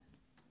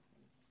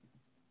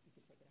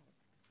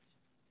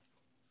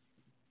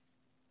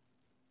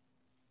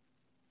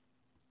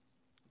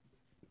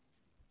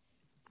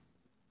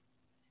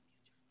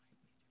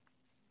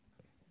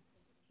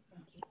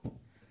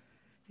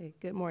Okay,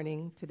 good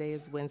morning. Today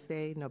is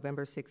Wednesday,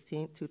 November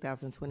 16th,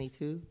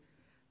 2022.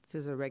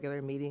 This is a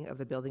regular meeting of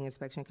the Building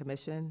Inspection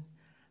Commission.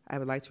 I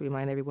would like to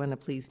remind everyone to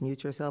please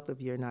mute yourself if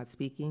you're not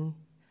speaking.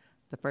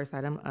 The first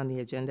item on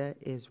the agenda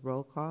is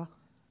roll call.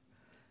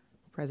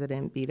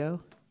 President Bito.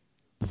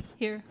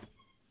 Here.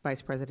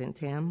 Vice President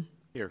Tam.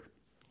 Here.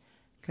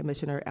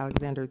 Commissioner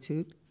Alexander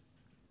Toot.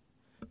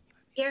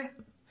 Here.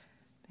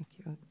 Thank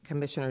you.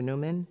 Commissioner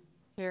Newman.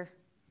 Here.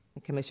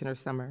 And Commissioner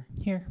Summer.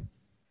 Here.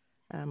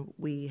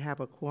 We have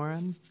a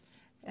quorum,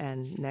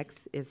 and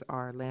next is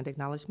our land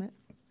acknowledgement.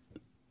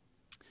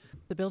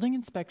 The Building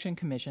Inspection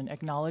Commission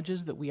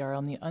acknowledges that we are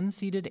on the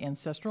unceded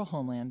ancestral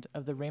homeland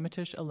of the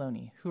Ramaytush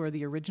Ohlone, who are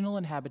the original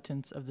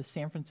inhabitants of the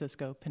San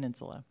Francisco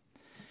Peninsula.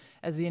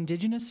 As the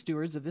indigenous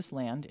stewards of this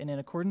land, and in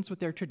accordance with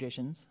their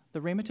traditions, the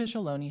Ramaytush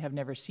Ohlone have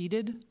never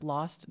ceded,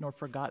 lost, nor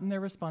forgotten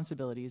their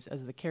responsibilities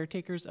as the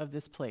caretakers of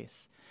this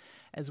place,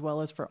 as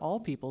well as for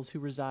all peoples who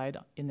reside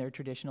in their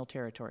traditional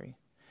territory.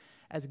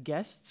 As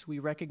guests, we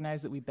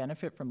recognize that we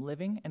benefit from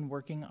living and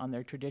working on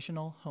their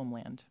traditional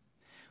homeland.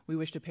 We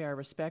wish to pay our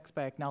respects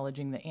by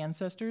acknowledging the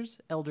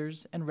ancestors,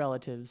 elders, and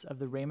relatives of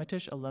the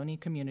Ramaytush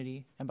Ohlone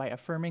community and by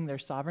affirming their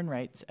sovereign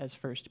rights as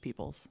First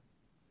Peoples.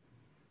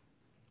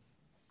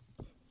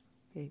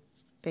 Okay,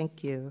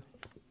 thank you.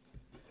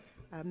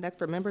 Next,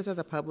 for members of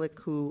the public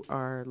who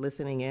are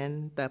listening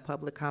in, the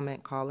public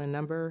comment call-in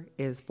number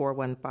is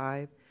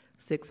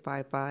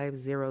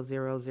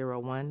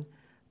 415-655-0001.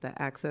 The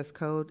access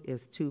code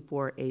is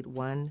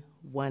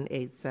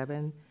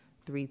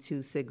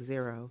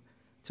 2481-187-3260.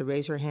 To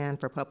raise your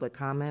hand for public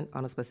comment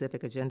on a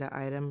specific agenda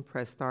item,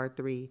 press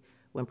 *3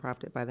 when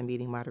prompted by the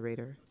meeting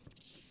moderator.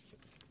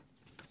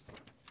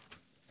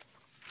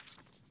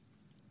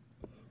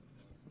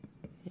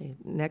 Okay,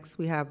 next,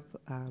 we have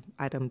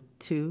item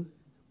 2,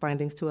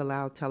 findings to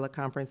allow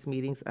teleconference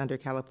meetings under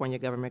California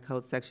Government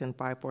Code Section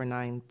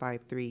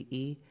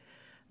 54953E.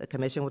 The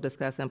Commission will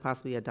discuss and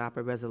possibly adopt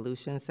a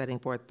resolution setting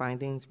forth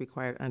findings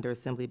required under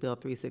Assembly Bill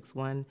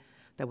 361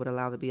 that would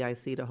allow the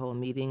BIC to hold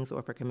meetings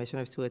or for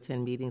commissioners to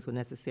attend meetings when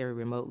necessary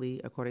remotely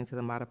according to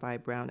the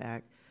modified Brown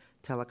Act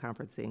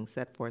teleconferencing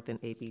set forth in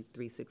AB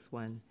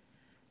 361.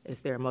 Is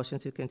there a motion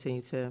to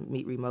continue to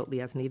meet remotely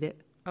as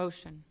needed?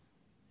 Motion.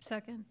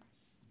 Second.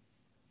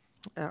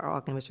 Are all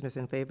commissioners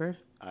in favor?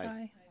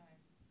 Aye.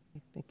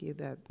 Thank you.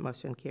 That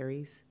motion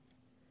carries.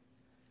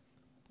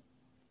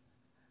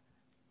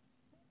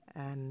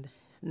 And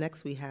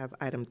next we have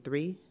item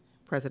 3,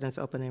 President's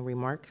opening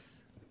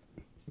remarks.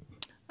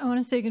 I want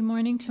to say good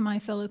morning to my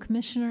fellow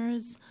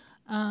commissioners,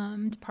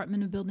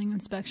 Department of Building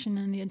Inspection,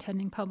 and the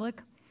attending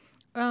public.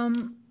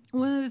 One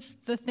of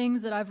the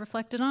things that I've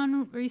reflected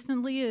on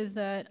recently is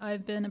that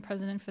I've been a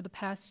president for the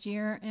past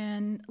year,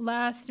 and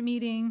last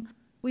meeting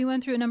we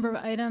went through a number of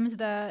items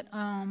that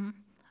I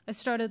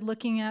started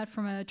looking at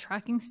from a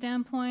tracking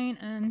standpoint,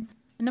 and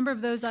a number of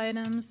those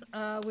items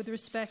with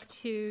respect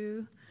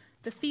to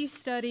the fee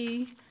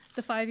study,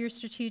 the 5-year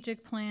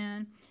strategic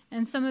plan,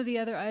 and some of the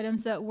other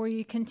items that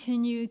we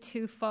continue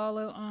to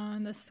follow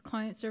on this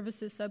client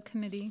services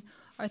subcommittee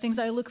are things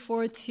I look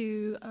forward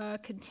to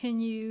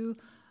continue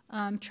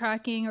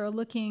tracking or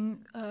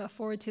looking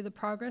forward to the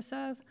progress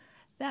of.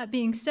 That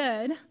being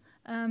said,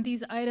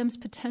 these items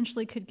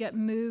potentially could get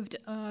moved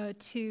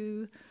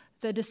to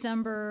the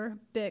December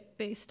BIC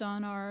based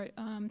on our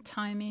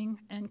timing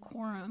and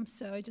quorum.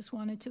 So I just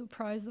wanted to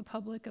apprise the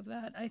public of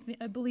that. I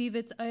believe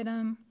it's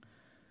item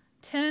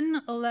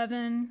 10,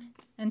 11,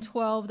 and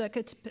 12 that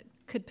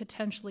could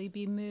potentially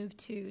be moved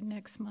to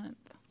next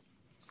month.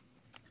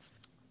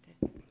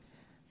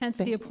 Hence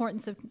the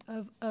importance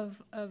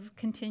of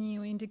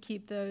continuing to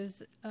keep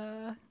those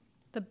the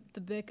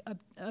BIC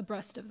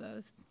abreast of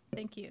those.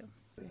 Thank you.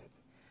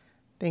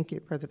 Thank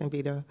you, President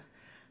Bito.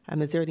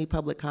 Is there any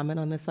public comment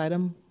on this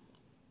item?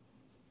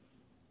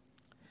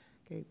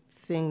 Okay,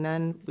 seeing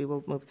none, we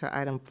will move to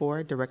item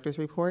 4, Director's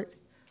Report.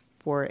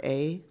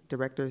 4A,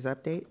 Director's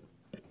Update.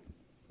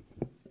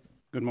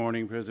 Good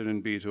morning,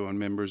 President Bito and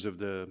members of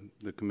the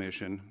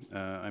Commission.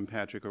 I'm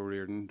Patrick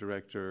O'Riordan,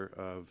 Director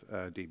of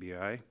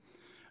DBI.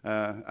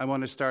 I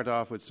want to start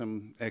off with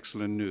some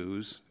excellent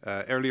news.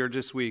 Earlier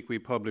this week, we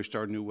published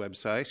our new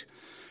website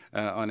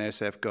on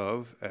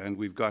SF.gov, and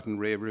we've gotten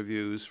rave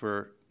reviews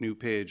for new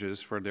pages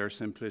for their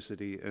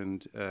simplicity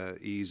and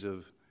ease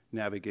of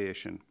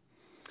navigation.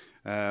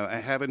 I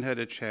haven't had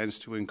a chance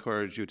to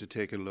encourage you to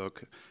take a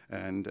look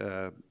and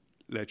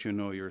let you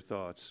know your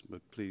thoughts,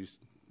 but please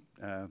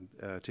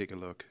take a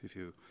look if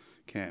you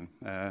can.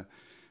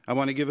 I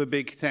want to give a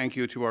big thank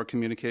you to our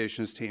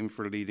communications team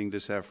for leading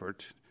this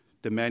effort,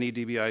 the many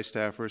DBI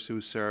staffers who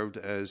served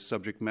as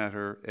subject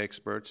matter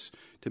experts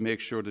to make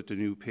sure that the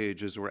new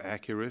pages were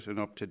accurate and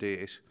up to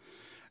date,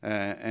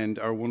 and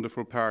our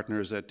wonderful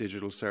partners at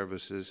Digital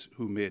Services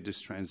who made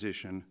this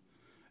transition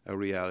a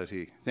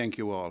reality. Thank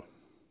you all.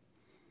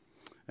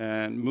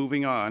 And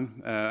moving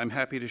on, I'm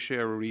happy to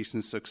share a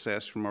recent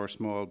success from our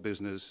Small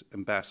Business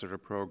Ambassador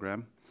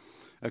Program.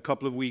 A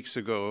couple of weeks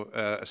ago,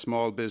 a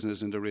small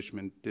business in the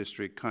Richmond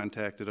district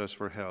contacted us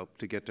for help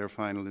to get their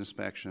final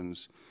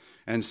inspections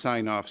and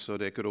sign off so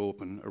they could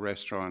open a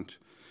restaurant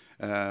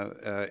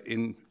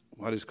in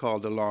what is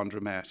called a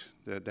laundromat.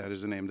 That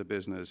is the name of the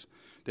business.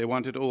 They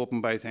wanted to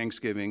open by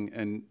Thanksgiving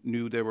and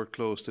knew they were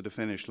close to the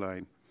finish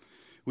line.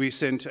 We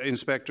sent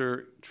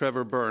Inspector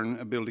Trevor Byrne,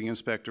 a building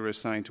inspector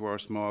assigned to our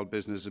Small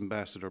Business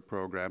Ambassador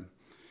program,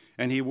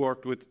 and he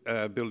worked with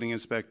Building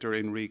Inspector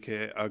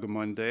Enrique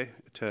Agamonde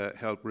to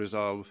help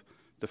resolve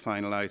the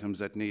final items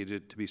that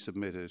needed to be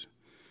submitted.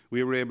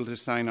 We were able to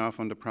sign off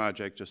on the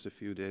project just a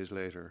few days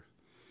later.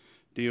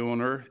 The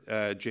owner,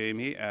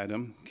 Jamie,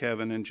 Adam,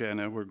 Kevin, and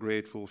Jenna were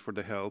grateful for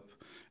the help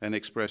and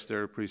expressed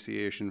their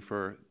appreciation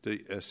for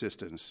the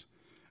assistance.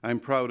 I'm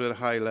proud of the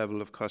high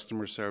level of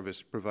customer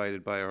service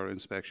provided by our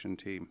inspection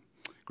team.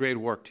 Great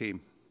work,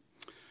 team.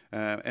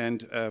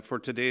 For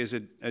today's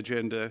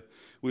agenda,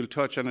 we'll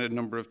touch on a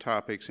number of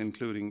topics,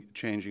 including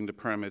changing the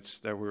permits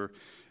that were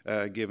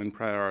given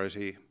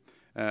priority,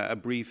 a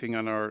briefing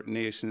on our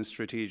nascent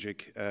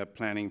strategic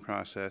planning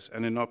process,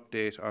 and an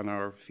update on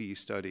our fee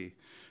study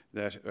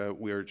that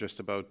we're just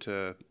about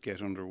to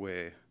get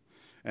underway.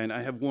 And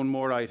I have one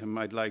more item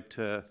I'd like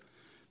to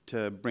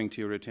bring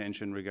to your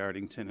attention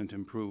regarding tenant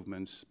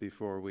improvements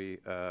before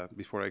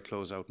I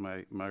close out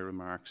my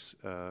remarks.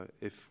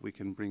 If we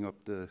can bring up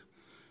the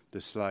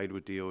slide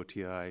with the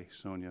OTI,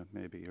 Sonia,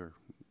 maybe, or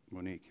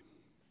Monique.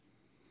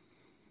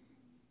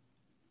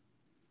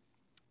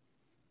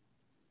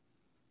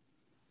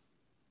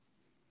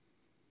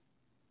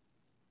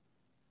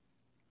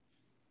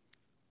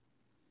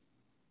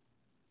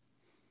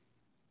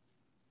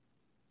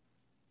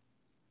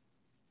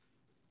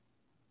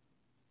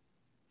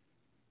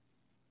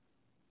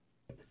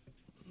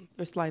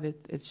 Your slide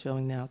is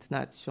showing now. It's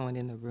not showing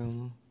in the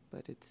room,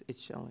 but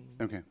it's showing.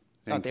 Okay,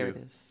 thank you. Oh, there it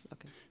is.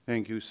 Okay.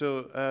 Thank you.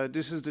 So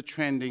this is the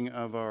trending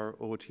of our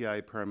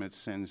OTI permits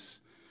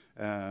since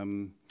well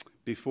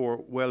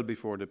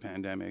before the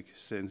pandemic,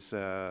 since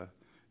the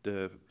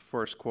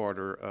first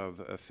quarter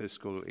of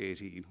fiscal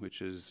 18,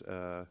 which is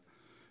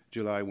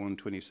July 1,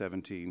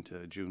 2017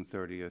 to June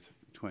 30th,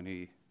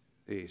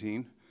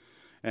 2018.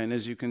 And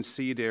as you can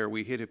see there,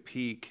 we hit a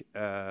peak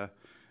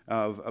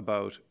of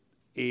about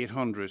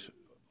 800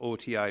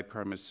 OTI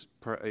permits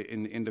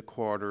in the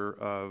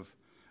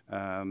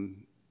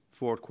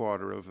fourth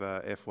quarter of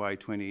FY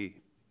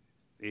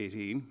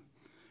 2018,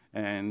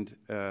 and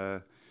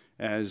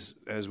as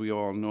we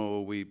all know,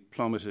 we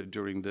plummeted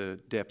during the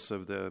depths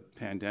of the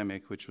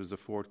pandemic, which was the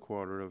fourth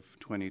quarter of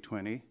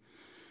 2020,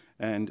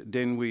 and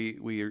then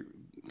we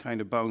kind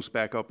of bounced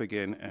back up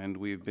again, and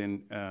we've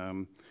been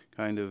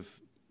kind of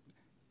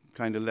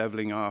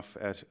leveling off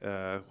at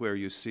where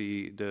you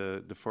see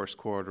the first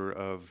quarter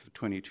of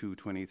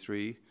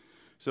 22-23.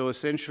 So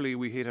essentially,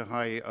 we hit a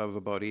high of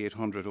about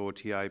 800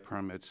 OTI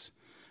permits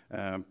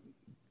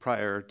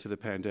prior to the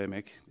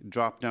pandemic,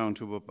 dropped down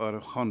to about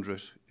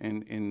 100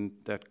 in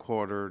that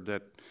quarter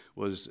that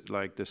was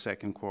like the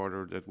second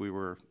quarter that we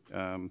were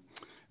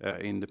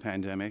in the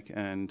pandemic,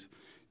 and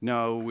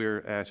now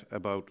we're at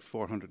about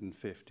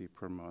 450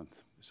 per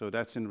month. So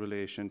that's in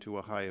relation to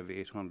a high of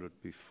 800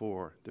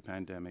 before the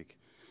pandemic.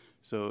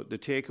 So the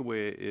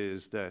takeaway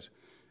is that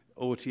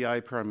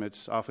OTI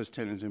permits, office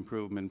tenant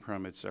improvement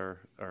permits,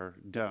 are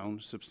down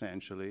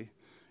substantially,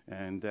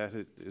 and that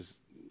is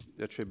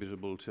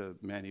attributable to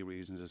many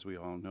reasons, as we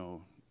all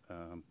know.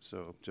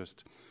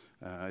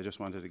 I just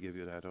wanted to give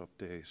you that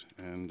update,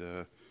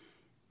 and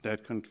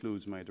that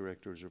concludes my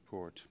director's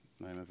report.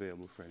 I'm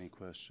available for any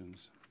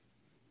questions.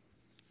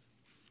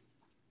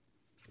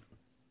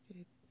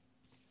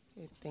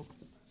 Okay, thank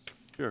you.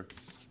 Sure.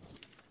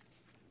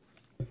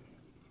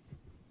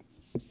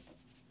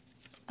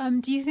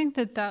 Do you think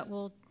that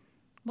will,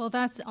 well,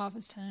 that's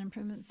office tenant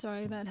improvement,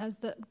 sorry, that has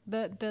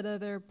that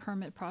other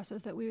permit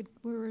process that we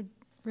were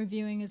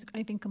reviewing is,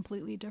 I think,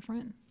 completely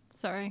different.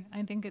 Sorry,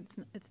 I think it's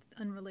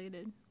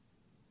unrelated.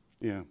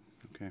 Yeah,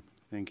 okay.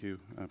 Thank you,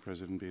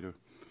 President Beto.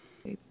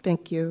 Okay,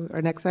 thank you.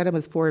 Our next item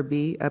is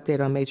 4B,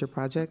 update on major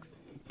projects.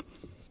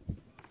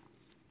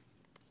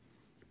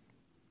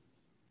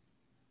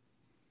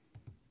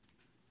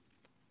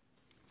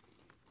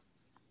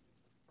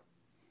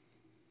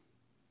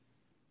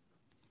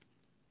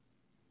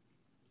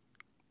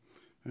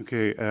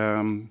 Okay,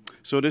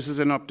 so this is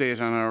an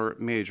update on our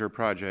major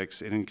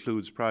projects. It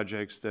includes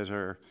projects that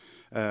are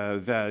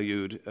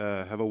valued,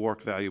 have a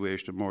work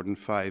valuation of more than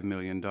 $5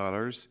 million.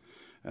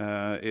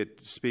 It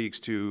speaks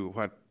to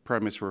what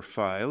permits were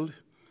filed,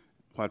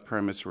 what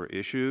permits were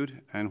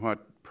issued, and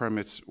what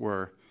permits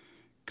were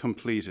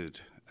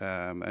completed.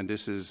 And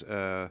this is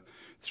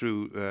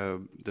through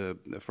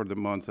for the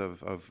month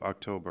of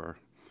October.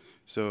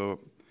 So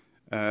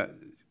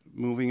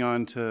moving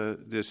on to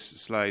this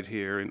slide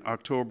here, in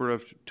October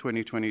of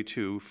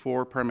 2022,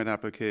 4 permit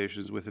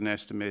applications with an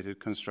estimated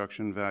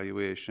construction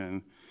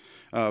valuation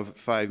of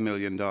 $5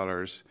 million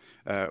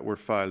were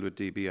filed with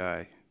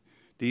DBI.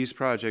 These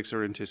projects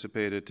are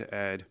anticipated to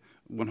add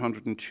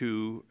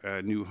 102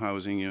 new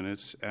housing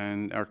units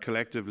and are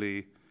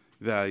collectively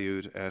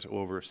valued at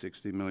over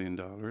 $60 million.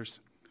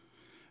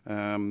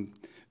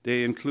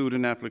 They include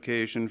an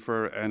application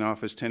for an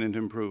office tenant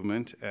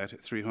improvement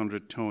at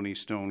 300 Tony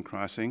Stone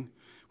Crossing,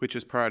 which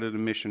is part of the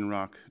Mission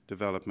Rock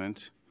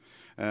development.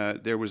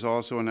 There was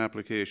also an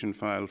application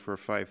filed for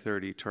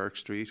 530 Turk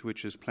Street,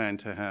 which is planned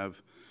to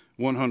have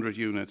 100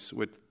 units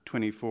with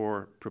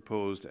 24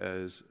 proposed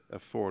as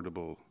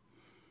affordable.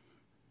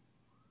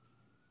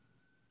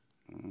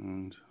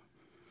 And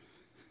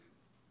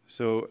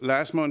so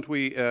last month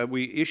we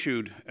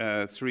issued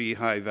 3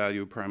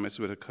 high-value permits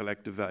with a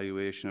collective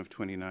valuation of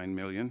 $29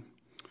 million.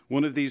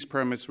 One of these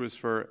permits was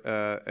for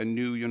a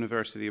new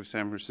University of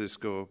San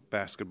Francisco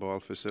basketball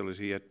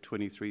facility at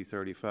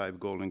 2335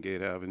 Golden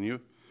Gate Avenue.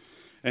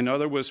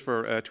 Another was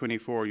for a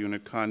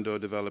 24-unit condo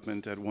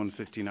development at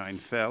 159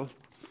 Fell.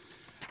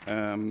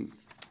 And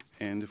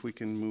if we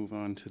can move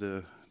on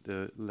to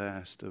the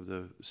last of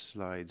the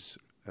slides.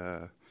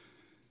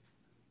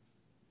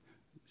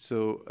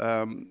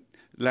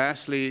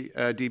 Lastly,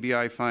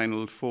 DBI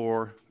finalized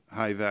 4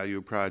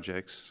 high-value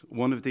projects.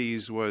 One of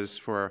these was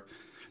for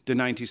the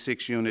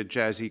 96-unit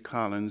Jazzy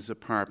Collins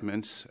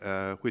Apartments,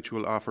 which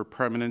will offer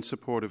permanent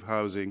supportive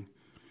housing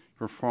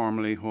for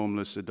formerly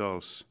homeless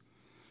adults.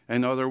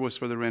 Another was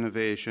for the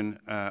renovation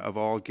of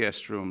all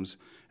guest rooms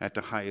at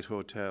the Hyatt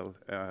Hotel,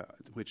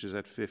 which is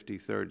at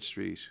 53rd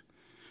Street.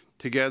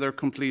 Together,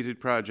 completed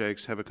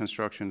projects have a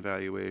construction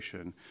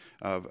valuation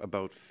of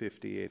about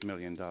 $58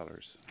 million.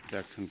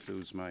 That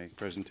concludes my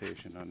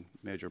presentation on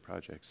major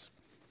projects.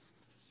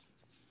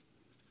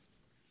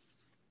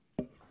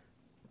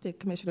 Did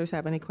commissioners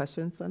have any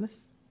questions on this?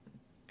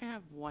 I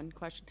have one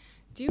question.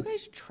 Do you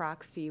guys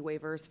track fee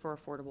waivers for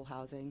affordable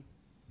housing?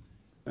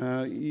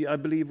 Yeah, I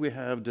believe we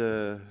have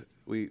the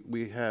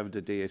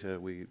data.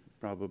 We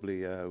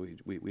probably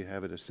we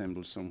have it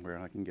assembled somewhere.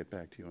 I can get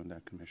back to you on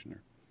that,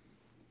 Commissioner.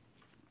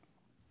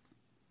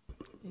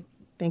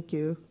 Thank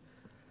you.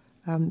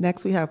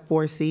 Next, we have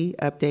 4C,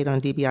 update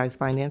on DBI's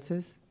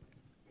finances.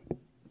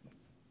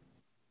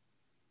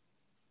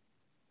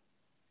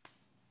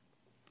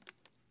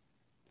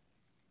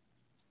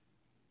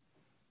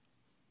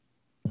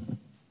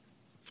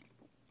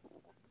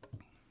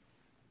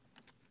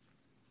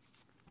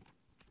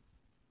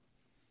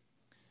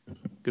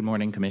 Good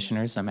morning,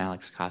 Commissioners. I'm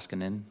Alex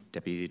Koskinen,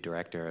 Deputy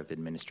Director of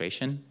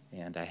Administration,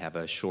 and I have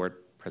a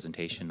short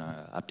presentation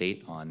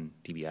update on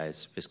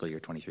DBI's fiscal year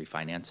 23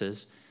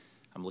 finances.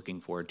 I'm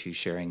looking forward to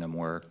sharing a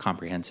more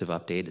comprehensive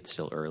update. It's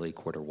still early,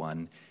 quarter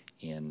 1,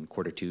 in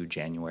quarter 2,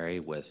 January,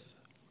 with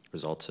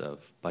results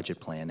of budget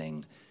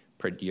planning,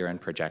 year-end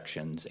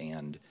projections,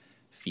 and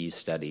fee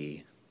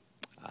study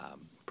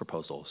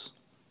proposals.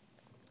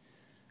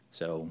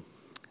 So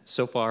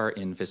far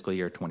in fiscal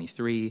year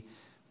 23,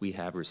 we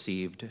have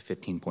received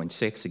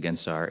 $15.6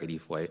 against our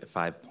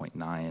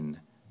 $85.9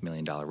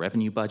 million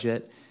revenue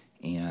budget,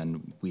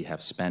 and we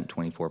have spent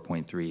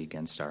 $24.3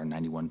 against our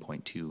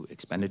 $91.2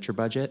 expenditure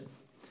budget.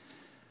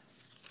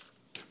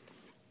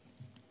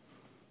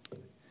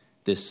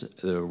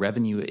 The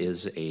revenue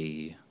is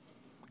a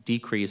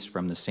decrease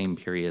from the same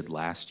period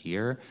last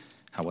year.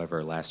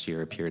 However, last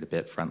year appeared a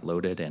bit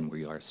front-loaded, and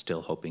we are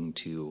still hoping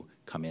to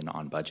come in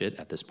on budget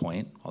at this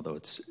point, although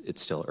it's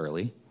still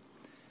early.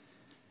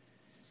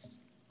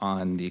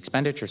 On the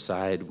expenditure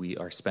side, we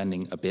are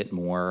spending a bit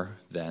more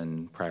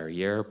than prior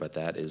year, but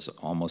that is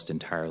almost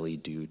entirely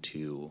due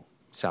to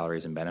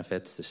salaries and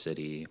benefits. The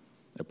city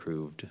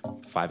approved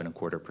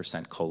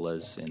 5.25%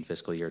 COLAs in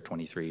fiscal year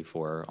 23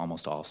 for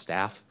almost all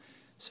staff,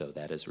 so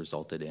that has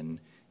resulted in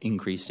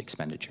increased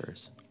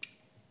expenditures.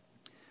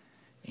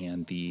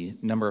 And the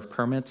number of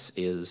permits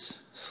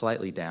is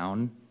slightly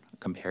down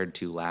compared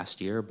to last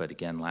year, but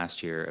again,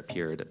 last year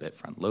appeared a bit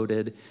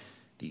front-loaded.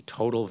 The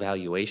total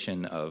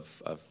valuation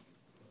of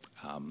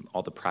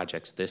all the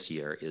projects this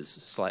year is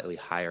slightly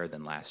higher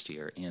than last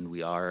year, and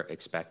we are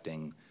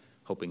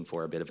hoping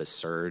for a bit of a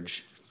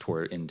surge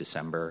in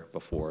December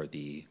before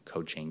the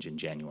code change in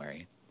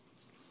January.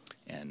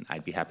 And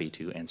I'd be happy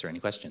to answer any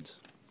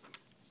questions.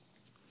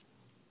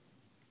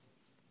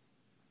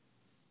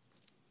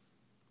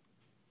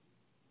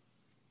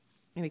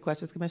 Any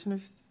questions,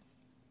 commissioners?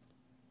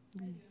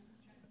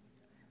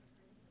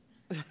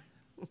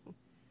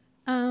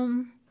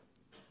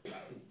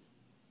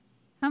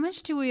 How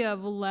much do we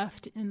have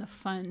left in the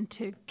fund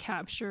to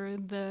capture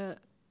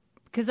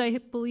because I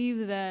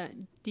believe that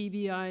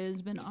DBI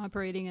has been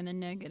operating in the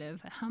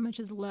negative. How much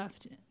is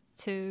left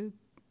to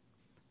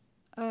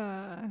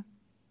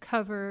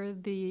cover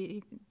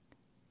the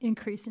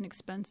increase in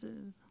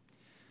expenses?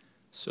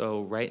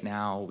 So right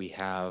now we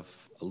have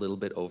a little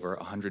bit over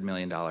 $100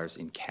 million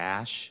in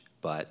cash,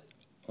 but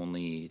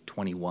only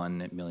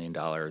 $21 million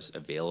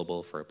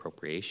available for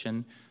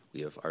appropriation.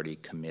 We have already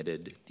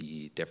committed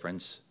the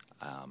difference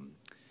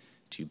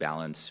to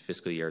balance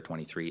fiscal year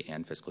 23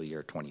 and fiscal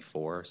year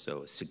 24.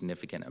 So a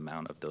significant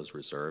amount of those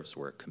reserves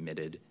were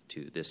committed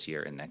to this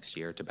year and next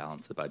year to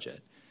balance the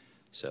budget.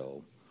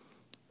 So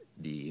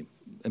the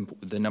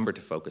number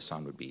to focus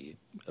on would be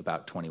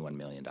about $21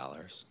 million.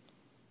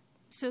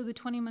 So the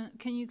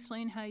can you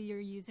explain how you're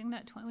using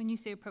that? When you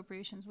say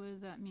appropriations, what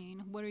does that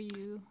mean? What are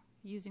you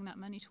using that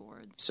money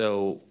towards?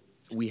 So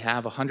We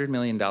have $100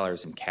 million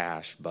in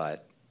cash,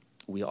 but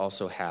we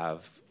also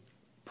have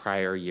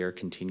prior year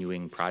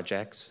continuing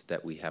projects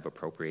that we have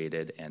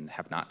appropriated and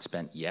have not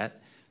spent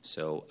yet.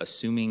 So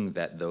assuming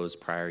that those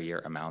prior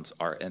year amounts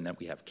are, and that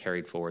we have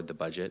carried forward the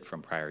budget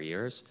from prior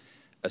years,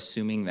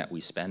 assuming that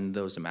we spend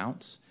those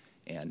amounts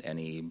and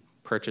any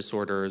purchase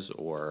orders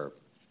or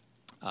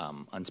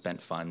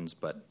unspent funds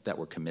but that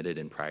were committed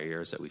in prior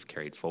years that we've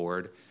carried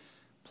forward,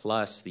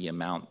 plus the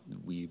amount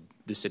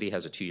the city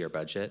has a 2-year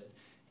budget,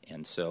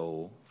 and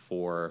so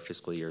for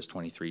fiscal years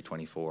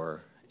 23-24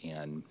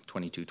 and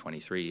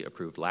 22-23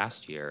 approved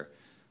last year,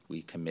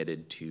 we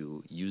committed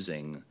to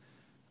using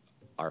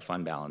our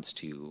fund balance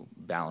to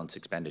balance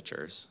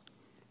expenditures.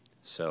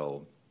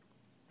 So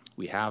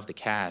we have the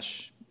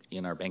cash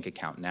in our bank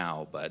account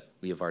now, but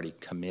we have already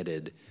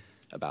committed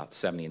about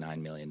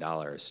 $79 million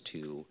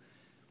to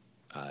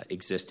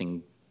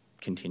existing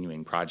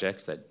continuing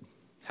projects that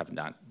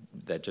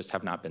just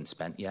have not been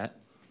spent yet,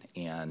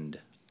 and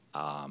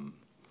on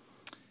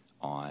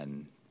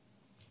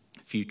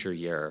future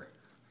year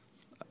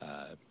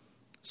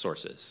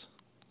sources.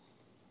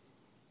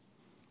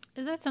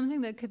 Is that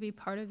something that could be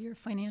part of your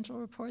financial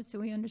report so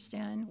we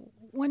understand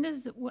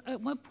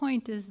at what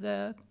point does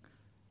the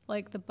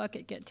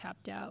bucket get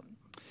tapped out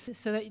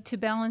so that to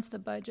balance the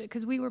budget?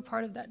 Because we were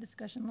part of that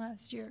discussion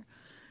last year.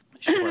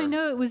 Sure. I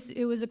know it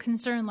was a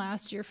concern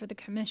last year for the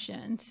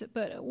commission,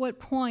 but at what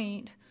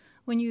point,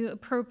 when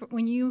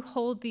you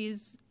hold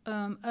these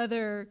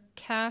other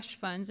cash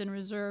funds in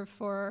reserve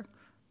for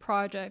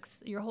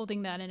projects, you're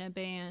holding that in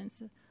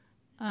abeyance.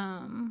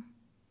 When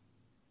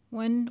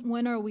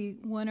are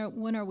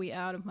we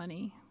out of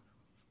money?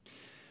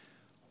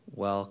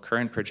 Well,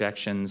 current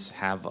projections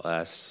have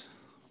us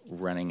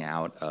running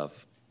out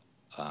of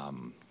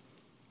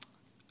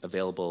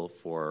available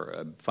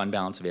for fund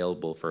balance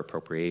available for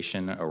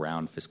appropriation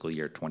around fiscal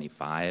year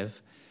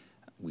 25.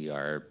 We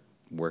are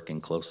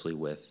working closely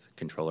with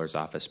Controller's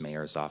Office,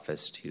 Mayor's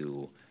Office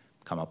to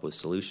come up with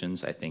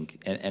solutions, I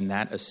think, and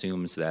that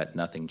assumes that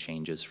nothing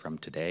changes from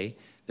today.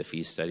 The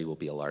fee study will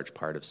be a large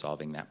part of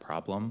solving that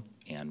problem,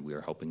 and we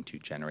are hoping to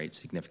generate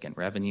significant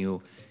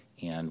revenue,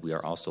 and we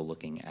are also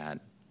looking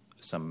at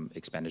some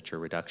expenditure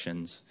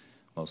reductions,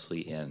 mostly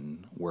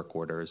in work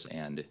orders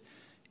and,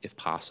 if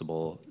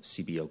possible,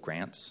 CBO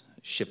grants,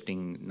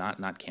 shifting,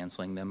 not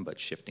canceling them, but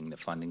shifting the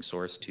funding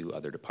source to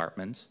other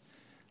departments.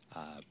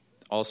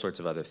 All sorts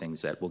of other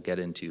things that we'll get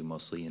into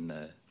mostly in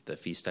the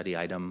fee study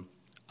item.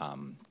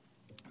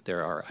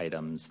 There are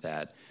items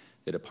that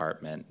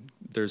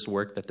there's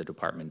work that the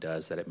department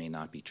does that it may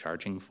not be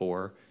charging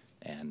for,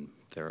 and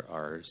there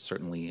are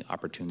certainly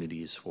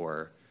opportunities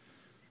for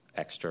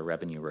extra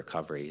revenue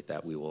recovery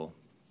that we will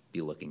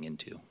be looking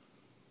into.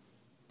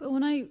 But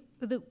when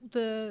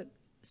the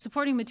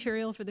supporting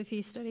material for the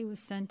fee study was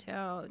sent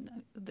out,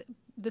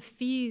 the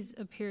fees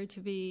appear to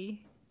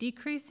be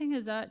decreasing.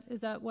 Is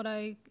that what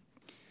I?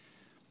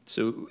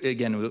 So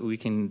again, we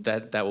can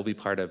that will be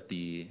part of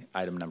the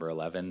item number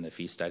 11, the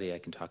fee study. I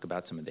can talk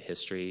about some of the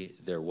history.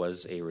 There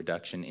was a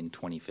reduction in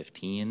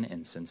 2015,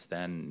 and since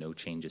then, no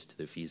changes to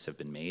the fees have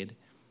been made.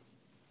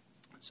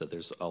 So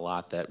there's a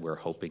lot that we're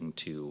hoping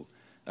to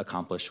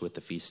accomplish with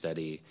the fee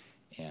study,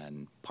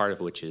 and part of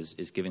which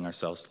is giving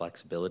ourselves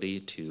flexibility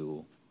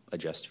to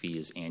adjust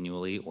fees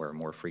annually or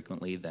more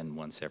frequently than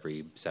once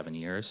every 7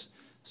 years,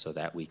 so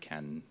that we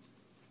can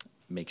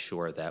make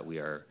sure that we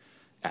are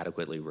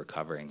adequately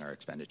recovering our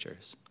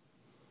expenditures.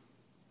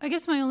 I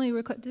guess my only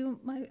do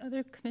my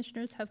other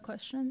commissioners have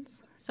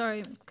questions?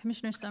 Sorry,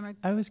 Commissioner Summer.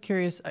 I was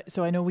curious.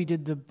 So I know we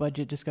did the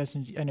budget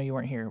discussions. I know you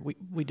weren't here.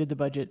 We did the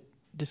budget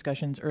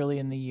discussions early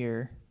in the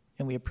year,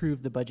 and we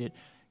approved the budget.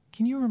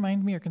 Can you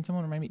remind me, or can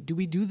someone remind me, do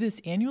we do this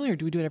annually, or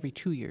do we do it every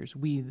 2 years,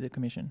 we, the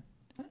commission?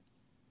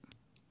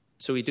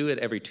 So we do it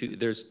every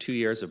there's 2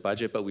 years of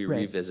budget, but we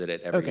revisit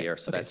it every year.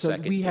 So that's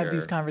second we year. have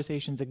these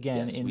conversations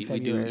again in February. We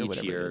do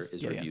each year it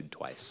is reviewed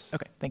twice.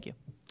 Okay, thank you.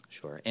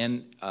 Sure.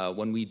 And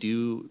when we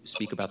do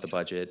speak about the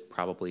budget,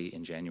 probably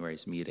in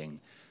January's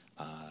meeting,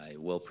 I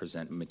will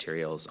present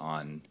materials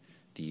on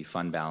the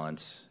fund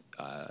balance,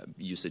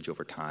 usage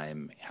over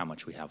time, how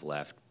much we have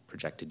left,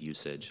 projected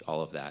usage,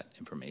 all of that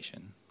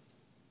information.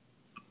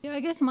 Yeah, I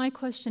guess my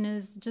question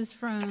is just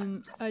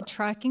from a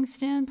tracking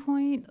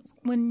standpoint,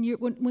 when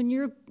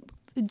you're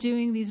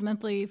doing these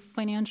monthly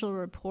financial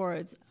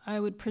reports, I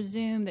would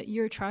presume that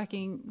you're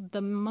tracking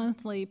the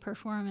monthly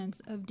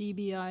performance of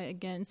DBI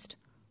against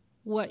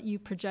what you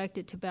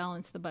projected to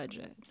balance the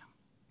budget.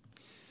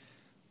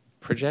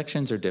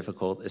 Projections are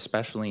difficult,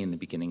 especially in the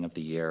beginning of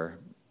the year.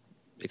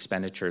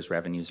 Expenditures,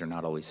 revenues are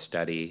not always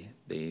steady.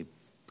 They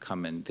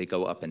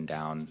go up and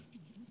down.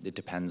 It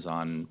depends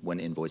on when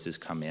invoices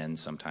come in.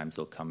 Sometimes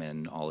they'll come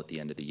in all at the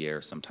end of the year.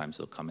 Sometimes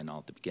they'll come in all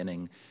at the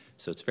beginning.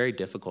 So it's very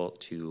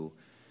difficult to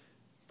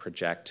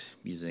project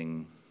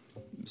using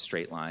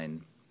straight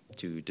line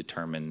to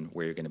determine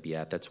where you're going to be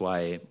at. That's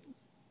why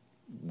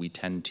we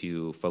tend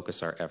to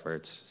focus our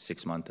efforts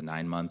 6 month and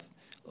 9 month,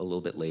 a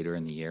little bit later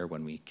in the year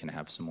when we can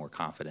have some more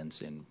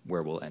confidence in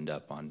where we'll end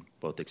up on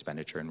both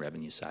expenditure and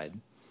revenue side.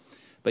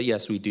 But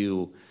yes, we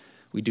do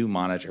we do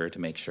monitor to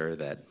make sure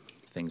that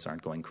things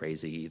aren't going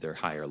crazy, either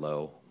high or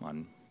low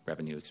on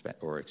revenue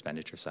or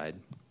expenditure side.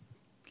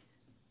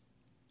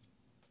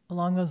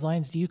 Along those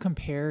lines, do you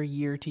compare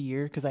year to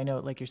year? Because I know,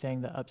 like you're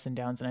saying, the ups and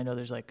downs, and I know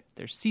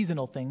there's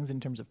seasonal things in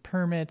terms of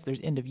permits,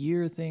 there's end of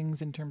year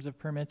things in terms of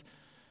permits.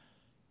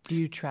 Do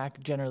you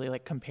track generally,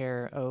 like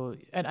compare,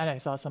 and I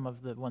saw some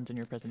of the ones in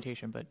your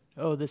presentation, but,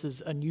 this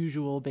is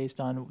unusual based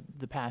on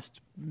the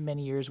past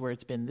many years where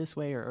it's been this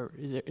way, or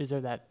is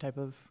there that type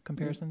of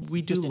comparison?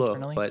 We do just look,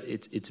 internally? but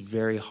it's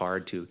very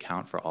hard to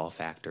account for all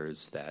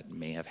factors that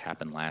may have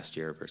happened last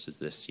year versus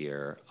this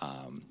year.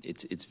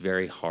 It's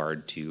very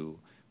hard to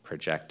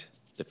project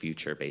the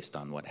future based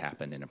on what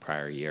happened in a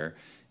prior year.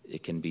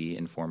 It can be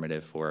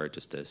informative for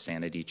just a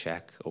sanity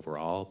check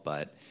overall,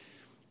 but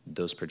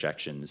those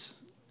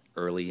projections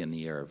early in the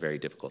year are very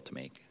difficult to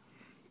make.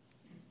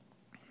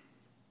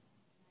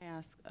 Can I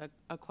ask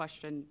a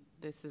question?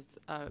 This is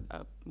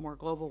a more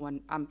global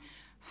one.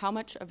 How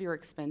much of your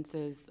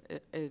expenses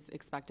is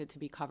expected to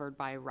be covered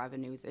by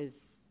revenues?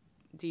 Is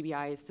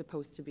DBI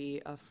supposed to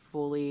be a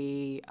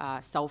fully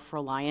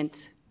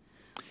self-reliant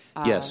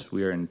Yes,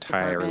 we are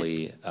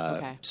entirely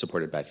Okay.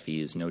 supported by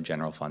fees, no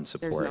general fund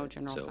support. no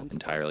general so fund support,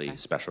 entirely okay.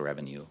 special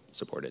revenue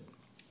supported.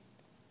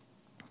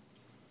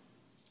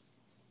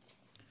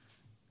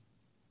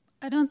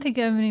 I don't think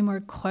I have any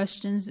more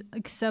questions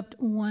except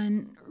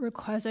one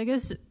request. I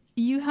guess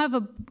you have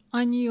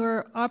on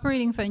your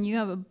operating fund, you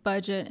have a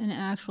budget and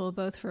actual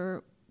both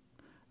for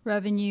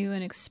revenue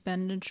and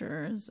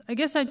expenditures. I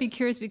guess I'd be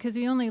curious because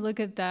we only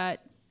look at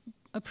that,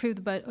 approve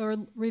the budget or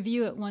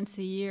review it once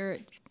a year.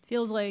 It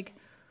feels like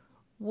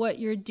what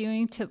you're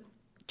doing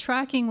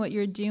tracking what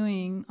you're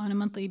doing on a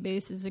monthly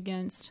basis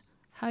against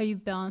how you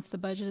balance the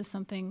budget is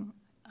something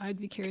I'd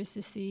be curious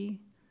to see.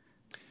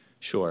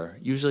 Sure.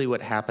 Usually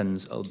what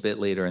happens a bit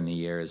later in the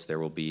year is there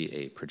will be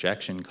a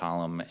projection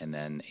column and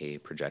then a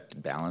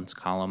projected balance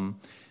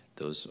column.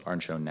 Those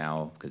aren't shown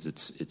now because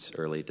it's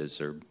early. Those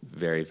are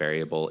very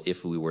variable.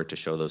 If we were to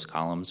show those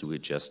columns, we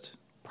would just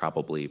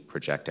probably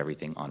project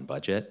everything on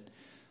budget.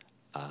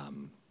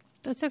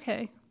 That's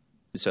okay.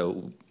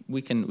 So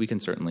we can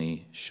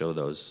certainly show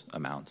those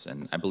amounts,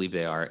 and I believe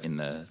they are in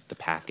the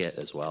packet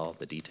as well,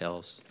 the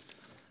details.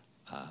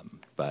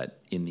 But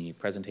in the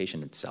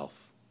presentation itself,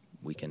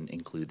 we can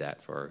include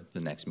that for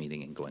the next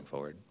meeting and going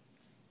forward.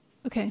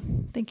 Okay,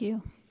 thank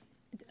you.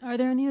 Are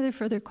there any other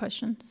further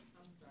questions?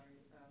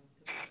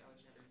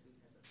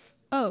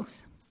 Oh.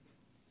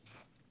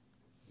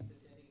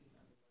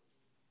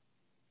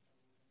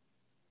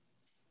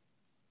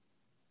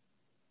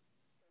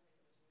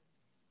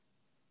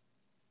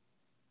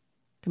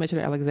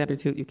 Commissioner Alexander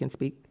Toots, you can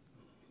speak.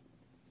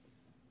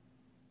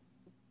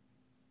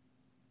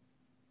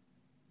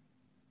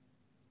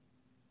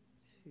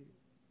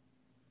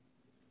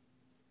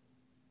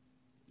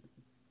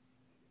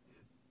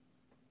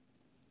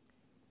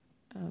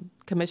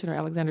 Commissioner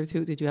Alexander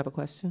Toots, did you have a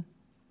question?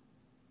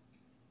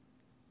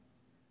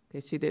 Okay,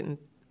 she didn't.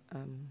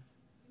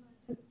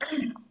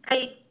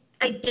 I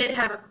did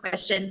have a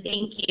question.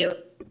 Thank you.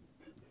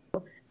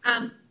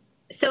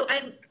 So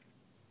I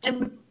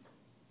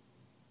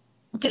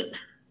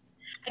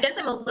guess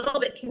I'm a little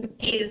bit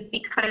confused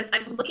because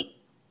I'm looking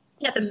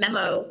at the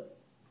memo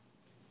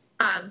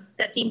I'm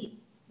looking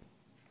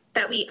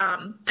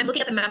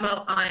at the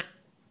memo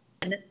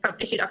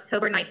issued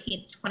October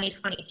 19th,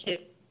 2022.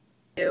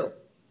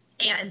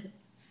 And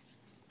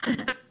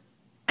I'm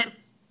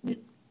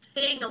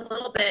seeing a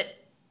little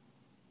bit,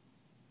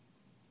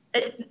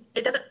 it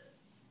doesn't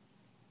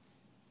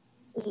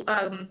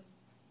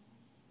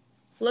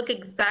look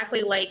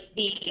exactly like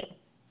the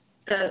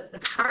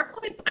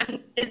PowerPoints.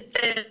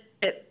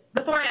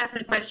 Before I ask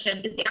my question,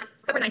 is the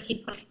October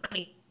 19th,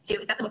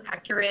 2022, is that the most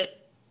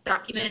accurate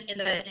document in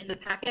the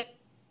packet?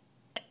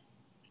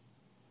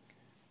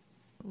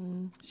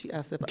 She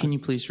asked if Can you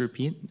please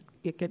repeat?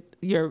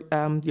 your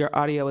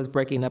audio is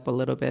breaking up a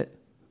little bit.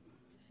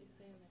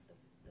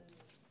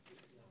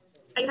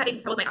 Are you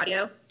having trouble with my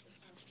audio?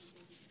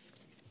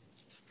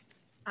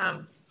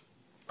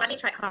 Let me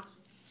try calling.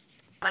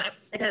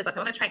 Because I'm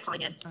going to try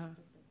calling in.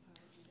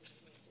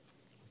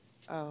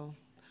 Oh.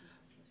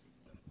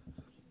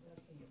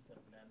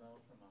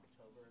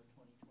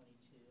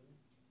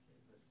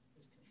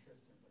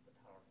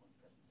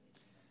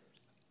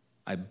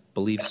 I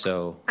believe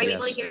so. Are you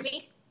able to Yes. hear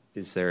me?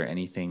 Is there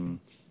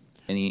anything,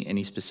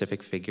 any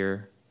specific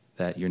figure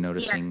that you're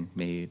noticing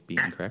may be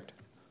incorrect?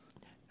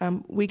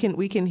 We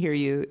can hear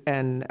you.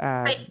 And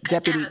I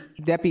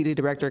Deputy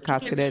Director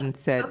Koskinen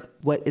said,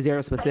 "What is there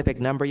a specific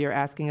number you're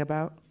asking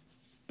about?"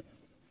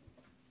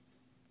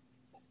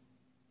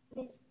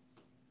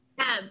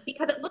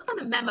 Because it looks on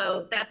the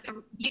memo that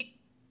you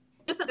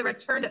just said the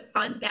return to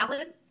fund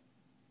balance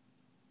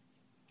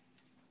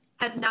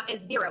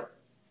is zero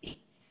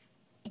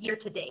year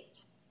to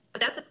date,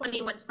 but that's the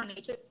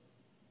 21-22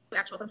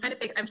 actual. So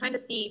I'm trying to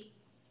see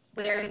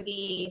where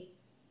the.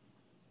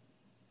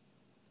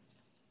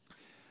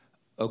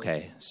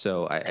 Okay,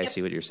 so I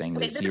see what you're saying.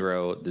 The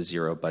zero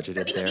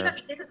budgeted This there.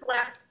 is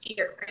last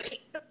year, right?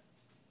 So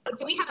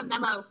do we have a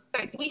memo?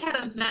 Sorry, do we have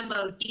a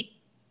memo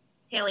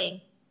detailing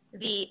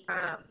the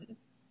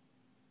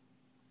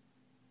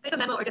like a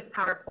memo or just a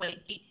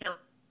PowerPoint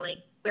detailing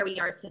where we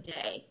are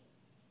today?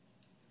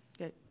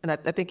 Okay. And I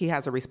think he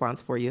has a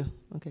response for you.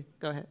 Okay,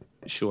 go ahead.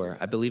 Sure.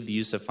 I believe the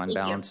use of fund Thank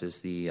you. balance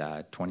is the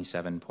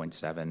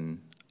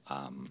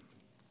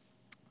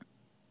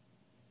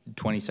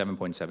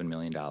 $27.7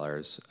 million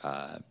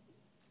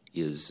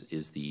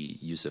is the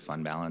use of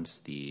fund balance.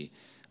 The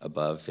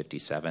above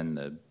 57,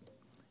 the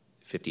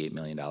 $58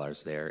 million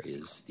there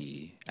is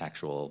the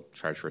actual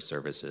charge for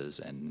services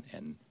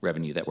and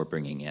revenue that we're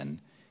bringing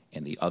in,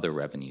 and the other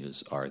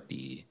revenues are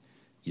the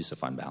use of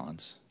fund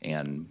balance,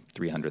 and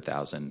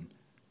 $300,000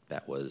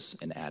 that was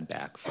an add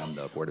back from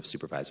the Board of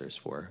Supervisors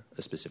for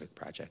a specific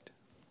project.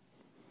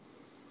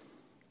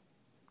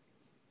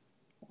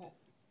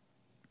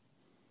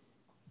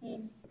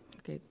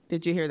 Okay,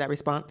 did you hear that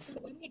response?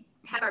 When we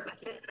have our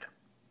budget,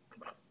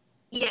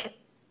 yes.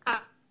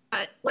 I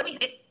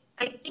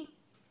think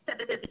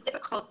that it's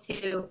difficult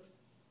to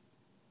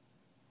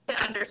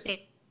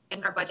understand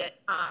our budget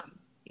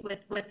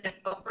with this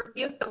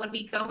overview. So when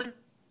we go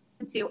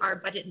into our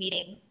budget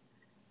meetings,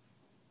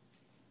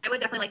 I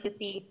would definitely like to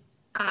see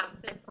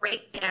the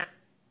breakdown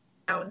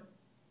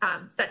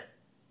set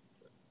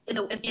in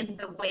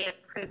the way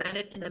it's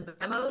presented in the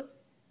memos,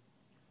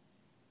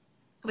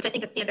 which I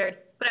think is standard.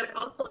 But I would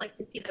also like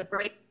to see the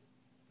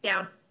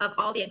breakdown of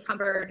all the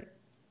encumbered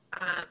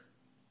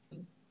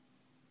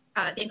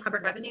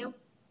revenue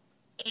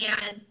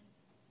and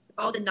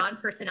all the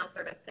non-personnel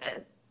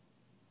services.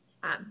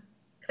 I'm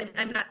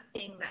not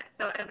seeing that,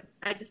 so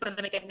I just wanted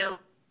to make a note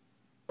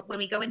when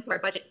we go into our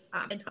budget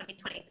in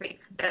 2023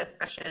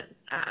 discussions.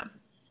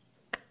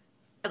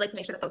 I'd like to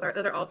make sure that those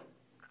are all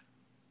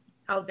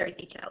very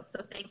detailed.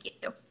 So thank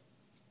you.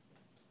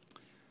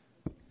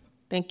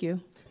 Thank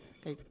you.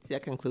 Okay,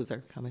 that concludes our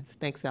comments.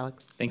 Thanks,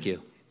 Alex. Thank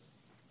you.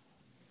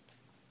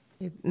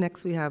 Okay,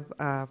 next, we have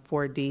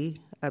 4D,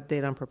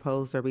 update on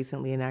proposed or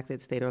recently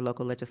enacted state or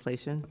local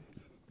legislation.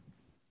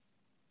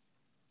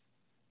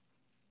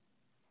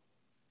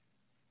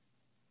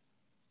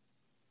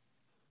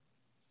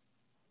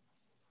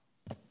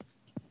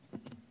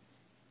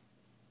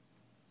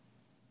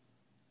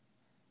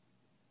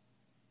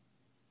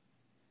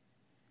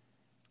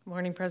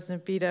 Morning,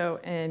 President Vito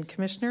and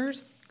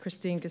Commissioners.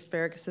 Christine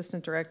Gasparic,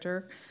 Assistant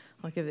Director.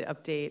 I'll give the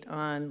update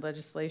on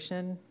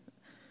legislation.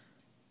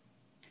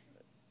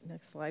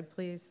 Next slide,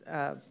 please.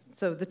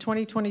 So the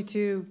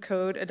 2022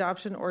 code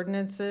adoption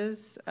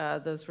ordinances,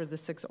 those were the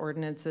 6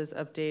 ordinances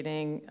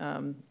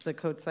updating the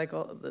code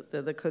cycle,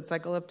 the code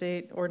cycle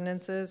update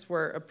ordinances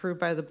were approved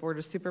by the Board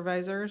of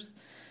Supervisors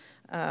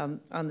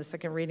on the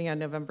second reading on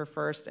November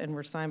 1st and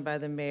were signed by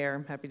the mayor.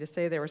 I'm happy to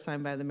say they were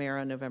signed by the mayor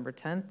on November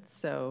 10th.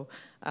 So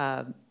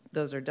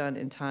those are done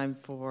in time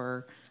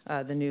for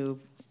the new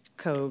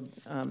code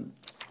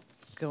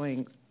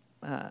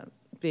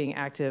being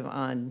active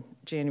on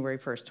January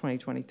 1st,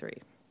 2023.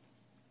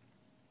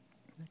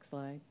 Next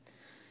slide.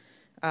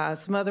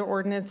 Some other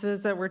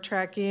ordinances that we're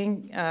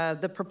tracking.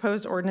 The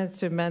proposed ordinance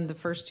to amend the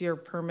first-year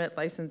permit,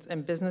 license,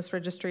 and business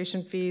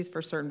registration fees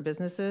for certain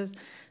businesses.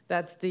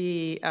 That's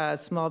the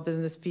small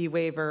business fee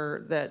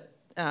waiver that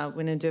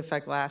went into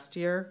effect last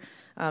year.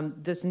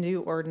 This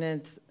new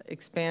ordinance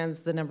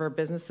expands the number of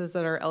businesses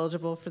that are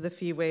eligible for the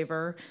fee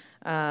waiver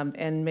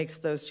and makes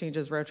those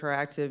changes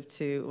retroactive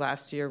to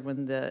last year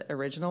when the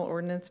original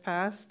ordinance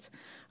passed.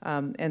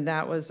 And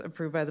that was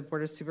approved by the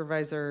Board of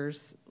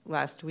Supervisors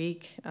last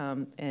week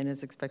and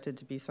is expected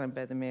to be signed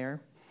by the mayor.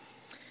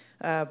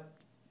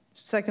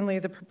 Secondly,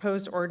 the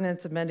proposed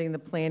ordinance amending the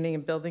planning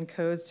and building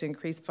codes to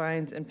increase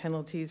fines and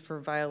penalties for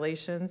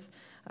violations.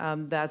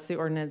 That's the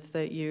ordinance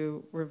that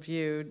you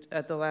reviewed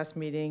at the last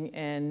meeting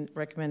and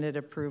recommended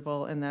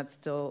approval, and that's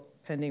still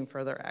pending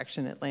further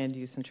action at Land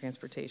Use and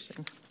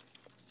Transportation.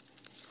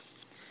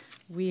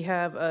 We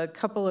have a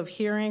couple of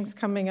hearings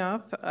coming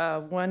up.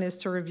 One is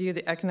to review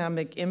the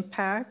economic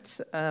impact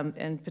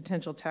and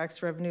potential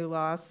tax revenue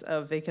loss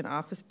of vacant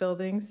office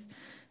buildings.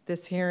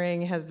 This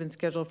hearing has been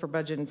scheduled for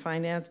Budget and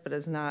Finance, but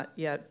has not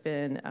yet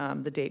been,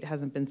 the date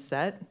hasn't been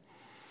set.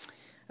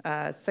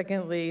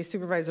 Secondly,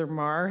 Supervisor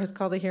Marr has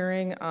called a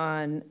hearing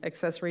on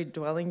accessory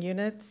dwelling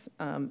units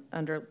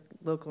under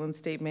local and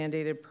state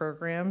mandated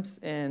programs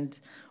and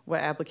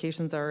what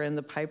applications are in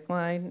the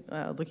pipeline,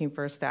 looking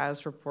for a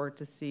status report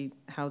to see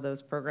how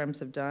those programs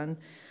have done.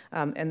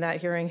 And that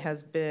hearing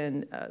has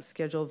been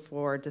scheduled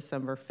for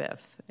December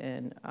 5th,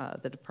 and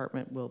the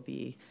department will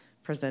be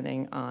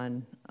presenting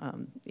on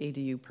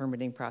ADU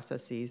permitting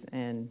processes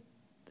and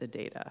the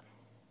data.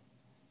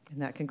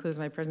 And that concludes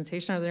my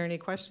presentation. Are there any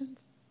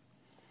questions?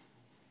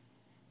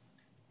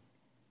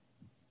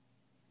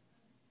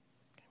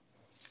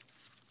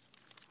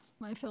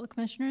 My fellow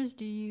commissioners,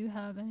 do you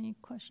have any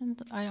questions?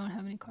 I don't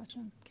have any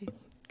questions.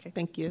 Okay.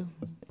 Thank you.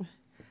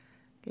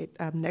 Okay,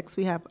 next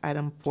we have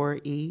item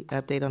 4E,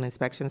 update on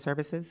inspection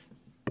services.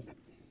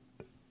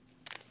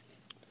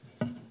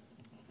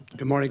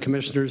 Good morning,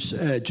 Commissioners.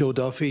 Joe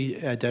Duffy,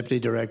 Deputy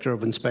Director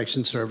of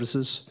Inspection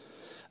Services.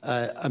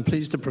 I'm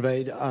pleased to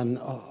provide an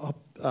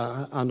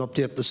an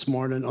update this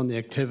morning on the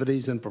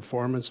activities and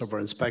performance of our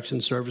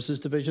Inspection Services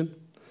Division.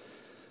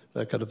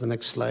 Go to the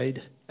next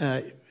slide.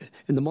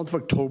 In the month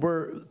of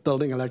October,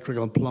 Building,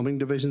 Electrical and Plumbing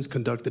Divisions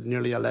conducted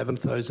nearly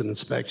 11,000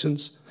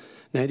 inspections.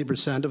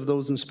 90% of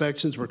those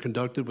inspections were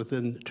conducted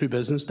within 2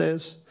 business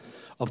days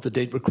of the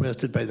date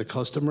requested by the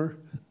customer,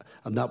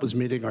 and that was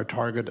meeting our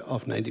target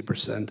of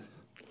 90%.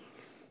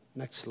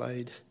 Next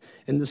slide.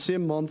 In the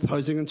same month,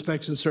 Housing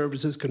Inspection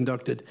Services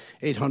conducted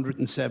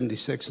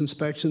 876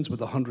 inspections,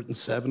 with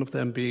 107 of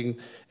them being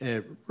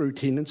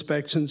routine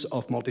inspections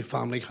of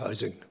multifamily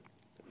housing.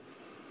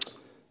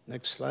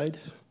 Next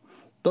slide.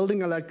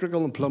 Building,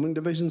 Electrical and Plumbing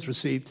Divisions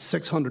received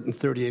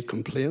 638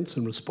 complaints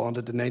and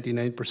responded to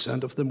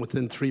 99% of them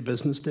within 3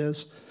 business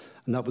days,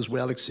 and that was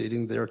well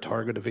exceeding their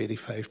target of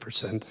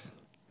 85%.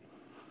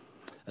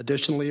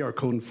 Additionally, our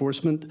code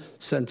enforcement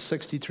sent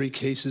 63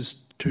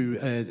 cases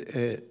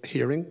to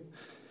hearing.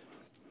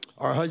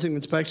 Our Housing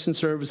Inspection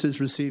Services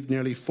received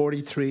nearly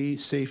 43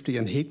 safety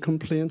and heat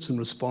complaints and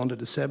responded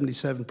to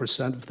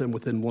 77% of them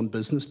within 1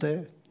 business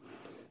day.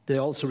 They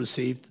also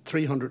received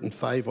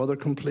 305 other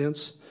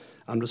complaints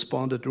and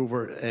responded to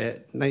over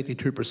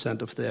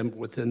 92% of them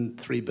within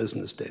 3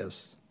 business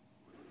days.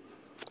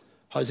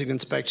 Housing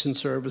Inspection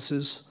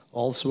Services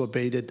also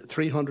abated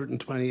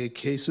 328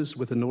 cases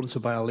with a notice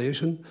of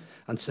violation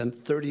and sent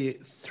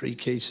 33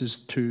 cases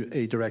to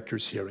a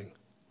director's hearing.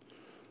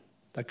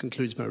 That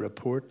concludes my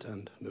report,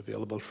 and I'm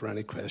available for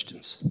any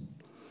questions.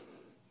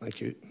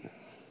 Thank you.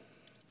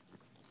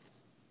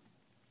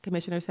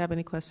 Commissioners have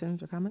any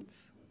questions or comments?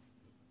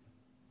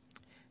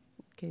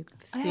 Okay,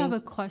 I have a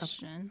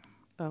question.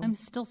 Oh. I'm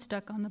still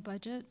stuck on the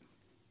budget.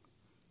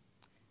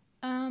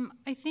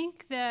 I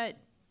think that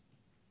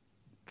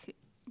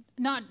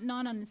not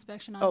on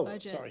inspection, on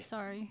budget.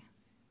 Sorry.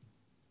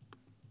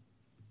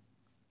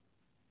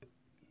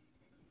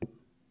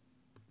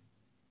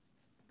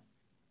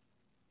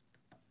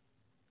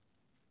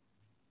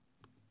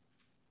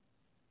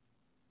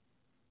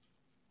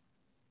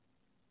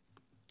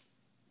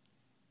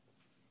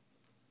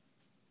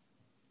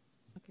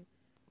 Okay.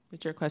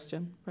 What's your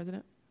question,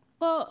 President?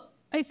 Well,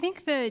 I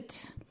think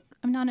that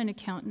I'm not an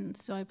accountant,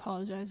 so I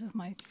apologize if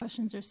my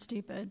questions are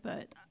stupid,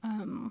 but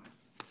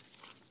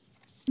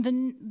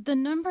the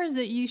numbers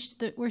that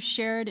that were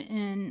shared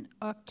in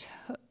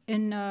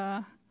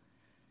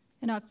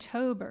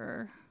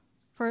October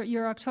for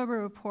your October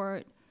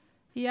report,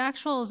 the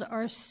actuals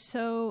are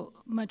so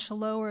much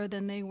lower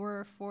than they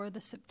were for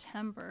the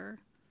September.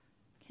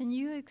 Can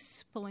you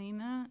explain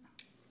that?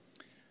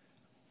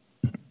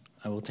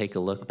 I will take a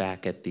look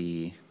back at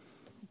the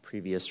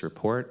previous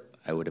report.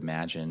 I would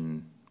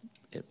imagine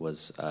it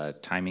was a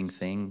timing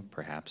thing.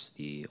 Perhaps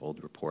the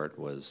old report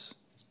was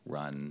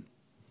run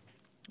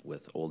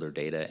with older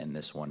data and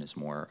this one is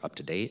more up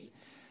to date.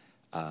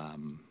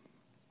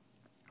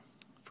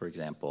 For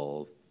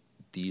example,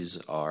 these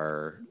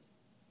we're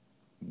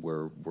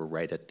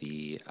right at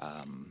the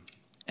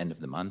end of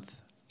the month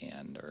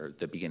or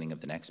the beginning of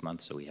the next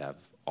month, so we have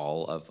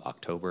all of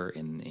October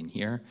in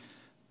here.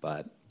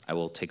 But I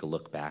will take a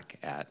look back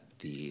at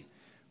the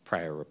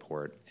prior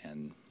report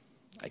and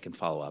I can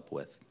follow up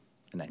with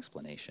an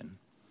explanation.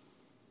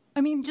 I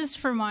mean, just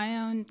for my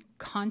own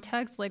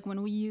context, like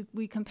when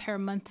we compare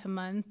month to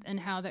month and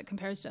how that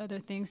compares to other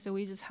things, so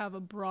we just have a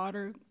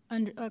broader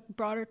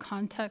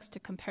context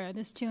to compare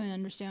this to and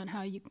understand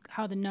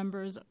how the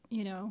numbers,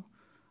 you know,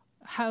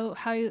 how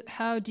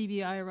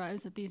DBI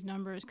arrives at these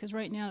numbers. Because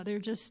right now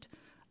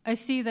I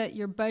see that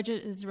your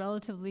budget is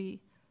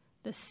relatively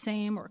the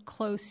same or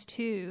close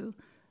to,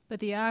 but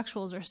the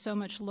actuals are so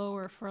much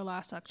lower for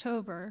last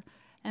October.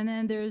 And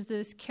then there's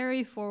this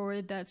carry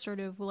forward that's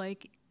sort of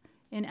like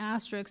in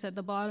asterisks at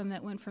the bottom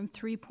that went from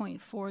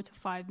 3.4 to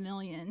 5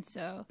 million.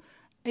 So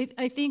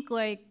I think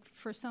like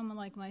for someone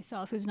like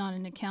myself who's not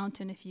an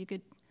accountant, if you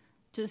could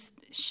just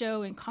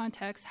show in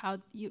context how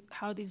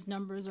these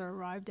numbers are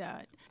arrived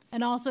at,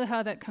 and also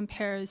how that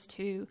compares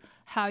to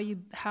how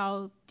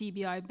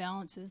DBI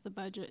balances the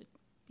budget,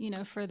 you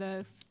know, for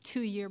the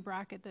 2-year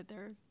bracket that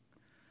they're.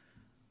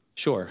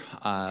 Sure.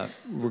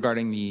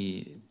 Regarding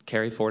the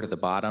carry forward at the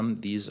bottom,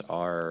 these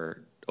are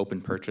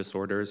open purchase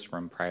orders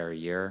from prior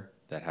year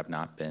that have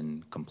not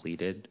been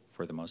completed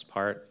for the most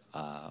part,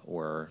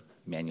 or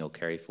manual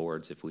carry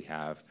forwards if we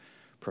have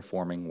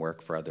performing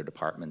work for other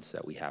departments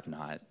that we have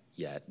not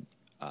yet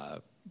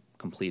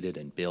completed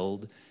and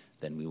billed,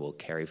 then we will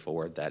carry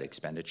forward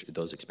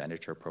those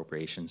expenditure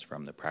appropriations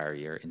from the prior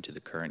year into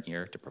the current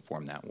year to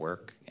perform that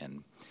work.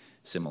 And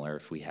similar,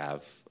 if we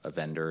have a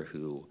vendor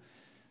who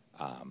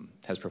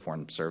has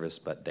performed service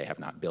but they have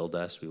not billed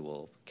us, we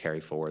will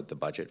carry forward the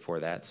budget for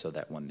that so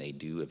that when they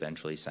do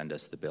eventually send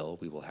us the bill,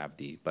 we will have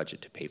the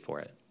budget to pay for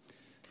it.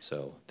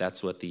 So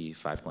that's what the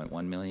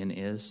 5.1 million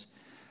is.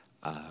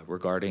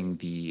 Regarding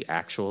the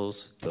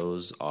actuals,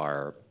 those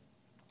are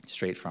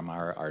straight from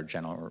our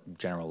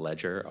general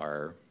ledger,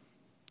 our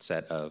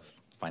set of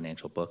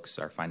financial books,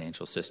 our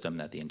financial system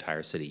that the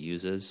entire city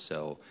uses.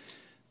 So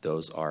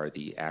those are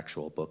the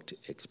actual booked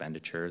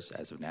expenditures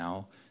as of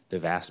now. The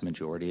vast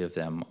majority of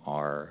them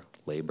are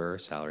labor,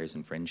 salaries,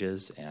 and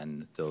fringes,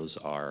 and those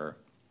are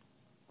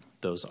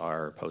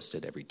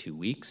posted every 2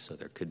 weeks. So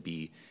there could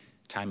be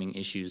timing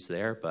issues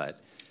there,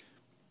 but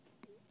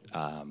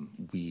all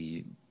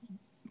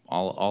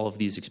of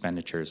these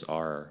expenditures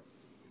are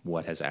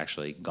what has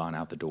actually gone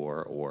out the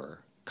door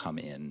or come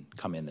in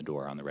the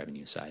door on the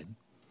revenue side.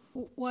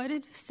 Why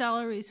did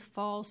salaries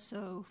fall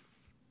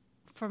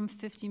from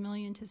 50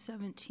 million to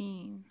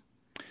 17?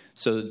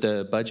 So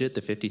the budget,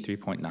 the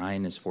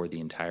 53.9, is for the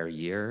entire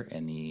year,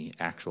 and the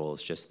actual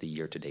is just the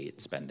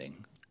year-to-date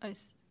spending.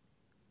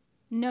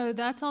 No,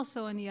 that's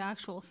also in the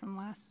actual from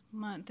last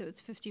month. It was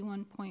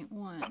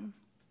 51.1.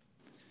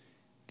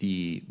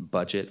 The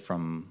budget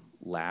from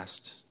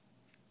last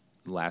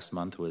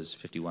month was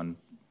 51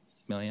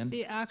 million.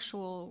 The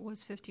actual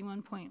was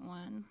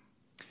 51.1.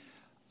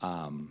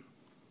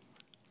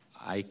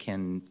 I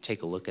can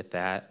take a look at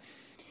that.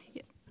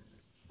 Yeah.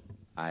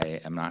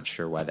 I am not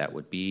sure why that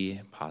would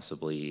be.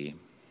 Possibly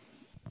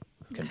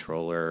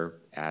controller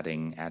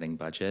adding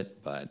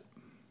budget, but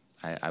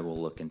I will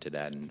look into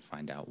that and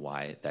find out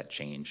why that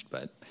changed.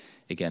 But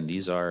again,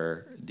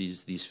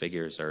 these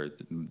figures are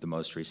the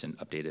most recent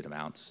updated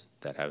amounts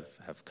that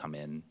have come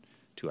in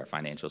to our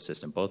financial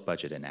system, both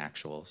budget and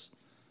actuals.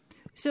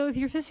 So if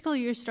your fiscal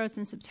year starts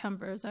in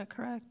September, is that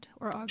correct?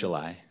 Or August?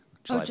 July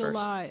 1st.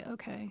 July,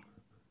 okay.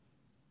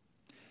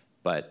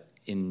 But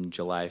in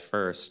July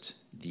 1st,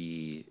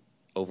 the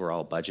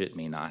overall budget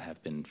may not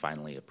have been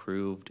finally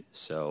approved.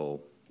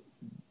 So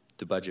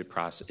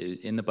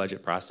in the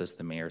budget process,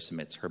 the mayor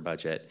submits her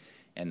budget,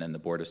 and then the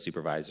Board of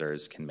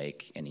Supervisors can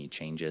make any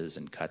changes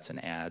and cuts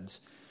and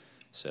adds.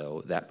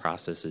 So that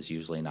process is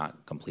usually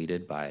not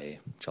completed by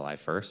July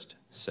 1st.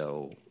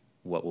 So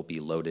what will be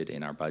loaded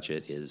in our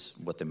budget is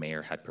what the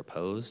mayor had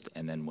proposed,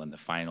 and then when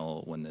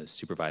the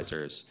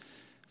supervisors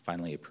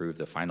finally approve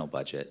the final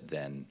budget,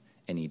 then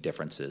any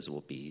differences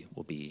will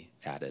be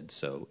added.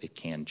 So it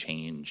can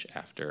change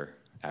after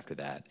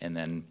that. And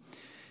then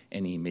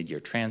any mid-year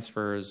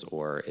transfers,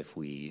 or if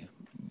we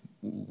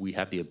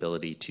have the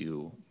ability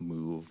to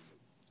move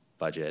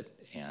budget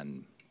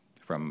and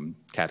from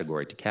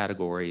category to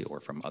category, or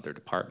from other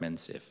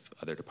departments if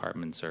other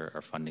departments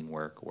are funding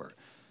work, or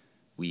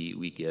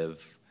we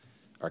give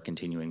our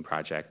continuing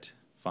project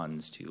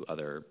funds to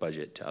other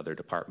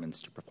departments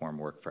to perform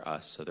work for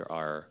us. So there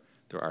are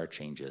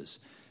changes.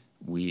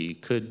 We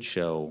could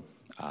show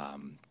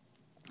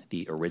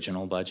the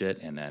original budget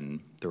and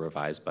then the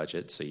revised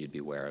budget, so you'd be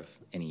aware of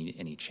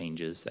any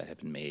changes that have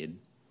been made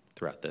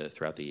throughout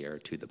the year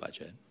to the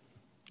budget.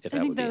 If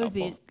that would be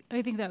helpful.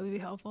 I think that would be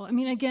helpful. I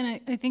mean,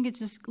 again, I think it's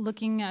just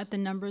looking at the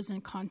numbers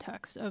in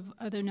context of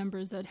other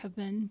numbers that have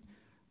been,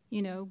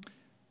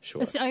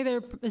 Sure.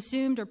 either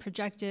assumed or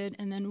projected,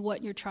 and then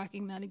what you're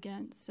tracking that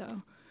against.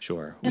 So.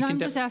 Sure. And I'm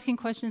just asking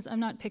questions. I'm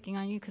not picking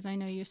on you because I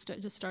know you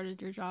just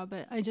started your job,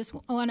 but I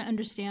want to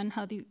understand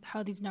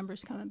how these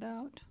numbers come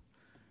about.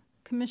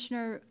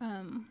 Commissioner,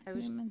 I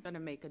was just going to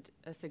make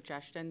a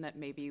suggestion that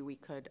maybe we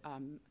could,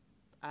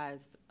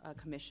 as a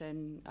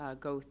commission,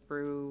 go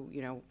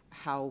through,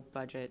 how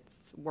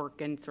budgets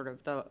work in sort of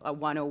a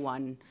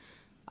 101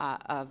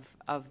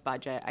 of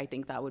budget. I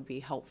think that would be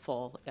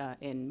helpful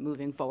in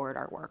moving forward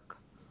our work.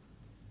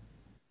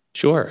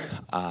 Sure.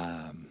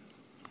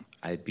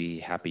 I'd be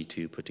happy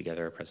to put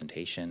together a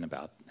presentation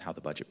about how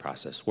the budget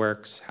process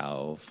works,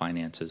 how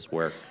finances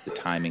work, the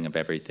timing of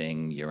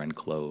everything, year-end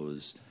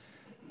close,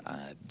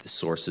 the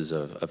sources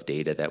of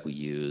data that we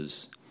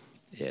use.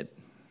 It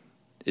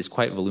is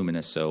quite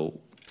voluminous, so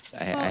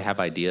I have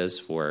ideas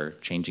for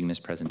changing this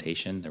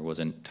presentation. There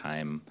wasn't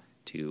time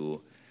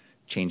to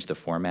change the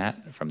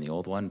format from the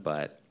old one,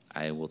 but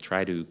I will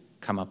try to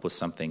come up with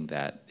something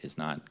that is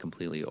not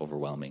completely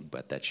overwhelming,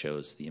 but that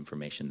shows the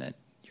information that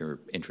you're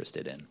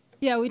interested in.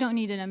 Yeah, we don't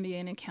need an MBA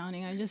in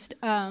accounting.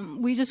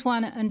 We just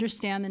want to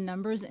understand the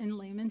numbers in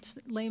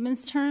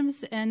layman's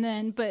terms, and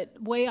then, but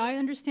way I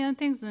understand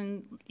things,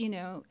 and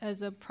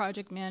as a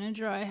project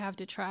manager, I have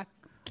to track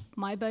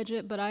my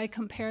budget, but I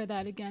compare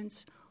that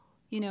against,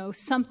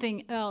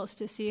 something else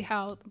to see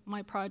how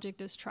my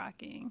project is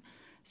tracking.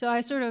 So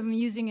I sort of am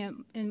using it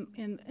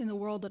in the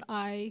world that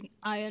I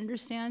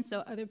understand.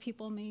 So other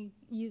people may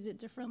use it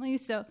differently.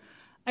 So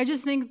I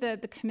just think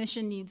that the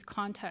commission needs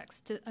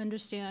context to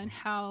understand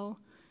how.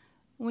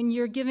 When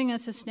you're giving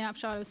us a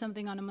snapshot of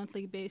something on a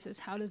monthly basis,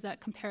 how does that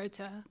compare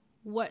to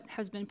what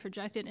has been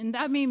projected? And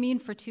that may mean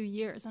for 2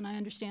 years, and I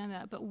understand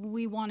that, but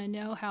we want to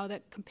know how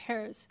that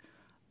compares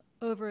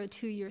over a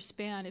 2-year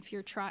span if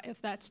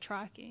that's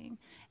tracking.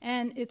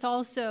 And it's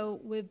also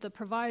with the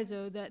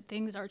proviso that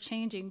things are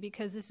changing,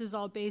 because this is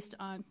all based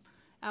on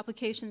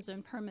applications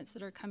and permits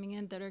that are coming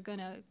in that are going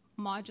to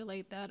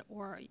modulate that,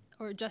 or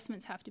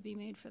adjustments have to be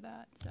made for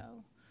that.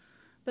 So.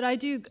 But I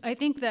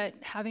think that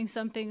having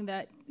something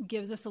that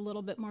gives us a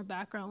little bit more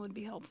background would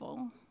be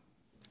helpful.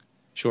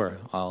 Sure,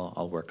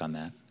 I'll work on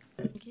that.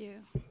 Thank you.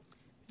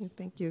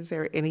 Thank you. Is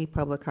there any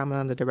public comment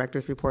on the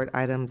director's report,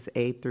 items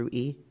A through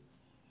E?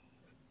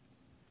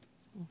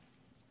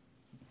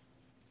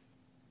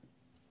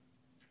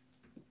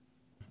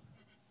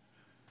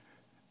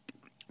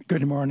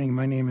 Good morning.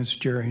 My name is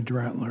Jerry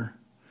Dratler.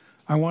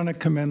 I want to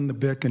commend the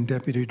BIC and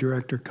Deputy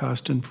Director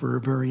Costin for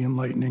a very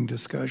enlightening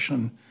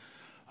discussion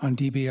on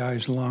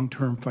DBI's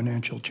long-term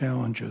financial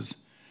challenges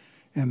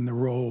and the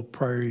role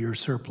prior year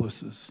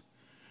surpluses.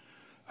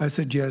 I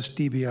suggest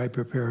DBI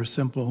prepare a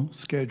simple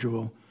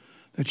schedule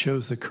that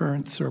shows the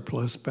current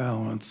surplus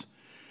balance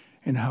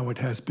and how it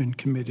has been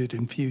committed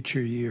in future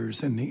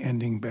years and the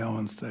ending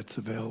balance that's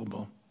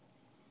available.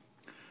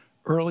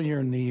 Earlier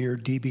in the year,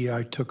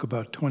 DBI took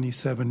about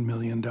 $27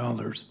 million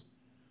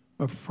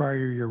of prior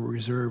year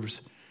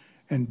reserves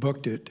and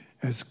booked it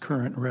as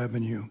current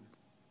revenue.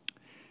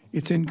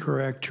 It's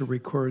incorrect to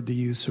record the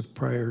use of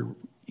prior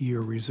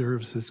year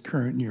reserves as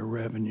current year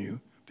revenue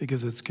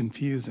because it's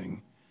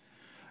confusing.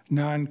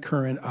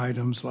 Non-current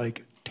items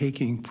like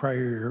taking prior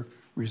year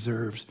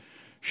reserves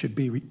should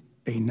be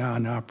a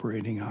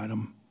non-operating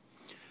item.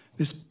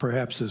 This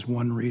perhaps is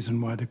one reason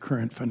why the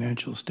current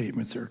financial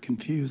statements are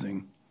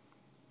confusing.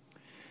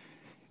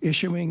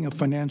 Issuing a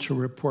financial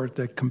report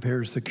that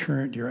compares the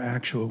current year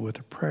actual with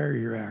the prior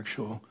year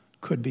actual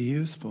could be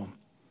useful.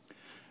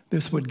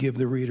 This would give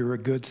the reader a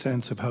good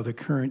sense of how the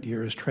current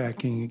year is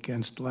tracking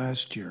against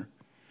last year.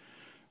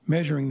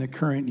 Measuring the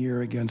current year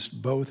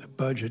against both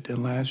budget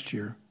and last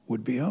year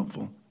would be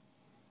helpful.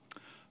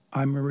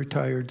 I'm a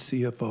retired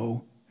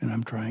CFO, and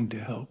I'm trying to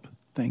help.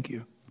 Thank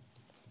you.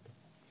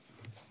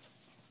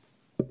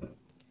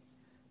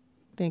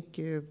 Thank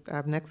you.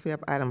 Next, we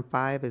have item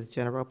 5 is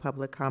general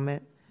public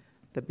comment.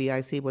 The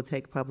BIC will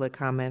take public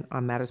comment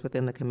on matters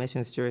within the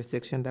Commission's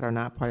jurisdiction that are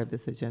not part of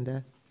this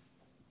agenda.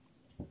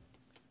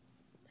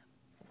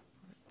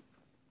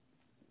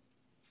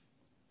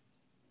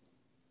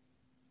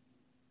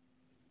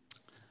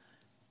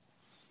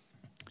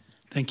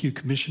 Thank you,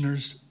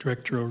 Commissioners.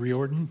 Director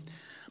O'Riordan.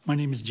 My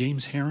name is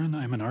James Herron.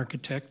 I'm an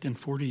architect and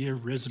 40-year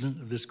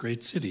resident of this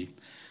great city.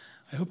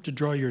 I hope to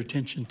draw your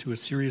attention to a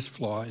serious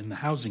flaw in the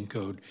housing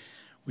code,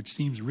 which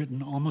seems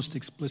written almost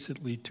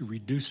explicitly to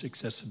reduce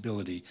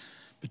accessibility,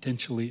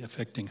 potentially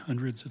affecting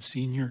hundreds of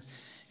senior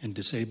and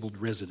disabled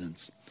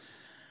residents.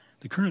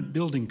 The current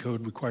building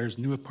code requires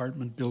new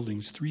apartment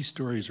buildings 3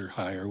 stories or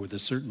higher with a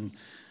certain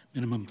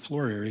minimum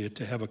floor area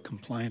to have a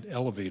compliant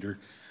elevator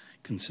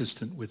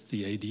consistent with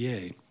the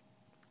ADA.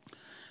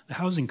 The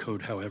housing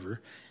code,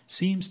 however,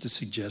 seems to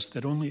suggest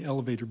that only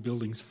elevator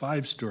buildings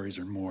 5 stories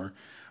or more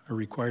are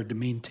required to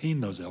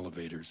maintain those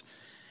elevators.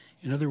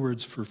 In other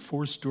words, for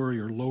 4-story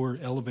or lower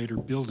elevator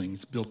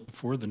buildings built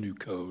before the new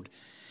code,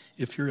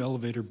 if your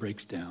elevator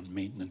breaks down,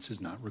 maintenance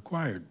is not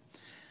required.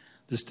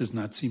 This does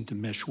not seem to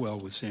mesh well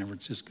with San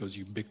Francisco's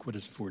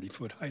ubiquitous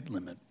 40-foot height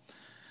limit.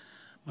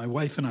 My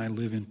wife and I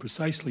live in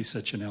precisely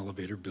such an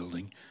elevator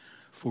building,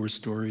 4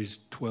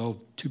 stories, 12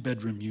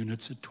 two-bedroom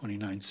units at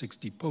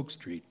 2960 Polk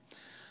Street.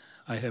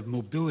 I have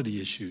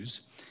mobility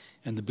issues,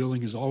 and the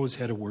building has always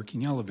had a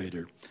working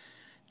elevator.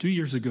 2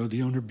 years ago,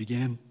 the owners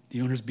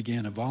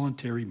began a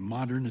voluntary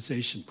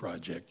modernization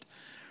project.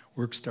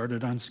 Work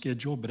started on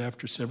schedule, but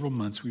after several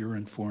months, we were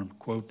informed,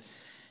 quote,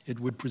 it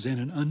would present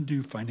an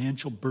undue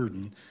financial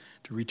burden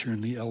to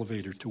return the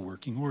elevator to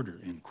working order,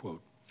 end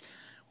quote.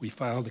 We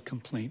filed a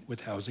complaint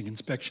with Housing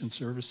Inspection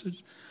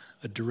Services.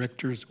 A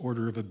director's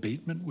order of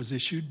abatement was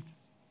issued,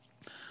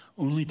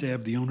 only to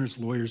have the owner's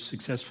lawyers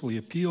successfully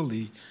appeal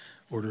the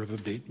order of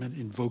abatement,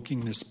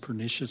 invoking this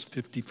pernicious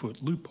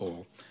 50-foot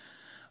loophole.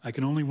 I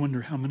can only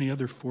wonder how many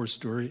other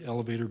 4-story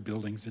elevator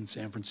buildings in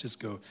San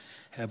Francisco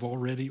have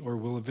already or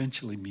will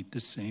eventually meet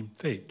this same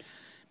fate,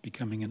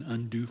 becoming an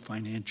undue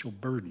financial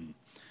burden.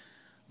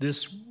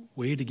 This,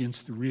 weighed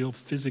against the real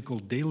physical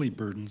daily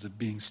burdens of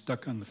being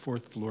stuck on the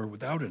 4th floor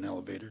without an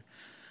elevator,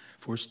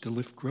 forced to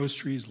lift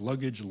groceries,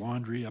 luggage,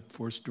 laundry up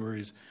 4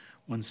 stories,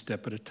 1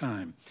 step at a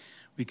time.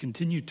 We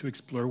continue to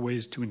explore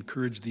ways to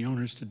encourage the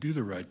owners to do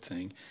the right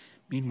thing.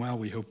 Meanwhile,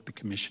 we hope the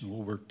Commission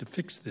will work to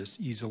fix this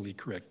easily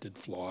corrected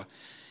flaw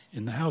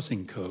in the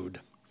housing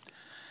code.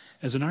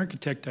 As an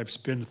architect, I've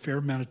spent a fair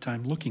amount of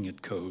time looking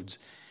at codes,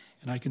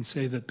 and I can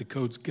say that the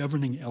codes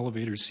governing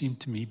elevators seem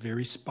to me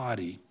very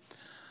spotty.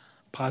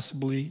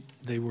 Possibly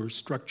they were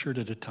structured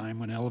at a time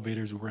when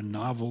elevators were a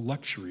novel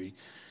luxury,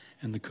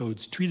 and the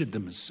codes treated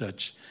them as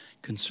such,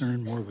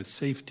 concerned more with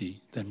safety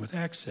than with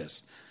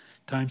access.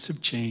 Times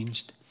have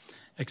changed.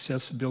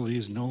 Accessibility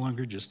is no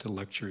longer just a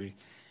luxury,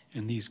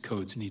 and these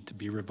codes need to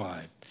be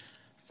revived.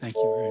 Thank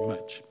you very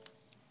much.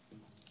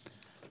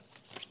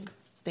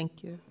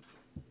 Thank you.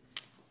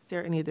 Is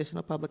there any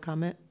additional public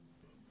comment?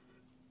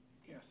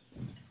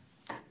 Yes.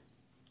 I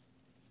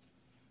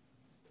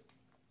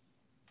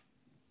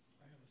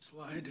have a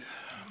slide.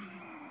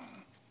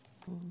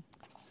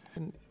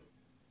 And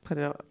put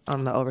it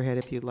on the overhead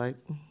if you'd like.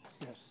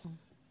 Yes.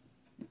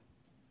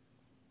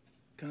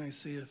 Can I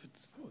see if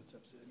it's, oh, it's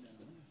upside down.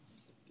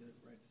 Get it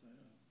right side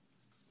up.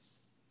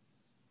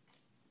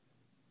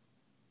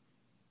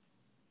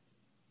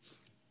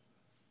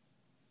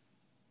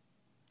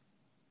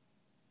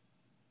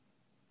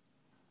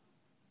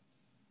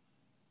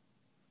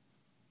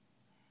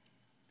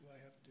 Do I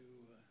have to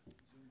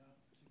zoom out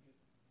to get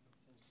the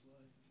full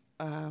slide?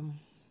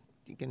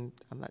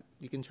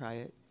 You can try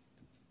it.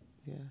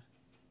 Yeah.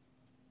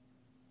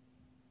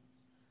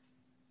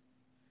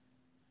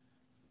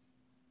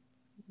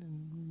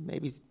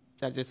 Maybe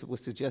I just would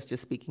suggest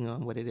just speaking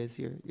on what it is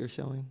you're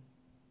showing.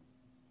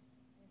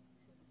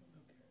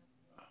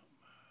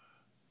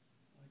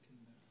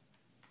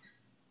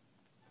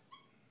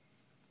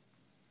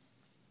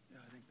 Yeah,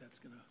 I think that's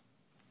gonna.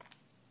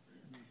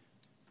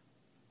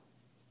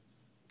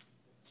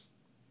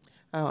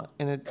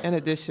 In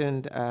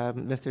addition,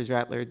 Mr.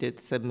 Dratler did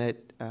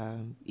submit,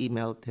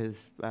 emailed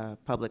his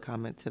public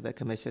comment to the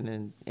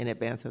commission in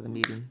advance of the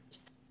meeting.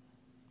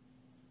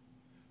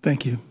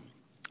 Thank you.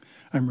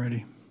 I'm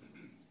ready.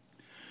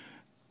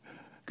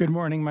 Good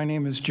morning. My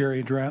name is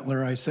Jerry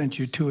Dratler. I sent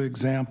you 2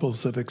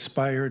 examples of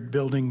expired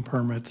building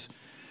permits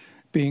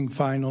being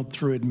finalized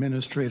through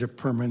administrative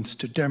permits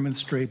to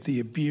demonstrate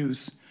the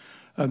abuse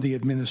of the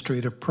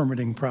administrative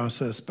permitting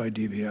process by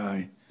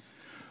DBI.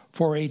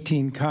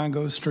 418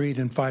 Congo Street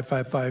and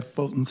 555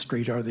 Fulton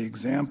Street are the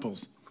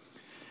examples.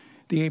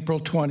 The April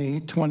 20,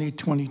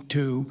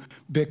 2022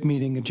 BIC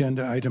meeting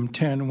agenda item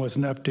 10 was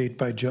an update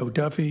by Joe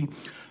Duffy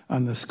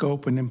on the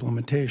scope and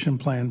implementation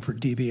plan for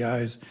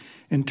DBI's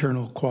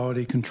internal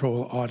quality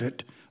control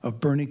audit of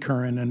Bernie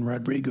Curran and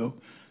Rodrigo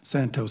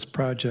Santos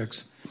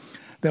projects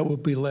that will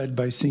be led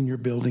by Senior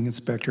Building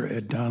Inspector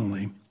Ed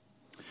Donnelly.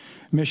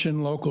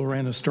 Mission Local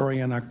ran a story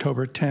on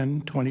October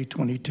 10,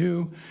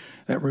 2022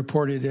 that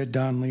reported Ed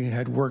Donnelly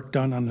had work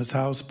done on his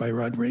house by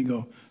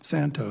Rodrigo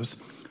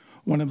Santos,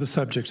 one of the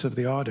subjects of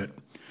the audit.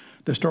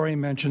 The story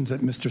mentions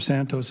that Mr.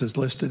 Santos is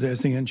listed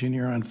as the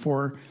engineer on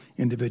 4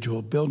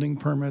 individual building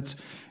permits,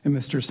 and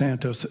Mr.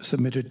 Santos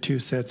submitted 2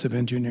 sets of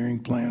engineering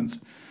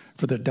plans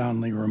for the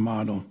Donnelly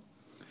remodel.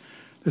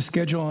 The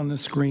schedule on the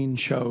screen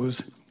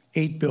shows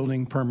 8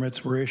 building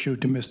permits were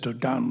issued to Mr.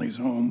 Donnelly's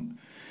home.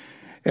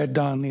 Ed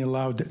Donnelly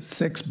allowed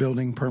 6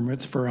 building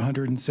permits for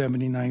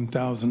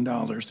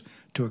 $179,000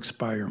 to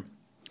expire.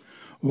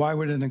 Why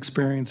would an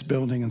experienced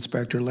building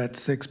inspector let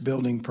 6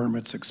 building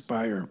permits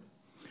expire?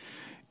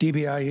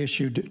 DBI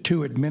issued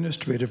 2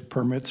 administrative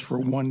permits for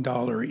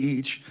 $1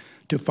 each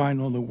to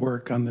final the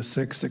work on the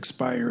 6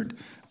 expired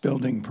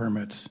building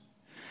permits.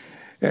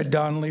 Ed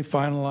Donnelly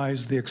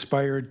finalized the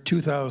expired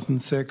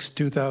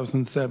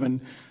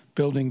 2006-2007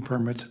 building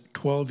permits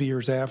 12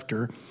 years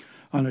after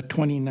on a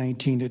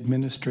 2019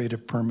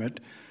 administrative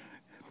permit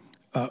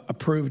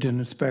approved and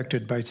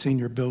inspected by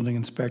Senior Building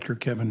Inspector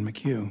Kevin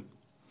McHugh.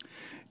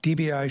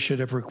 DBI should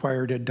have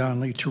required Ed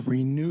Donnelly to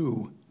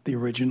renew the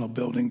original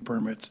building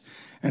permits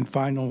and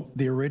final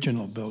the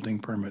original building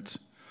permits.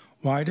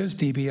 Why does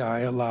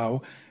DBI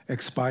allow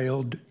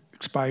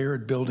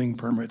expired building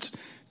permits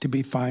to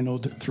be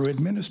finalized through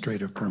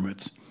administrative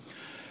permits?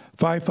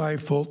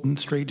 55 Fulton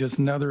Street is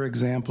another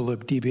example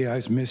of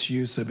DBI's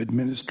misuse of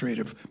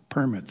administrative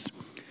permits.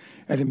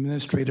 An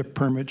administrative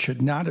permit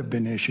should not have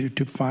been issued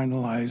to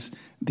finalize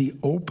the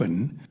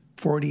open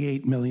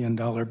 $48 million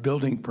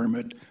building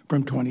permit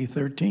from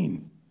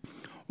 2013.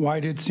 Why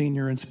did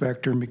Senior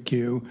Inspector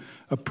McHugh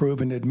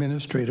approve an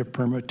administrative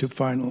permit to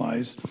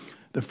finalize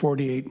the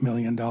 $48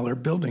 million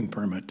building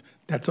permit?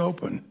 That's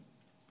open.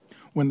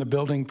 When the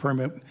building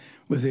permit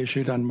was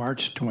issued on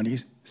March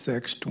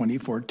 26,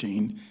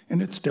 2014,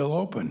 and it's still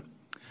open.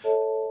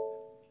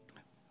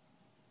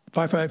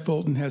 55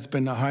 Fulton has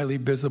been highly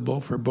visible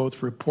for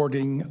both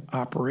reporting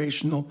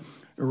operational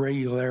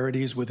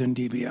irregularities within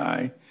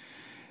DBI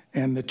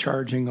and the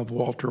charging of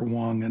Walter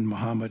Wong and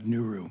Muhammad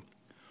Nuru.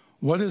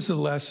 What is the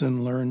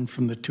lesson learned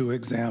from the 2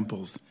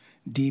 examples?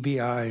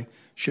 DBI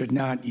should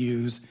not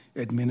use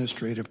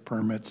administrative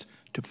permits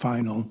to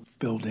final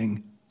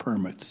building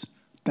permits.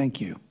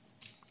 Thank you.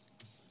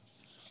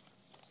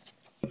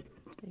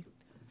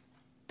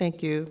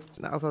 Thank you.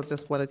 I also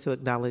just wanted to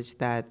acknowledge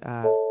that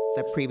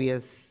the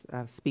previous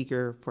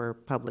speaker for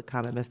public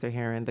comment, Mr.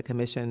 Herron, the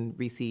commission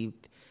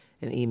received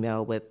an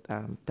email with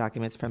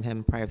documents from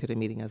him prior to the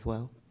meeting as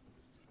well.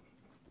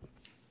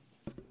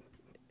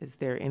 Is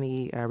there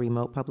any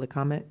remote public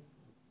comment?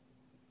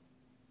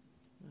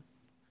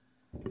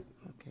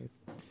 Okay,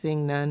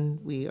 seeing none,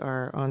 we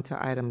are on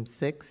to item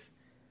 6,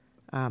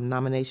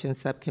 nomination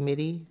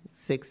subcommittee,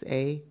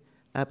 6A,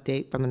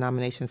 update from the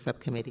nomination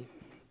subcommittee.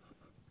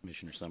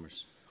 Commissioner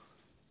Summers.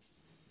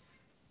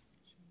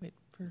 Wait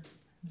for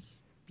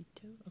Ms.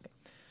 Bito. Okay.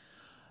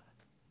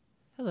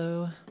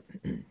 Hello.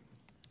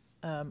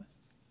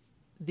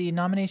 The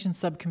nomination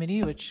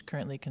subcommittee, which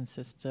currently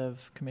consists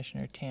of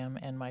Commissioner Tam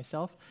and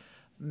myself,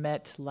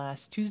 met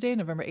last Tuesday,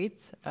 November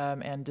 8th,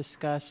 and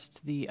discussed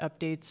the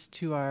updates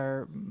to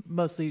our,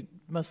 mostly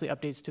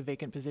updates to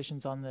vacant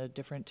positions on the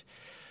different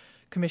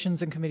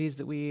commissions and committees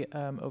that we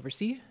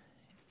oversee,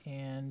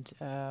 and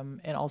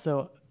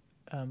also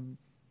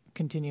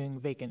continuing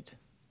vacant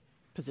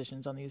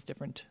positions on these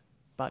different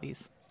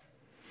bodies.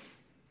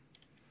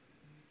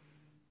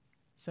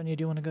 Sonia,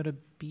 do you want to go to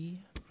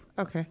B?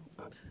 Okay,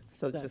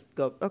 so just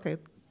go, okay,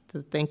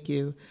 so thank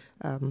you.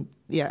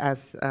 Yeah,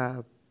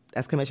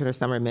 as Commissioner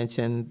Summer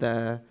mentioned,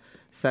 the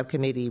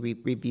subcommittee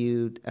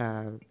reviewed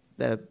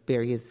the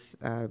various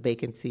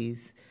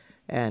vacancies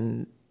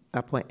and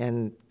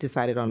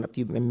decided on a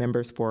few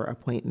members for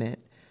appointment.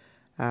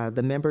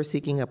 The members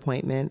seeking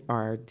appointment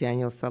are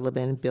Daniel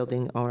Sullivan,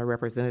 Building Owner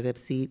Representative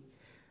seat,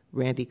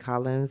 Randy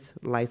Collins,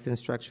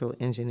 Licensed Structural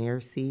Engineer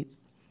seat,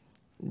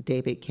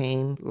 David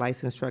Kane,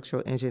 Licensed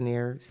Structural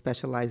Engineer,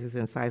 specializes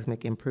in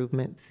seismic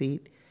improvement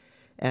seat,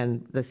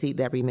 and the seat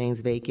that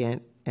remains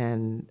vacant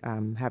and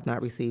have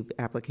not received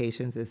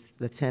applications is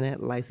the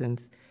tenant,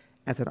 licensed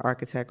as an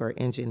architect or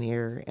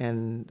engineer,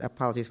 and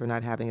apologies for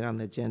not having it on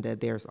the agenda.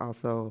 There's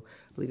also,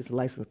 I believe it's a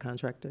licensed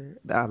contractor,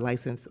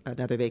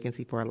 another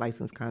vacancy for a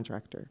licensed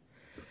contractor.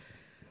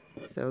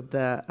 So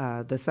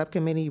the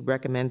subcommittee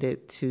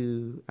recommended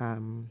to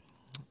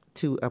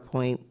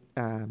appoint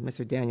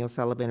Mr. Daniel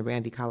Sullivan,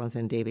 Randy Collins,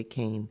 and David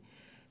Kane.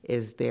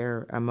 Is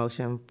there a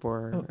motion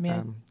for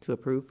to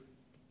approve?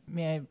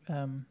 May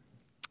I?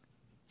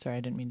 Sorry, I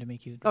didn't mean to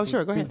make you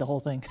sure, go ahead. read the whole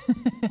thing.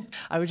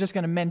 I was just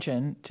going to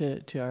mention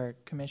to our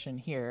commission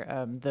here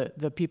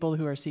the people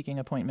who are seeking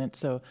appointment.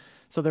 So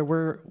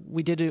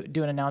we did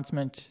do an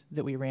announcement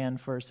that we ran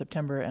for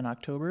September and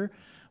October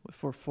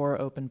for 4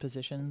 open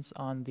positions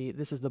on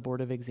this is the Board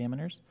of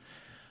Examiners.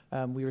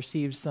 We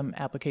received some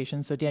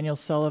applications. So Daniel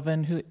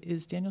Sullivan,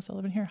 is Daniel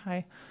Sullivan here?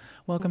 Hi,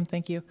 welcome,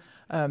 thank you.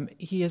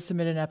 He has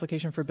submitted an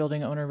application for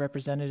Building Owner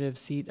Representative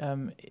seat.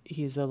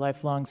 He's a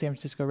lifelong San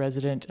Francisco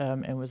resident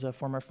and was a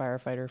former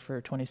firefighter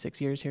for 26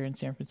 years here in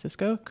San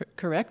Francisco.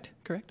 Correct?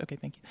 Okay,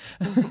 thank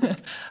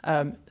you.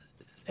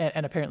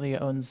 And apparently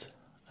owns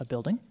a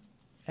building.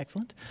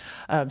 Excellent.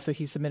 So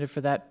he submitted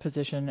for that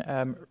position.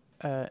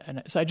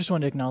 And so I just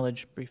wanted to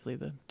acknowledge briefly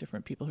the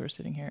different people who are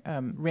sitting here.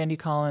 Randy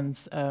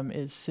Collins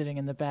is sitting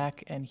in the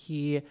back, and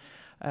he,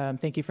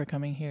 thank you for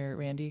coming here,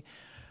 Randy.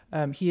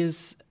 He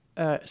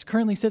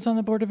currently sits on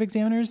the Board of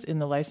Examiners in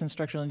the licensed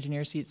structural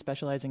engineer seat,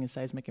 specializing in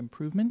seismic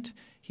improvement.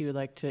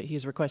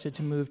 He's requested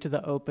to move to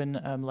the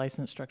open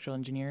licensed structural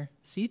engineer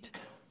seat.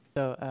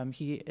 So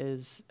he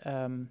is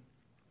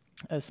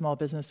a small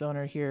business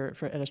owner here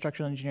at a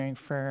structural engineering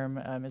firm,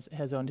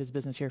 has owned his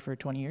business here for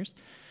 20 years.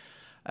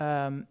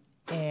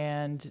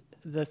 And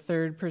the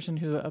third person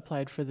who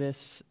applied for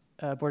this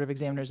Board of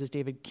Examiners is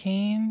David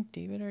Kane.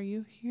 David, are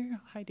you here?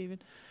 Hi,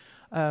 David.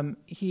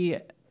 He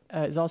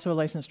is also a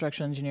licensed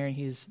structural engineer, and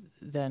he's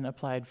then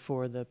applied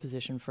for the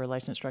position for a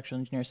licensed structural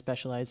engineer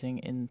specializing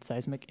in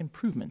seismic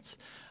improvements.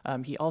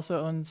 He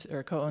also owns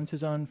or co-owns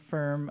his own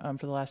firm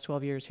for the last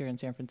 12 years here in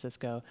San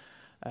Francisco.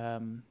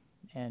 And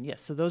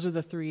yes, so those are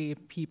the 3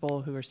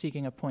 people who are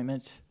seeking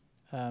appointment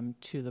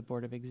to the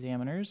Board of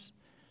Examiners.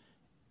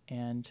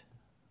 And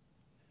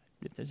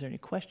if there's any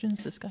questions,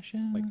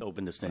 discussion? I'd like to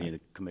open this to any of the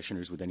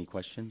commissioners with any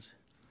questions.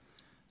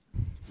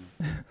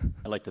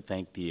 I'd like to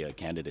thank the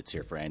candidates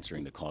here for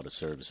answering the call to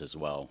service as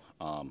well.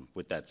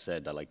 With that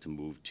said, I'd like to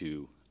move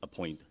to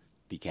appoint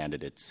the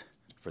candidates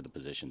for the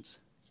positions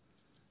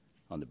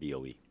on the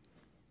BOE.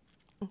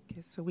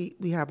 Okay, so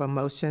we have a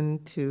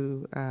motion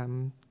to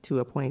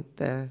appoint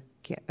the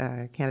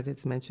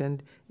candidates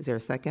mentioned. Is there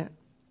a second?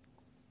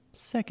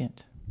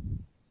 Second.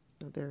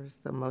 So there's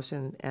a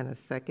motion and a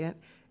second.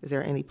 Is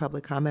there any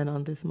public comment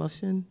on this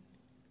motion?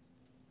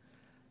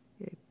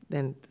 Okay,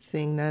 then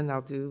seeing none,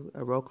 I'll do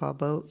a roll call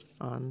vote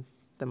on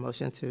the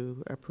motion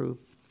to approve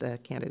the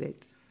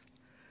candidates.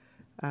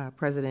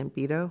 President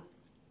Beto?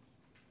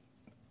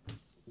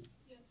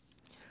 Yes.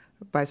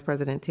 Vice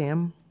President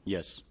Tam?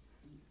 Yes.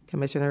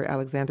 Commissioner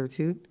Alexander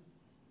Toot?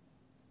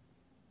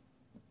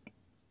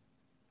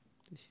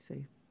 Did she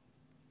say?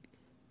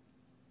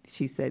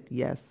 She said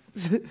yes.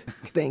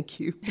 Thank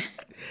you.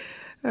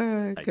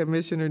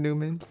 Commissioner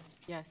Newman?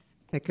 Yes.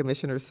 And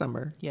Commissioner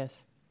Summer?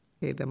 Yes.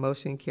 Okay, the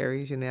motion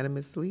carries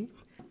unanimously.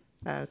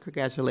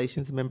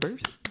 Congratulations,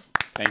 members.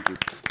 Thank you.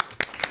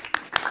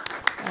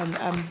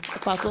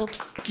 If possible,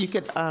 you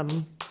could,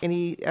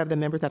 any of the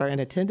members that are in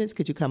attendance,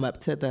 could you come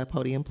up to the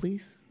podium,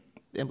 please?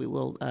 And we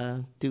will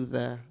do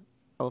the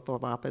oath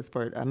of office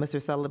for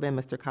Mr. Sullivan,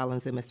 Mr.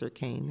 Collins, and Mr.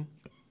 Kane.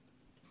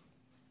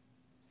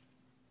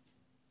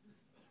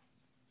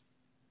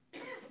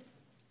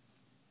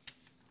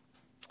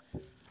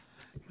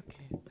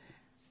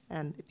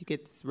 And if you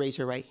could just raise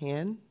your right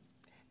hand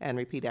and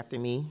repeat after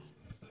me.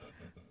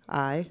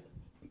 I,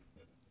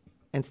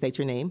 and state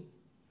your name.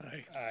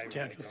 I,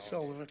 Daniel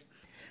Sullivan,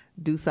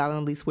 Do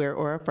solemnly swear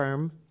or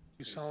affirm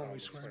do solemnly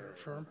swear or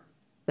affirm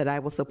that I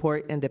will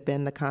support and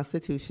defend the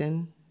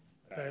Constitution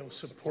that I will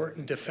support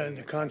and defend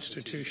the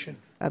Constitution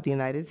of the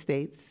United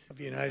States of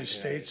the United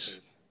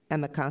States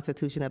and the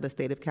Constitution of the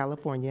State of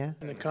California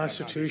and the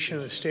Constitution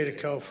of the State of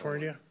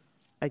California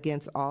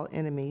against all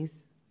enemies,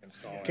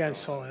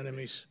 against all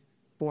enemies,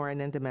 foreign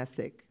and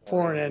domestic,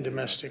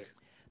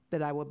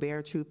 that I will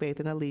bear true faith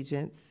and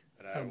allegiance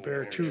I will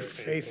bear true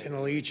faith and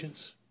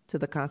allegiance to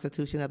the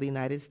Constitution of the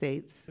United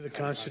States to the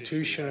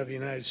Constitution of the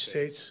United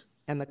States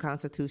and the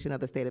Constitution of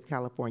the State of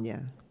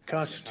California,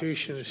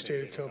 Constitution of the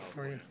State of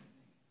California,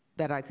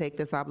 that I take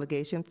this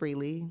obligation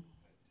freely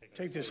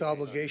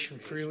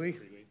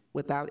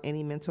without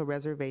any mental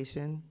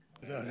reservation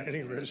without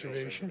any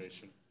reservation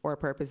or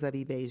purpose of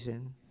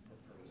evasion,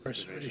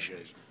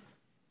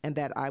 and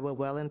that I will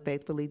well and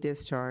faithfully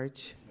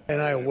discharge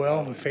and I will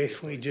and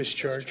faithfully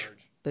discharge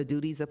the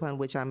duties upon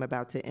which I'm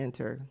about to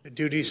enter, the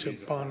duties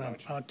upon I'm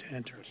about to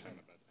enter.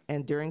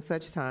 and during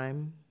such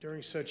time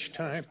During such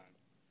time,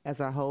 as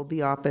I hold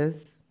the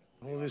office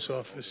I hold this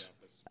office,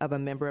 of a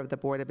member of the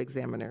Board of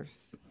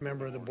Examiners.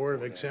 member of the Board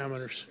of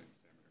Examiners.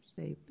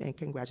 And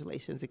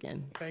congratulations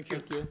again. Thank you.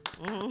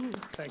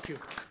 Thank you.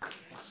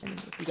 And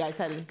if you guys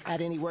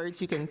had any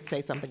words, you can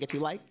say something if you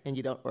like, and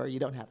you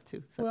don't have to.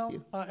 It's up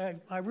to Well,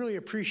 you. I really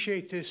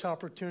appreciate this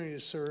opportunity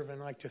to serve,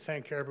 and I'd like to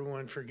thank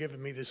everyone for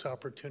giving me this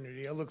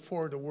opportunity. I look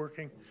forward to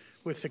working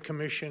with the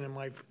commission and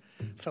my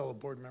fellow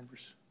board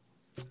members.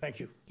 Thank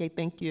you. Okay,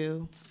 thank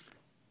you.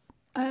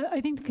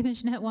 I think the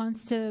commission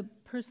wants to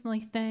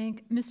personally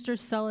thank Mr.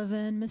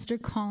 Sullivan,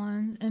 Mr.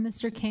 Collins, and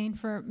Mr. Kane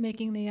for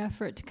making the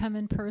effort to come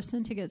in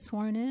person to get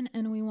sworn in,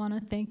 and we want to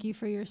thank you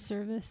for your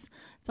service.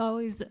 It's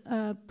always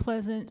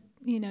pleasant,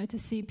 to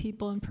see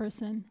people in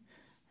person,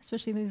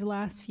 especially these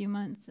last few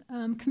months.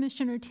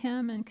 Commissioner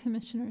Tim and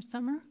Commissioner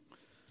Summer.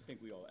 I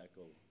think we all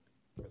echo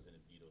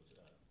President Vito's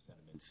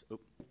sentiments.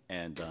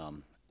 And,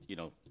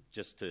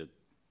 just to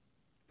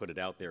put it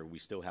out there, we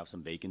still have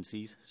some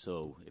vacancies.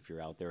 So if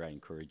you're out there, I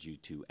encourage you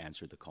to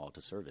answer the call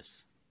to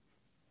service.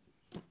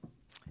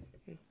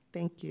 Okay,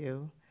 thank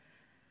you.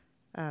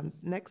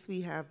 Next,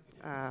 we have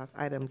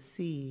item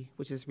C,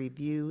 which is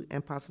review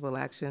and possible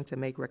action to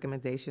make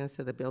recommendations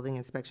to the Building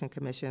Inspection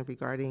Commission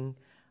regarding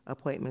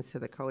appointments to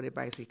the Code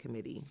Advisory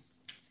Committee.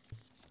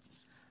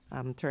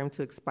 Term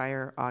to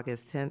expire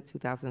August 10th,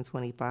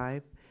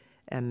 2025,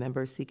 and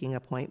members seeking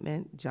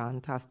appointment,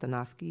 John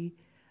Tostanowski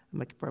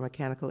for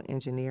mechanical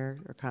engineer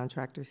or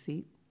contractor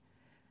seat.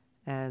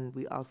 And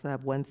we also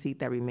have one seat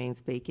that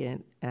remains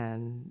vacant,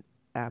 and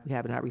we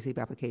have not received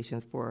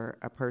applications for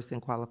a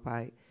person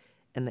qualified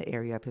in the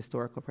area of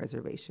historical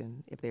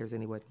preservation, if there's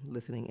anyone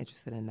listening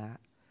interested in that.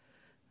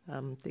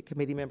 The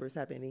committee members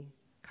have any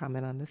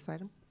comment on this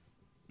item?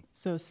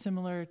 So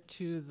similar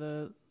to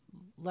the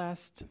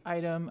last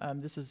item,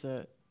 this is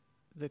the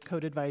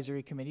Code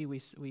Advisory Committee. We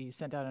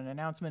sent out an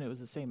announcement. It was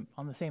the same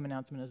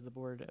announcement as the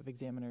Board of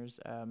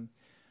Examiners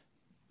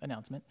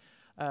announcement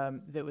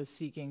that was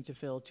seeking to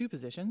fill two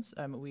positions.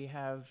 We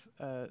have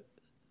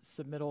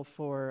submittal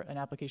for an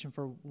application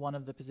for one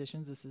of the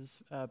positions. This is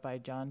by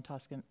John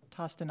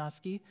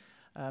Tostanowski,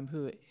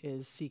 who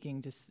is seeking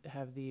to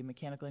have the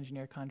mechanical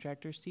engineer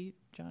contractor seat.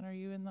 John, are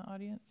you in the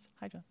audience?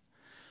 Hi,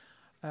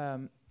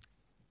 John.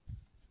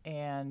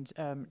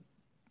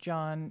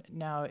 John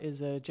now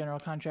is a general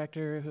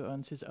contractor who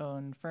owns his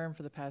own firm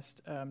for the past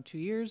 2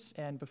 years,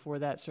 and before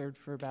that served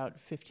for about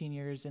 15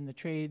 years in the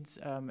trades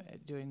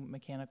doing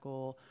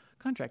mechanical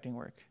contracting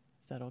work.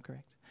 Is that all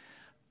correct?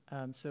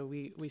 So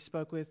we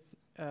spoke with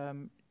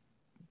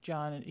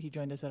John. He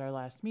joined us at our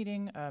last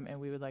meeting, and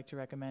we would like to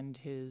recommend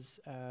his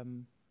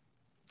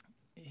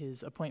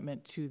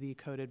appointment to the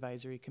Code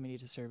Advisory Committee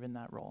to serve in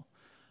that role.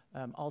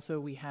 Also,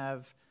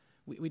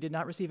 we did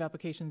not receive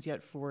applications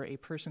yet for a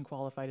person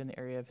qualified in the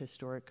area of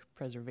historic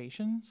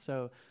preservation.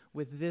 So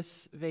with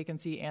this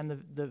vacancy and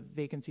the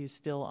vacancies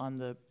still on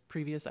the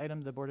previous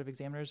item, the Board of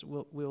Examiners,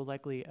 we'll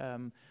likely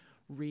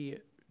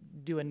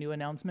do a new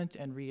announcement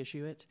and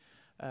reissue it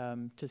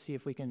to see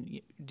if we can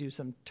do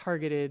some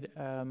targeted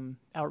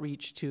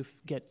outreach to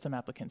get some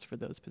applicants for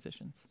those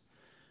positions.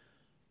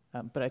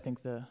 But I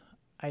think the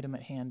item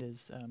at hand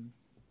is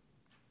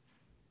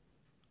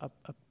a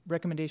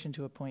recommendation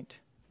to appoint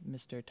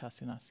Mr.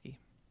 Tostanowski.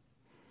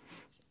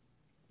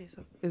 Okay,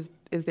 so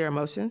is there a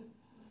motion?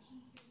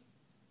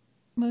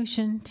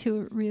 Motion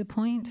to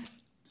reappoint.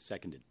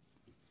 Seconded.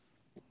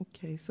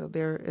 Okay, so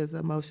there is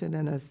a motion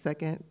and a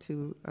second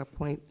to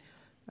appoint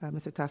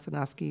Mr.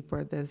 Tostanowski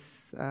for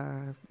this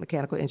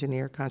mechanical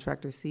engineer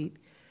contractor seat.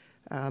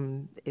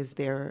 Is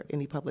there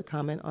any public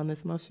comment on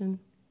this motion?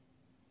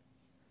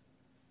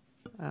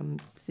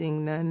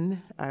 Seeing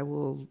none, I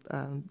will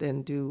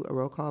then do a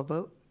roll call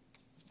vote.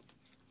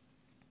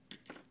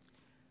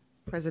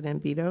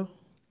 President Vito?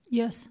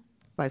 Yes.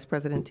 Vice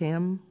President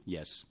Tam?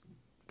 Yes.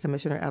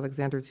 Commissioner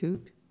Alexander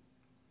Toot?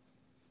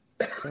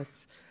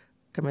 Yes.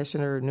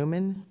 Commissioner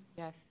Newman?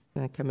 Yes.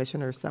 And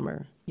Commissioner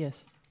Summer?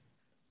 Yes.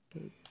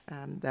 Okay.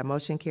 That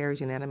motion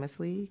carries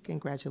unanimously.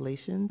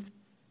 Congratulations.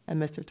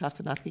 And Mr.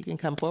 Tostanowski, you can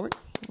come forward.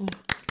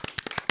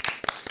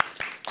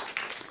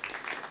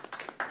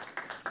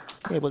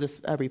 Okay, we'll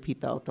just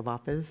repeat the oath of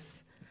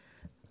office.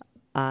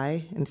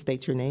 I, and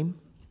state your name,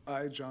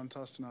 I, John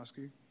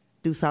Tostanowski,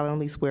 do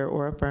solemnly swear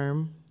or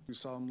affirm do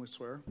solemnly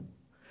swear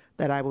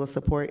that I will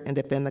support and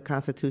defend the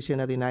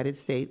Constitution of the United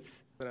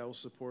States that I will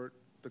support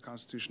the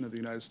Constitution of the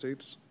United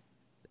States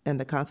and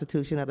the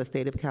Constitution of the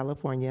State of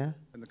California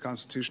and the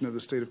Constitution of the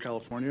State of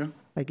California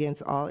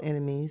against all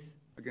enemies,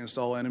 against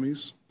all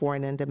enemies,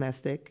 foreign and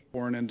domestic,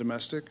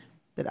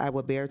 that I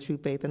will bear true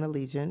faith and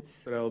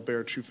allegiance I will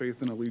bear true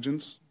faith and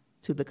allegiance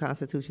to the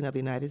Constitution of the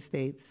United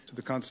States to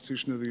the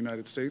Constitution of the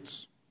United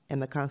States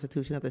and the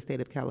Constitution of the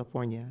State of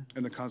California,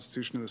 and the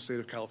Constitution of the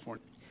State of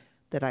California,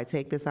 that I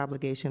take this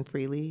obligation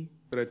freely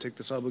that I take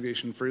this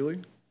obligation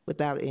freely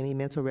without any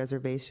mental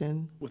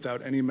reservation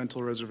without any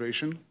mental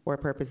reservation or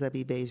purpose of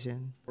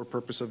evasion, or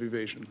purpose of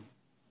evasion,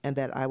 and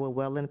that I will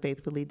well and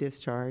faithfully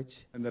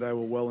discharge and that I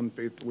will well and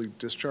faithfully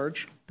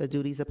discharge the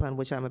duties upon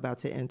which I'm about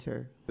to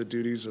enter. the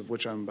duties of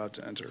which I'm about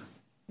to enter.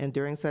 And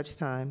during such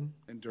time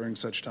And during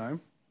such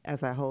time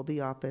as I hold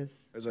the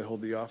office as I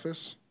hold the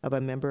office of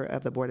a member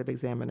of the Board of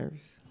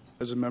Examiners.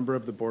 as a member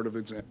of the Board of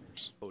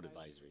Examiners. Code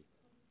advisory.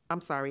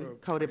 I'm sorry,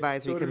 Code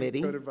Advisory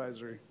Committee. Code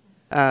Advisory.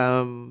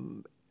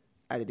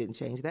 I didn't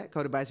change that.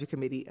 Code Advisory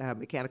Committee,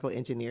 Mechanical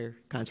Engineer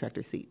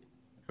Contractor seat.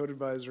 Code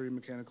Advisory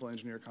Mechanical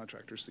Engineer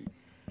Contractor seat.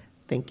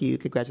 Thank you.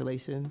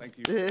 Congratulations. Thank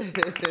you.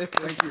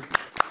 Thank you.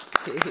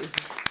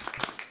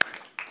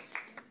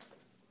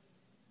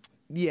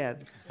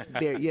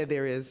 Yeah,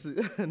 there is.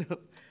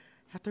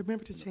 Have to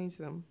remember to change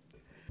them.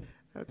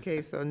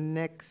 Okay, so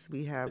next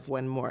we have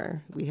one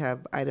more. We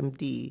have item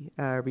D,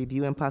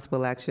 review and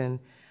possible action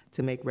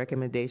to make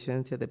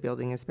recommendation to the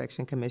Building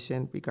Inspection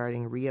Commission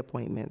regarding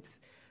reappointments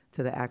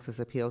to the Access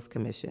Appeals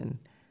Commission.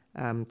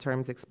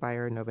 Terms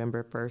expire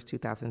November 1st,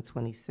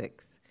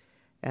 2026.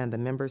 And the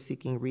members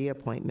seeking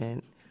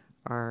reappointment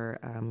are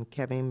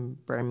Kevin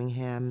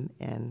Birmingham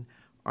and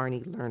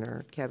Arnie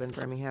Lerner. Kevin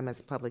Birmingham has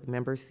a public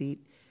member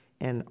seat,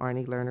 and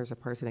Arnie Lerner is a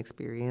person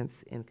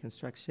experienced in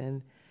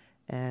construction,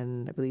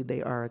 and I believe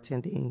they are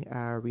attending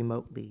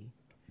remotely.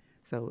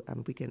 So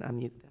we can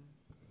unmute them.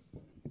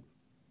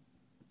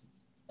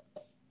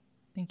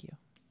 Thank you.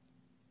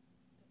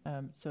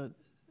 So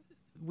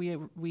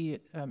we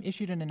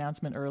issued an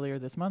announcement earlier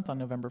this month on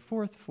November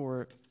 4th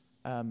for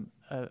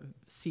a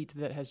seat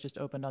that has just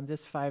opened on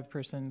this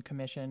 5-person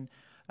commission.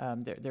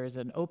 There is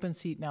an open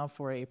seat now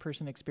for a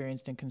person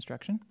experienced in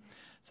construction.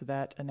 So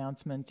that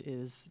announcement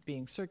is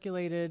being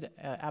circulated.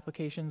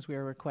 Applications, we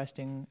are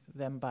requesting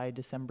them by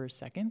December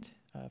 2nd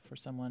for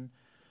someone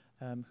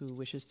who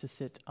wishes to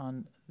sit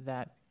on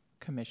that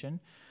commission.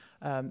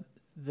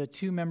 The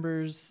 2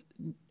 members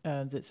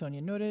that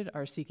Sonia noted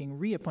are seeking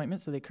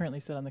reappointment, so they currently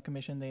sit on the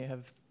commission. They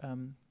have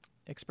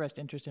expressed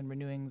interest in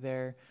renewing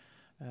their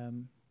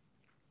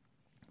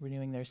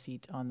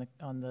seat on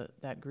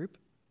that group.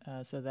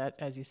 So that,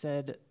 as you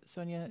said,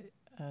 Sonia,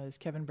 is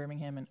Kevin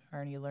Birmingham and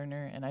Arnie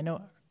Lerner, and I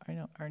know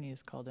Arnie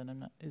is called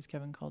in. Is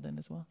Kevin called in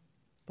as well?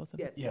 Both of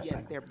them. Yes,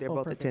 they're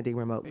both perfect. attending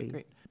remotely.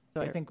 Great.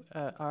 So I think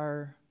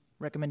our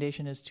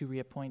recommendation is to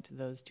reappoint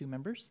those 2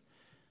 members,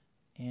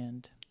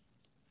 and.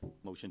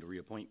 Motion to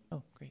reappoint.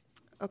 Oh, great.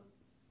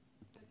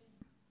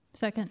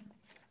 Second.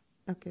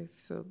 Okay,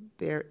 so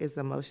there is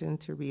a motion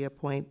to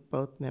reappoint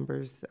both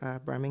members,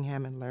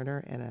 Birmingham and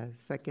Lerner, and a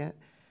second.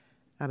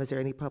 Is there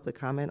any public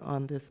comment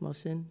on this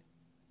motion?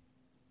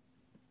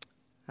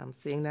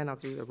 Seeing none, I'll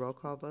do a roll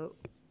call vote.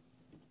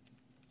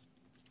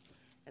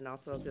 And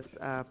also, just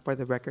for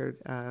the record,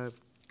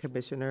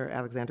 Commissioner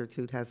Alexander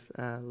Toot has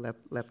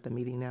left the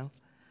meeting now.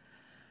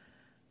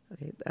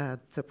 Okay,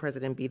 so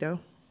President Beto,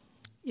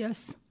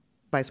 Yes.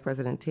 Vice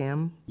President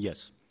Tam,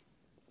 Yes.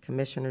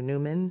 Commissioner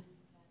Newman,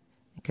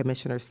 and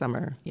Commissioner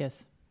Summer.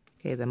 Yes.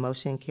 Okay, the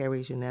motion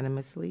carries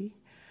unanimously.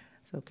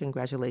 So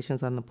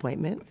congratulations on the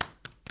appointment.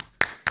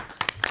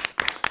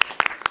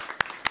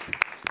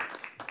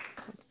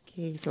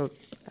 Okay, so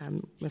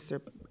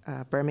Mr.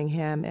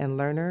 Birmingham and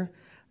Lerner,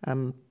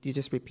 you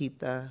just repeat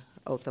the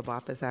oath of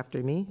office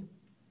after me.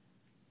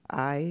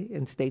 I,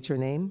 and state your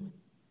name,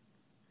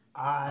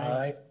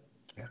 I,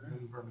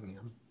 Kevin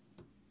Birmingham,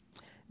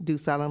 do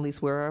solemnly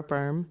swear or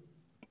affirm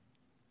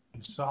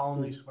do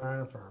solemnly swear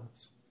and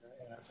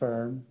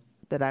affirm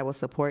that I will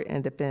support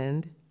and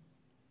defend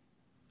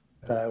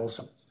that I will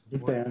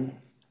defend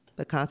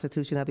the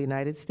Constitution of the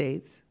United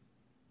States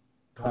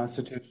the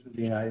Constitution of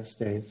the United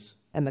States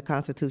and the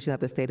Constitution of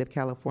the State of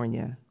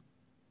California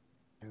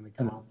and the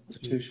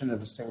Constitution of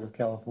the State of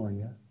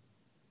California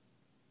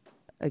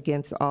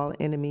against all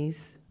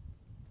enemies,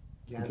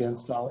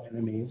 against all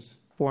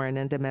enemies, foreign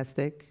and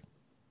domestic,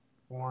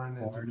 foreign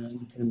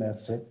and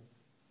domestic,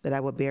 that I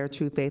will bear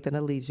true faith and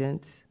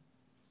allegiance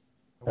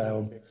that I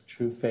will bear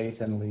true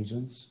faith and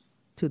allegiance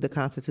to the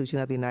Constitution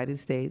of the United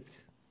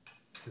States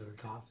to the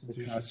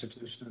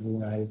Constitution of the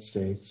United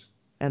States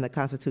and the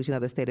Constitution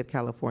of the State of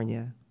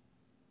California,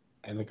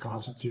 and the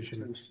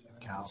Constitution of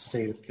the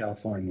State of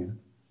California,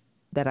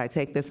 that I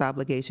take this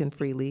obligation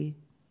freely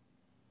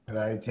that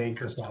I take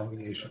this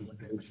obligation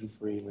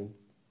freely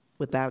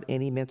without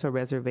any mental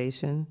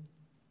reservation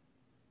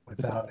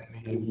without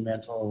any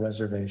mental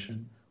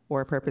reservation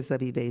or purpose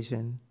of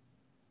evasion,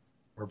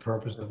 or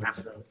purpose of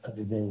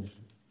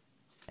evasion,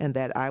 and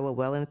that I will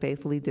well and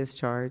faithfully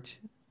discharge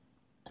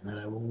and that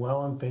I will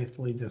well and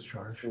faithfully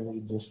discharge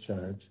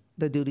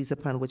the duties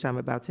upon which I'm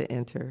about to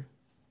enter.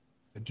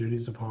 the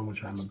duties upon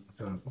which I'm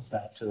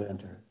about to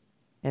enter.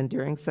 And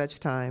during such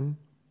time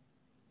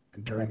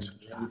And during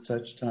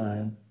such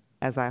time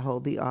as I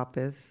hold the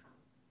office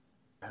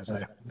as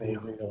I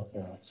hold the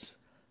office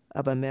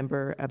of a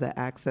member of the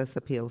Access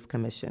Appeals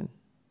Commission.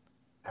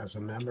 as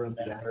a member of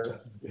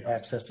the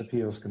Access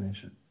Appeals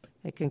Commission.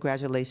 Hey,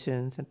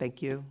 congratulations and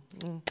thank you.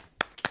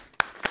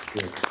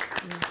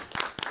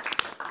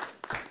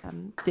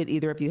 Did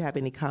either of you have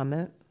any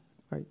comment?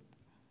 Or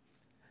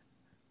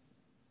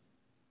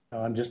No,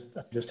 I'm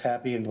just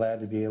happy and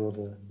glad to be able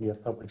to be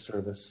of public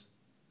service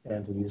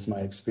and to use my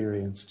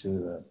experience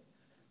to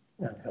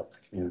help the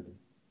community.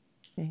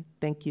 Okay,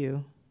 thank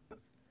you.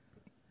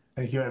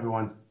 Thank you,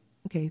 everyone.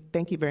 Okay,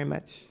 thank you very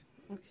much.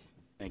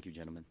 Thank you,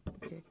 gentlemen.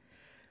 Okay.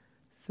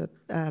 So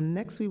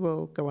next we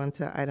will go on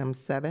to item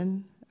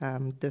 7,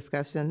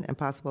 discussion and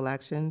possible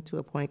action to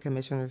appoint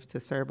commissioners to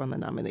serve on the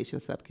nomination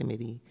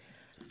subcommittee.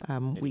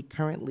 We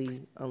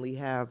currently only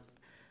have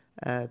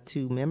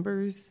 2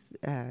 members.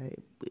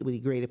 It would be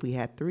great if we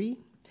had 3,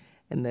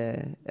 and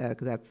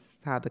because that's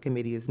how the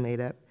committee is made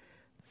up.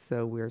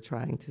 So we're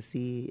trying to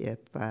see if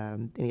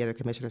any other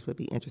commissioners would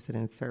be interested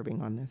in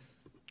serving on this.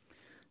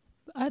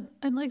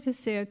 I'd like to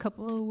say a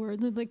couple of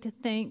words. I'd like to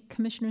thank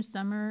Commissioner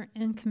Summer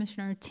and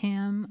Commissioner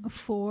Tam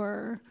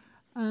for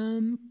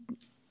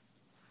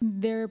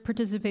their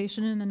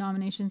participation in the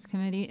nominations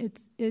committee.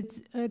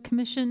 It's a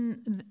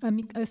commission,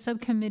 a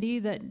subcommittee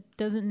that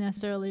doesn't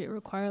necessarily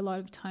require a lot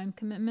of time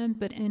commitment,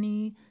 but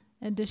any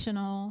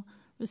additional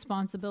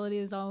responsibility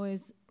is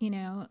always,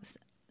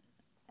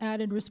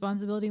 added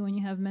responsibility when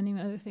you have many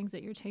other things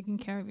that you're taking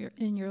care of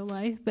in your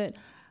life. But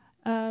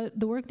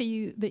the work that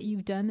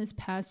you've done this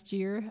past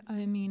year,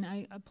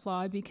 I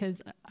applaud,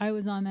 because I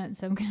was on that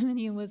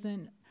subcommittee. It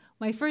wasn't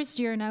my first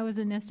year, and I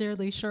wasn't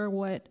necessarily sure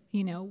what,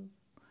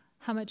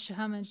 how much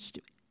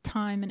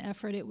time and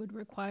effort it would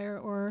require,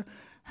 or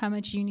how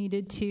much you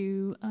needed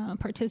to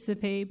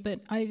participate. But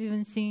I've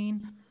even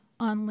seen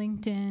on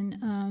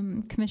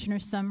LinkedIn Commissioner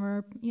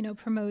Summer,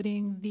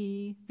 promoting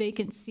the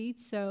vacant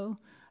seats. So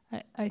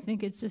I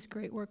think it's just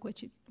great work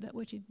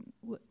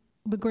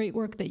the great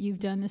work that you've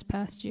done this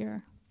past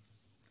year.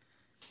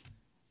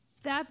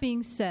 That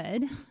being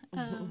said,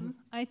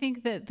 I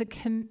think that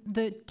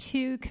the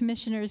 2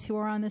 commissioners who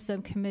are on the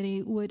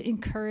subcommittee would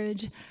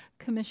encourage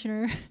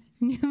Commissioner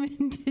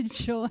Newman to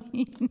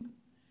join.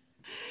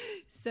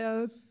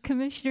 So,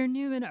 Commissioner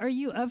Newman, are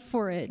you up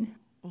for it?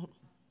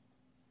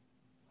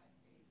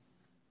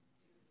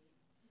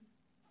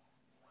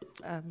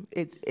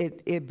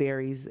 It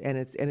varies, and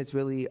it's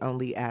really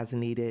only as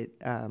needed.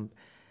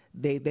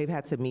 They've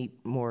had to meet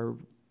more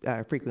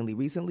frequently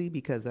recently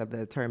because of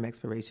the term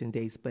expiration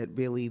dates, but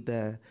really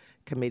the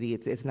committee,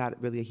 it's not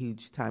really a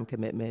huge time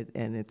commitment,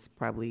 and it's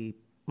probably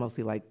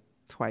mostly like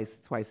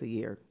twice a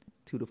year,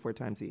 2 to 4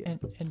 times a year.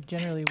 And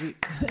generally we...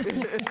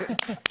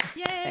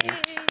 Yay!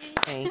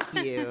 Thank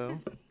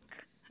you.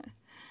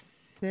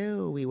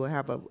 So we will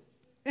have a...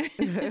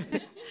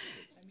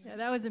 Yeah,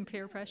 that wasn't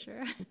peer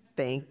pressure.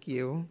 Thank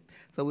you.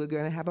 So we're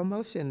going to have a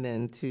motion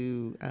then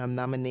to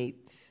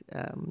nominate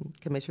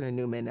Commissioner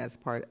Newman as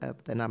part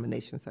of the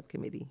nomination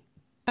subcommittee.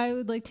 I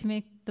would like to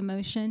make the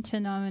motion to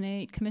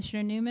nominate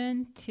Commissioner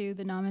Newman to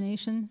the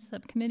nomination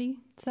subcommittee.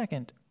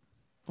 Second.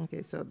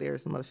 Okay, so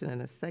there's a motion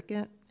and a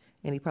second.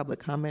 Any public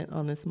comment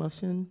on this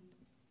motion?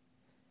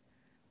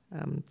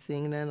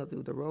 Seeing none, I'll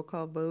do the roll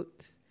call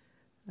vote.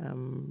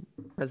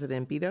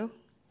 President Bito?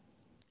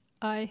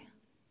 Aye.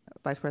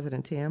 Vice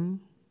President Tam?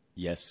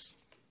 Yes.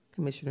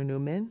 Commissioner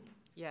Newman?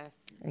 Yes.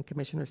 And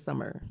Commissioner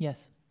Summer?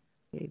 Yes.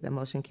 Okay, the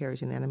motion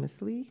carries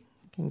unanimously.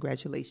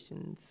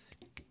 Congratulations.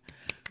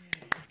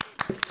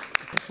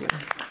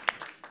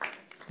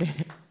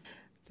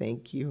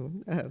 Thank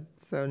you.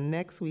 So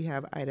next we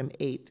have item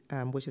 8,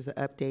 which is an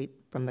update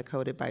from the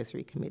Code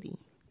Advisory Committee.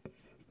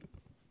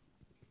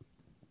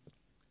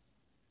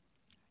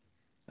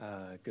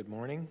 Good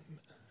morning,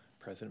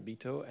 President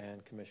Bito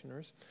and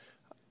Commissioners.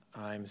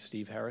 I'm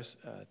Steve Harris,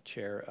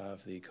 Chair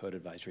of the Code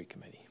Advisory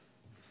Committee.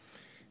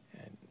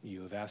 And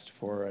you have asked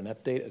for an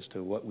update as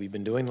to what we've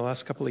been doing the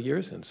last couple of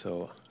years, and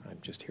so I'm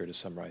just here to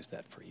summarize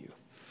that for you.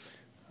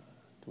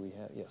 Do we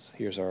have, yes,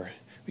 here's our,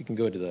 we can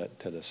go to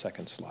the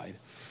second slide.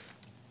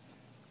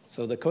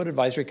 So the Code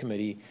Advisory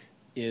Committee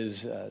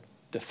is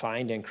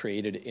defined and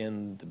created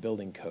in the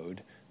building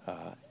code,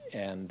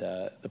 and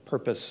the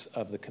purpose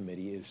of the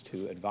committee is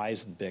to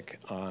advise the BIC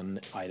on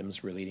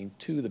items relating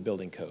to the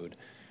building code.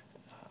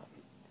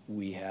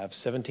 We have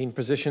 17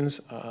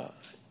 positions,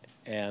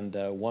 and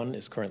 1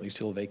 is currently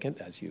still vacant,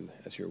 as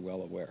you're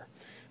well aware.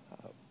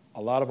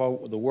 A lot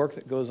of the work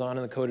that goes on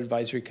in the Code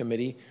Advisory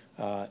Committee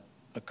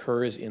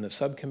occurs in the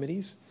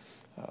subcommittees.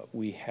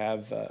 We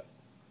have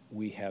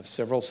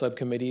several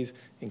subcommittees,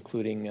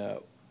 including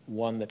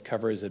one that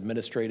covers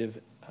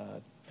administrative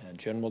and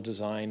general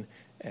design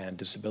and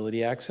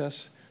disability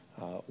access,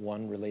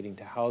 one relating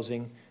to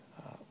housing,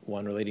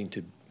 one relating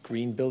to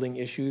green building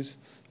issues,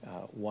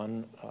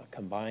 one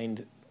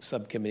combined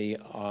subcommittee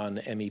on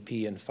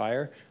MEP and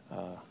fire,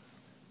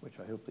 which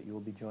I hope that you will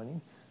be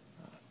joining,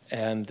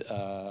 and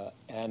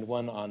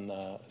one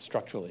on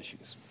structural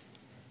issues,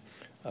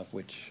 of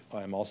which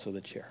I'm also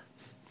the chair.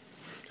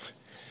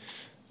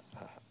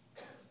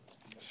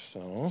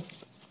 So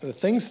the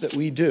things that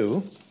we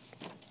do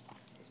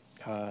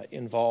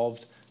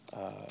involved,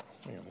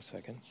 hang on a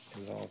second,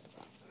 involved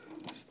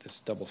this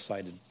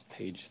double-sided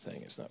page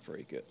thing is not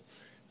very good.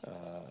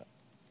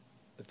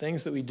 The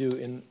things that we do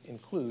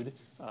include,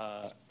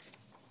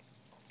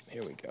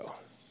 here we go.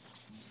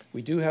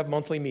 We do have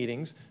monthly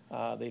meetings.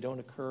 They don't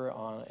occur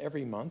on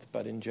every month,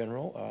 but in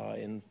general,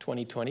 in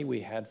 2020,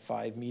 we had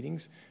 5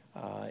 meetings.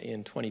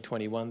 In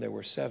 2021, there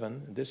were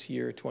 7. This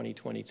year,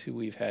 2022,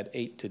 we've had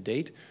 8 to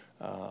date,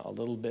 a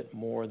little bit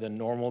more than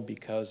normal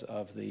because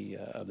of the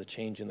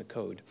change in the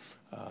code,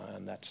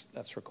 and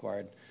that's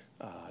required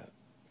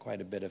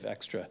quite a bit of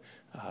extra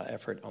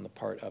effort on the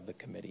part of the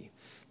committee.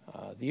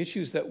 The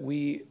issues that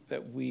we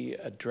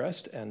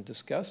addressed and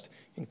discussed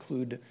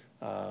include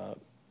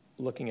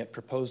looking at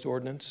proposed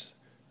ordinance,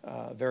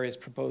 various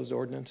proposed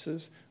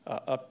ordinances,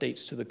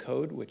 updates to the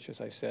code, which,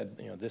 as I said,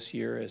 this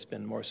year has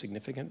been more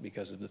significant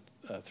because of the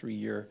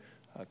 3-year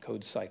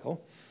code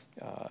cycle.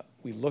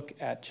 We look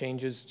at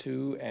changes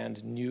to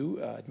and new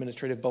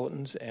administrative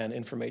bulletins and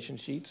information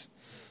sheets.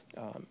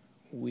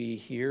 We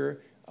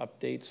hear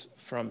updates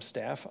from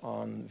staff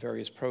on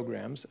various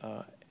programs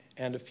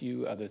and a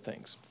few other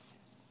things.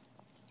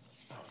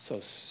 So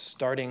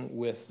starting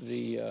with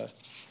the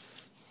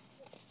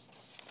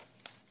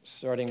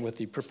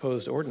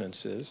proposed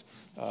ordinances,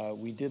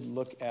 we did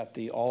look at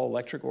the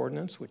all-electric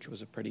ordinance, which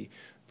was a pretty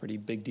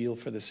big deal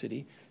for the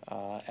city,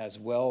 as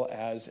well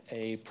as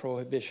a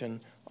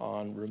prohibition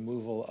on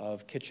removal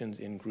of kitchens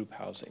in group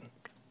housing.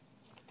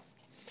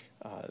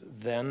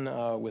 Then,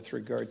 with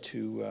regard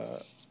to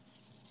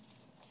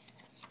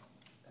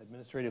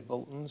administrative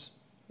bulletins,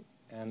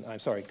 and I'm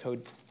sorry,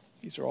 code,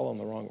 these are all in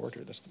the wrong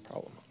order, that's the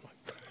problem.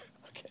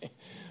 Okay.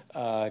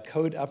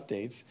 Code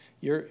updates,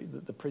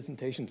 the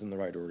presentation's in the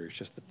right order, it's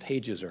just the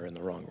pages are in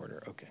the wrong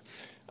order. Okay.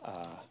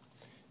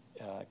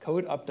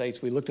 Code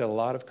updates, we looked at a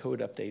lot of code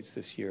updates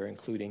this year,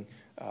 including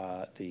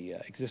the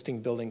existing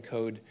building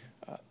code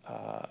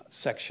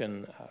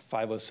section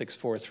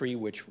 50643,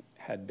 which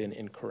had been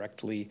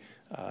incorrectly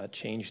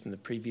changed in the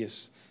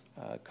previous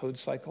code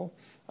cycle.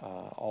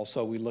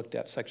 Also, we looked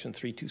at section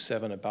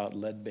 327 about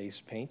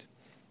lead-based paint.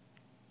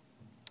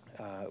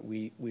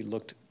 We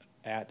looked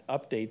at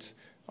updates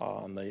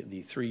on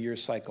the 3-year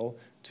cycle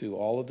to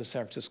all of the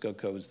San Francisco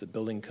codes, the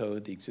building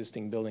code, the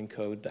existing building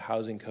code, the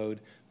housing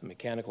code, the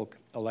mechanical,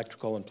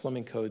 electrical, and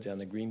plumbing codes,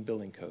 and the green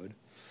building code.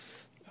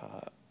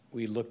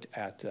 We looked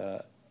at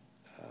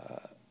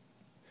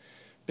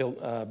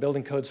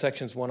building code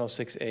sections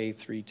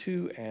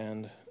 106A32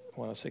 and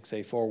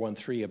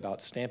 106A413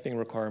 about stamping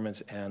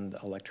requirements and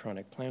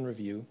electronic plan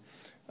review.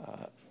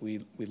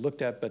 We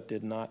looked at but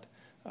did not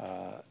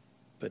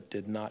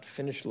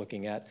finish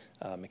looking at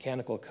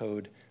mechanical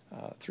code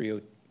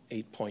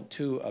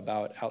 308.2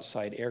 about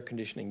outside air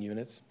conditioning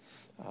units,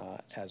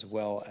 as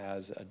well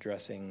as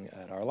addressing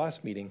at our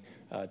last meeting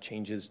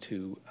changes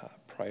to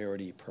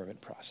priority permit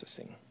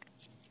processing.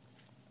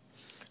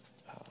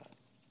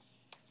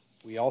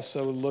 We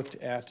also looked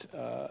at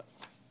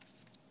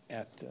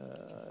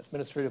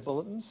administrative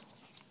bulletins.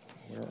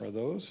 Where are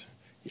those?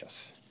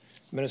 Yes.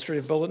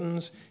 Administrative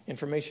bulletins,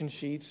 information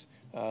sheets,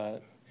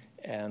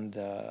 and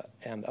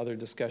other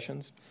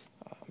discussions.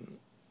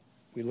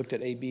 We looked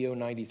at AB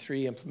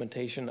 093,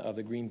 implementation of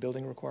the green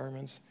building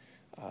requirements,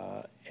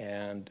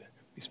 and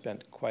we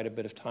spent quite a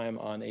bit of time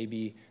on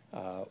AB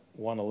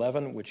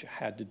 111, which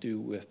had to do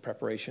with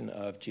preparation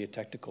of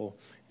geotechnical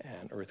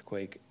and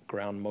earthquake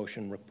ground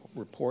motion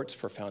reports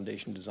for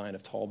foundation design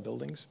of tall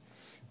buildings.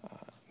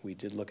 We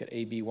did look at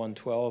AB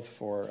 112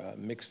 for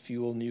mixed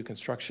fuel new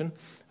construction,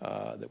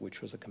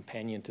 which was a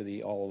companion to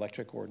the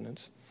all-electric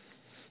ordinance.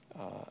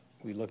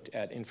 We looked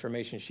at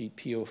information sheet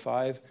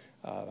P05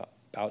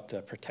 about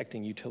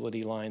protecting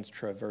utility lines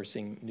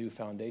traversing new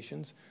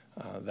foundations.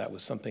 That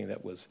was something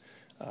that was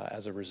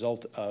as a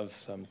result of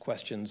some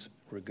questions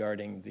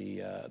regarding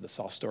the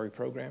soft story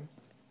program.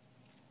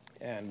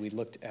 And we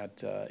looked at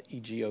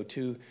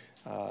EG02,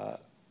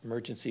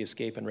 emergency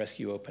escape and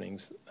rescue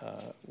openings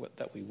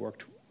that we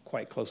worked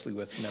quite closely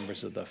with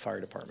members of the fire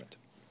department.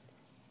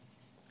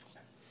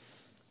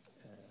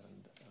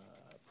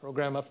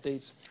 Program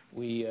updates,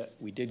 we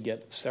did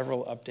get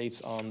several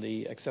updates on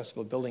the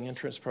accessible building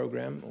entrance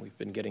program. We've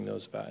been getting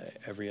those by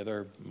every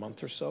other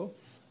month or so,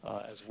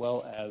 as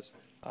well as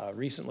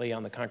recently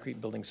on the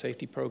concrete building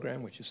safety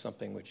program, which is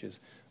something which is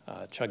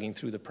chugging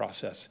through the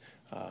process.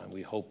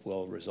 We hope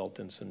will result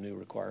in some new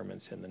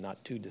requirements in the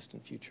not too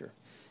distant future.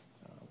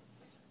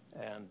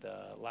 And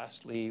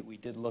lastly, we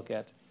did look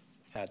at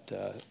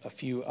a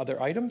few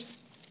other items,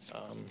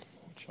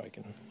 which I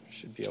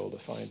should be able to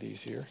find these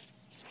here.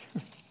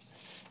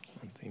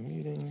 Monthly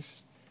meetings.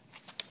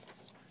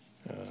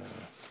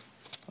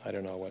 I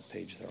don't know what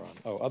page they're on.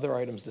 Oh, other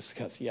items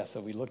discussed. Yeah, so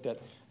we looked at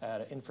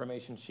an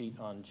information sheet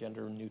on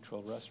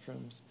gender-neutral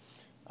restrooms,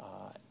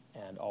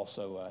 and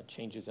also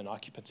changes in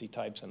occupancy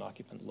types and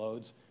occupant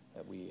loads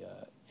that we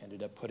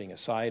ended up putting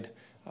aside.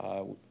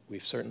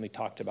 We've certainly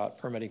talked about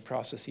permitting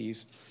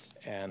processes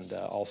and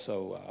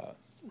also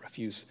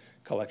refuse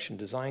collection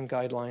design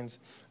guidelines.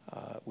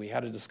 We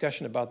had a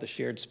discussion about the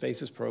shared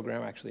spaces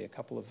program, actually a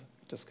couple of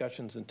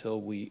discussions until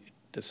we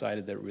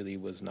decided that it really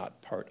was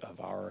not part of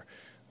our,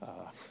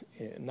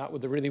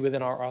 really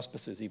within our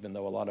auspices, even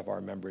though a lot of our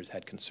members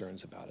had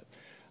concerns about it.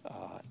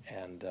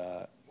 And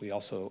we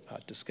also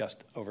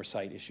discussed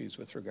oversight issues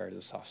with regard to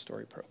the soft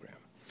story program.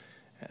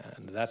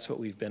 And that's what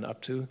we've been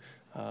up to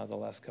the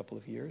last couple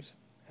of years.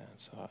 And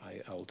so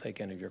I will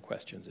take any of your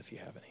questions if you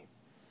have any.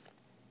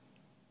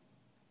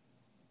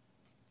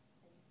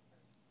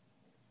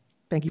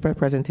 Thank you for the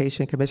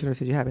presentation. Commissioners,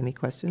 did you have any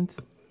questions?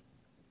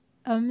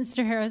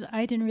 Mr. Harris,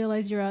 I didn't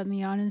realize you're out in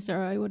the audience,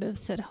 or I would have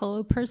said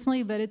hello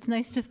personally, but it's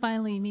nice to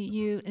finally meet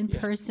you in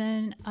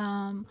person.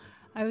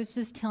 I was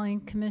just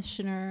telling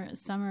Commissioner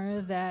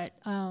Summer that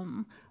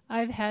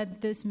I've had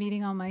this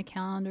meeting on my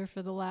calendar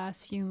for the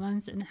last few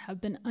months and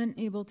have been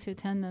unable to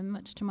attend them,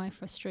 much to my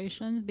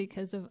frustration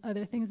because of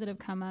other things that have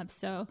come up.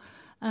 So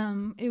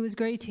it was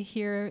great to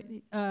hear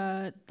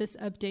this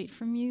update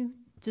from you,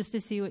 just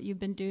to see what you've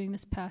been doing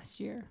this past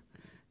year.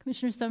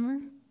 Commissioner Summer?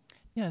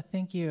 Yeah,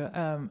 thank you.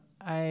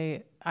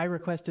 I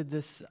requested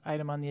this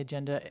item on the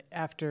agenda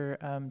after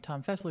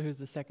Tom Fessler, who's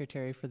the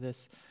secretary for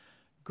this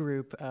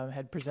group,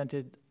 had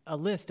presented a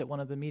list at one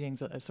of the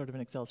meetings, a sort of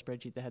an Excel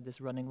spreadsheet that had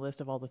this running list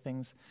of all the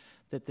things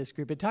that this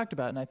group had talked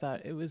about. And I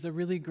thought it was a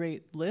really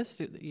great list.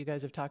 You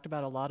guys have talked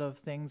about a lot of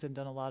things and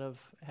had a lot of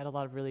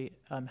really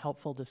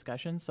helpful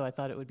discussions. So I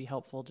thought it would be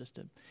helpful just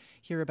to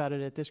hear about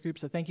it at this group.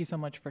 So thank you so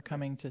much for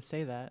coming to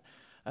say that.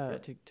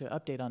 To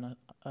update on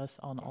us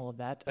on all of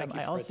that. Thank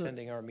you for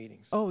attending our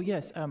meetings. Oh,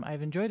 yes.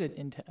 I've enjoyed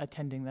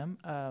attending them.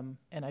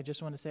 And I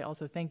just want to say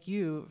also thank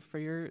you for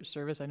your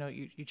service. I know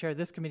you chair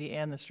this committee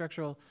and the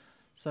structural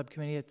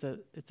subcommittee.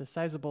 It's a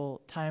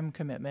sizable time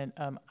commitment.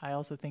 I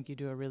also think you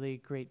do a really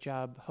great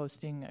job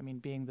hosting. I mean,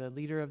 being the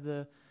leader of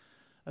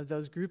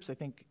those groups, I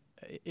think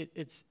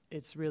it's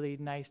really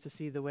nice to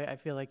see the way I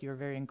feel like you're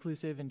very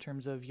inclusive in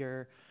terms of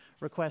your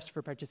request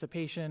for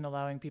participation,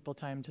 allowing people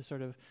time to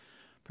sort of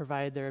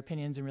provide their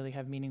opinions and really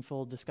have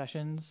meaningful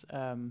discussions.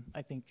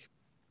 I think,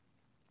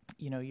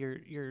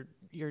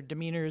 your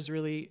demeanor is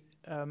really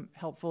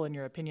helpful, and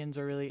your opinions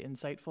are really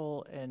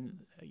insightful. And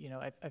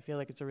I feel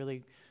like it's a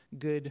really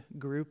good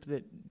group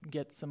that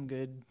gets some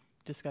good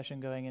discussion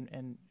going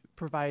and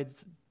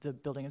provides the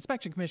Building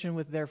Inspection Commission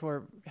with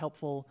therefore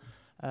helpful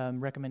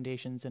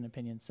recommendations and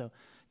opinions. So,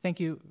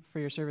 thank you for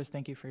your service.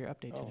 Thank you for your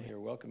update today.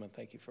 You're welcome, and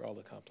thank you for all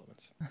the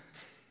compliments.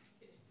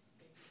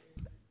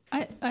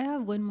 I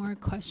have one more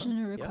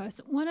question or request.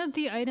 Yep. One of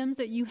the items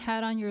that you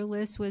had on your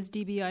list was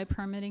DBI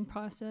permitting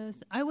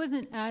process. I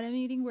wasn't at a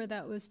meeting where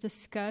that was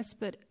discussed,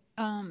 but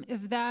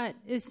if that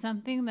is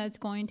something that's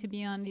going to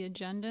be on the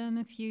agenda in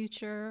the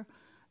future,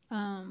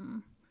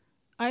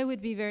 I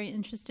would be very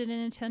interested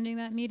in attending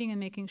that meeting and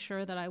making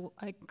sure that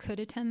I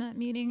could attend that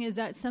meeting. Is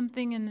that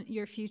something in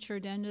your future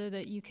agenda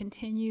that you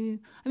continue?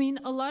 I mean,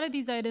 a lot of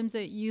these items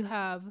that you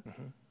have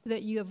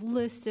that you have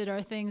listed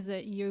are things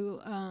that you,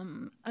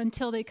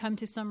 until they come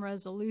to some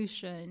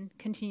resolution,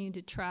 continue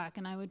to track.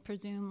 And I would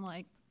presume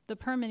like the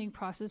permitting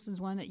process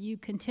is one that you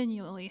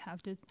continually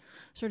have to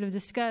sort of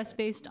discuss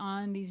based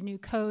on these new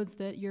codes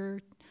that you're,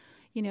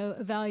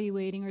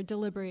 evaluating or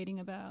deliberating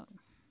about.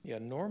 Yeah,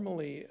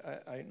 normally,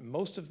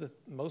 most of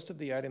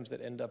the items that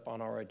end up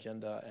on our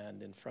agenda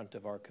and in front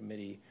of our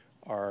committee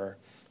are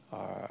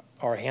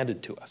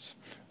handed to us.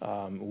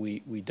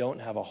 We don't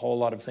have a whole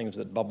lot of things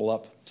that bubble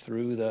up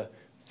through the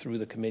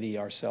committee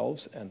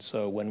ourselves, and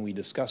so when we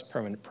discuss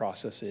permanent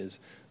processes,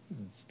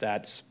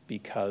 that's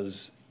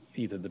because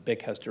either the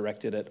BIC has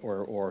directed it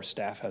or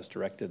staff has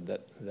directed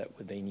that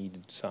they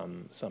needed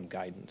some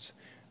guidance,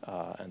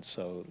 and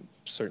so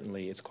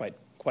certainly it's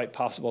quite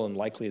possible and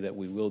likely that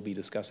we will be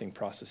discussing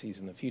processes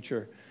in the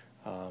future,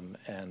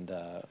 and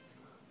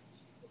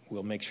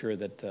we'll make sure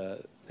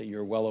that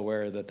you're well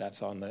aware that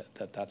that's on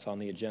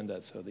the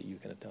agenda so that you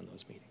can attend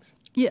those meetings.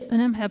 Yeah,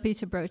 and I'm happy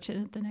to broach it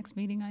at the next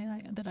meeting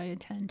that I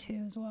attend to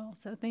as well.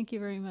 So thank you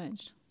very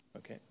much.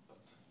 Okay.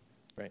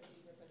 Great.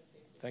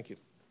 Thank you.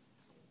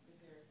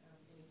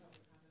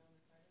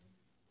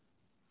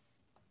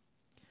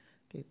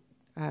 Okay.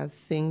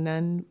 Seeing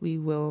none, we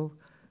will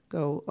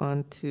go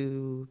on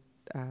to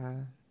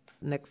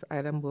next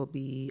item will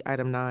be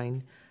item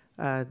 9,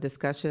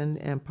 discussion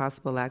and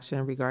possible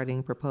action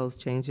regarding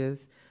proposed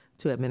changes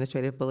to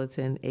Administrative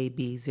Bulletin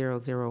AB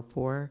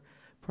 004,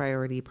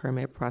 Priority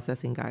Permit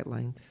Processing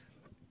Guidelines.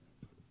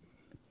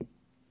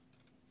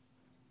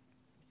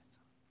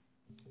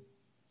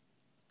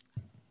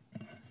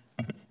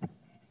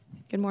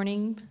 Good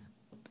morning,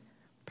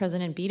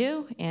 President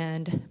Bito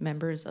and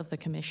members of the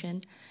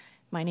Commission.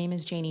 My name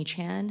is Janie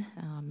Chan,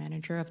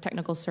 Manager of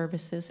Technical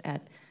Services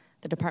at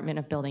the Department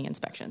of Building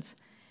Inspections.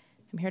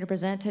 I'm here to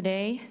present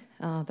today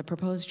the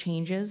proposed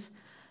changes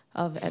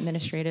of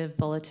Administrative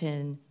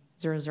Bulletin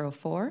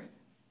 004.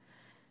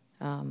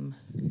 One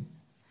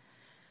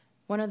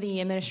of the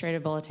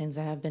administrative bulletins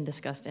that have been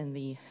discussed in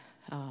the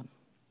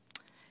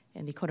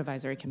Code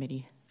Advisory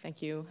Committee.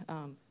 Thank you,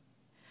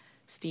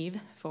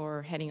 Steve,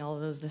 for heading all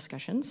of those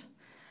discussions.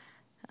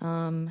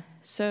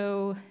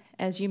 So,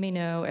 as you may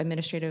know,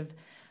 Administrative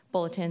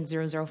Bulletin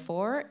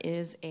 004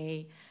 is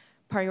a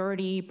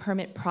priority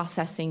permit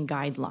processing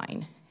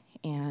guideline,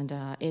 and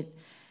it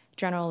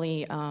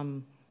generally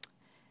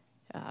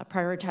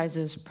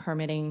prioritizes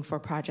permitting for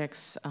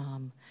projects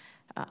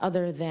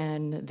other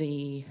than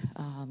the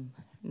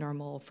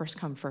normal first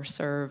come, first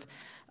serve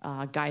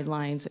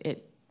guidelines.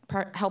 It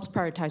helps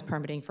prioritize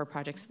permitting for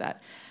projects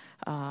that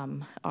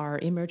are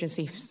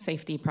emergency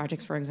safety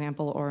projects, for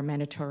example, or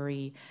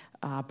mandatory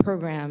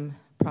program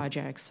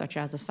projects such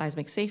as the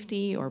seismic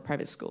safety or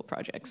private school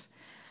projects.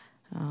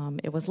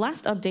 It was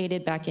last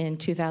updated back in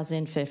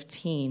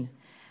 2015,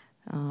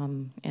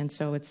 and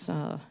so it's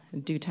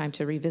due time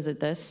to revisit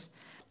this.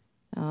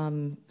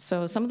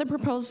 So some of the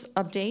proposed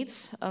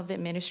updates of the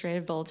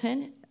administrative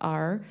bulletin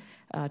are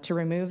to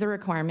remove the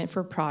requirement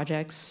for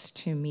projects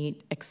to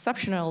meet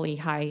exceptionally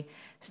high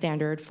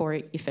standard for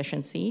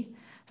efficiency,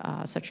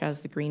 such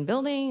as the green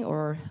building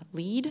or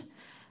LEED.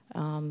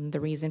 The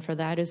reason for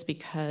that is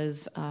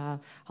because a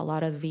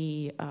lot of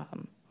the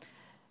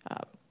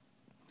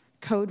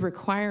code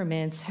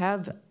requirements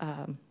have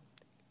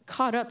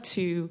caught up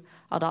to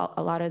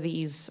a lot of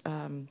these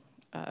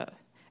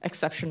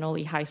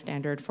exceptionally high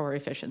standard for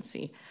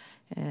efficiency.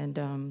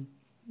 And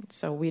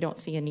so we don't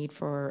see a need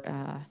for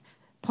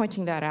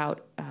pointing that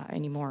out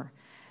anymore.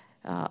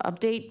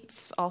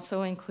 Updates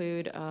also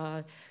include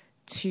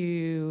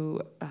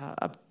to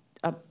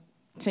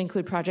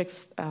include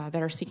projects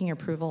that are seeking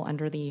approval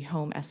under the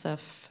Home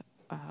SF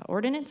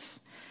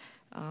ordinance.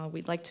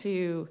 We'd like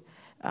to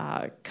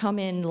come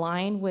in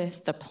line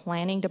with the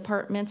planning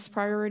department's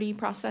priority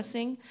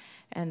processing,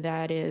 and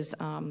that is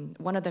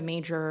one of the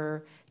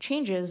major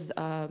changes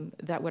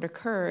that would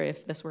occur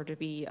if this were to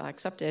be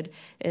accepted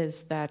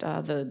is that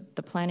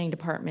the planning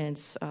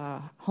department's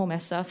Home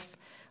SF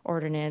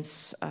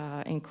ordinance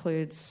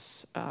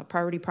includes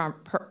priority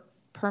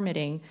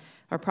permitting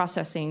or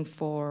processing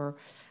for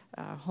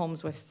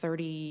homes with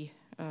 30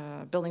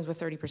 buildings with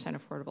 30%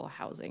 affordable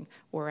housing,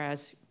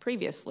 whereas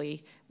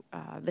previously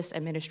this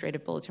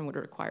administrative bulletin would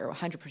require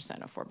 100%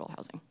 affordable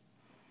housing.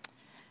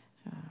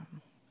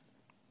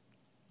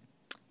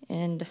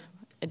 And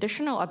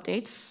additional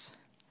updates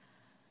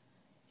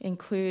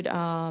include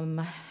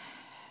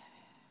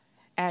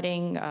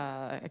adding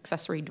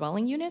accessory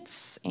dwelling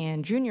units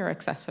and junior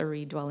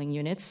accessory dwelling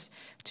units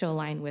to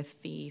align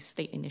with the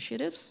state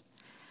initiatives.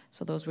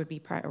 So those would be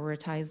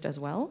prioritized as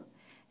well.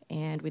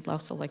 And we'd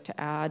also like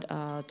to add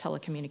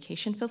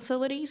telecommunication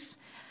facilities,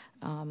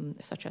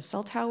 such as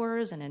cell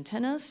towers and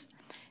antennas.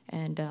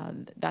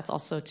 And that's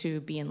also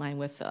to be in line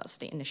with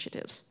state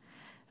initiatives.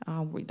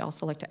 We'd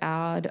also like to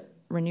add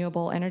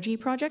renewable energy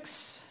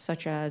projects,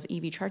 such as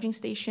EV charging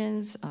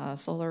stations,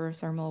 solar,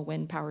 thermal,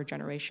 wind power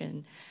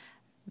generation,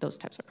 those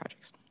types of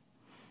projects.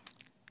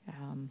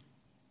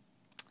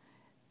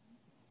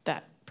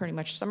 That pretty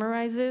much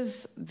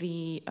summarizes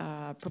the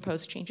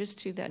proposed changes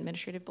to the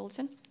administrative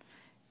bulletin.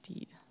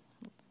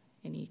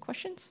 Any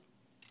questions?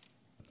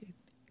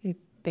 Okay,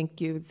 thank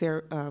you. Is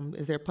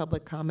there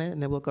public comment?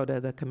 And then we'll go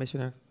to the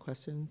commissioner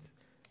questions.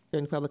 Is there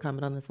any public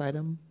comment on this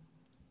item?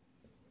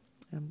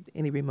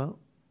 Any remote?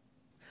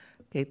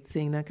 Okay,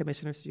 seeing none,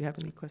 commissioners, do you have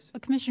any questions?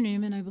 Commissioner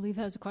Newman, I believe,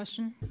 has a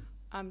question.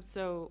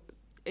 So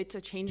it's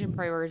a change in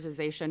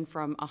prioritization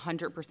from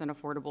 100%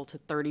 affordable to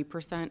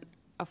 30%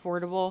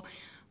 affordable.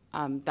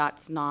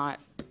 That's not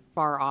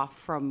far off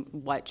from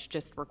what's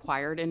just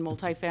required in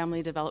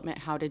multifamily development.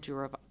 How did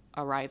you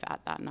arrive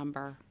at that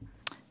number?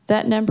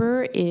 That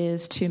number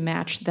is to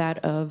match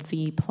that of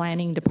the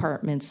planning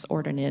department's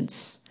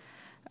ordinance.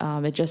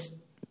 It just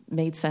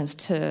made sense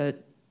to,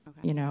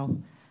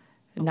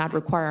 not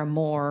require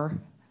more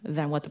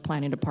than what the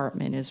planning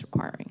department is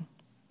requiring.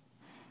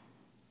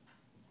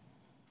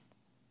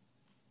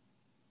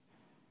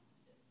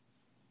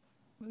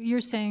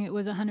 You're saying it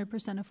was 100%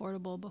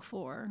 affordable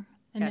before,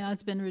 and Yes. now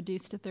it's been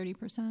reduced to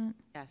 30%?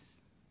 Yes.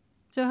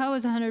 So how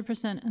was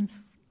 100%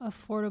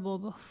 affordable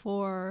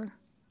before,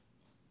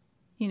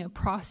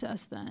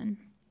 process then?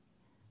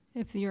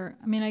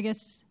 I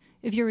guess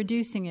if you're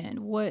reducing it,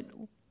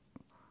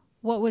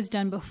 what was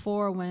done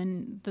before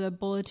when the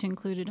bulletin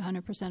included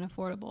 100%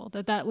 affordable?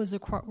 That was a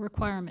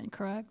requirement,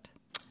 correct?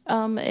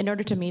 In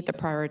order to meet the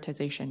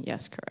prioritization,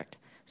 yes, correct.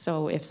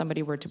 So if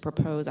somebody were to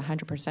propose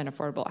 100%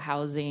 affordable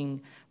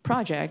housing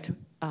project,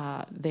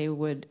 they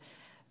would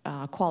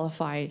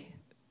qualify,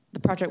 the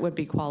project would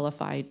be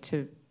qualified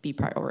to be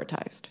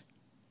prioritized.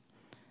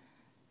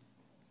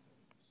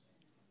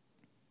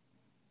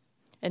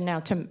 And now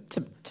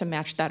to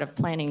match that of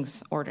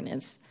planning's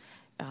ordinance,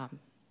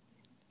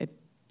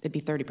 it'd be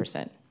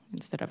 30%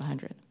 instead of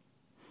 100.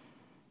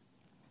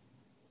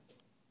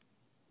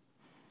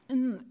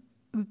 And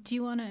do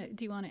you want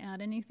to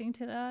add anything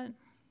to that?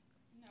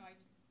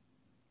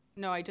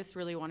 No, I just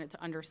really wanted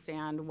to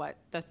understand what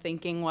the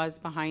thinking was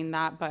behind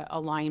that, but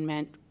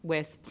alignment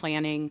with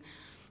planning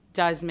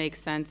does make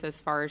sense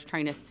as far as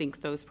trying to sync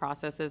those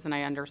processes, and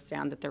I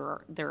understand that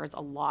there is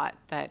a lot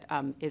that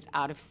is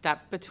out of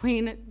step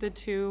between the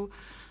two,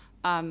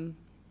 and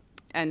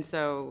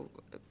so,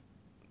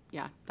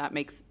 yeah,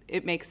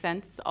 it makes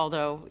sense,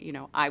 although,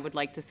 I would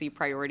like to see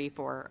priority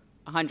for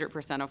 100%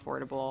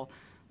 affordable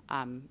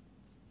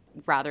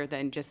rather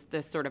than just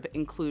this sort of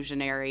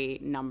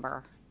inclusionary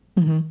number.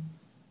 Mm-hmm.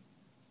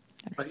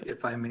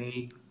 If I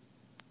may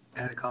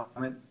add a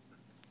comment.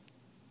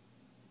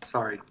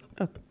 Sorry.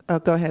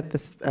 Go ahead.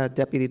 This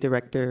Deputy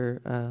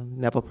Director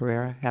Neville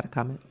Pereira had a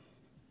comment.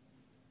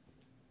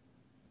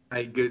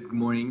 Hi, good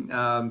morning.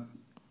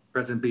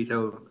 President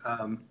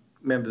Beto,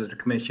 members of the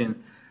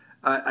commission.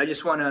 I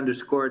just want to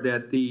underscore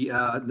that the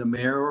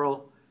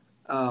mayoral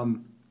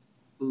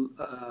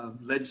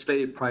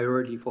legislative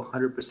priority for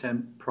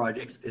 100%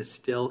 projects is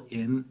still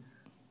in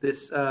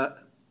this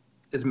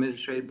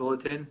administrative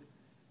bulletin.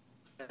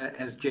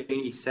 As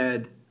Janie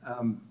said,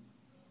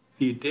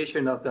 the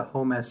addition of the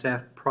Home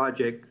SF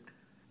project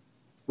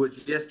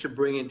was just to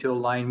bring into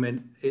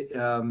alignment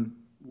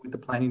with the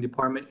planning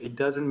department. It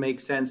doesn't make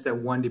sense that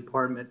one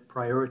department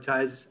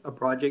prioritizes a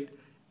project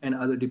and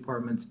other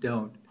departments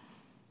don't.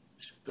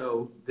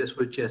 So this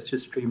was just to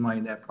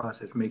streamline that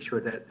process, make sure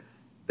that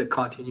the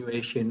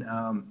continuation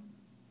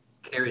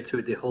carried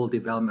through the whole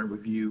development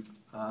review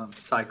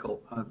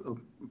cycle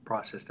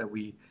process, that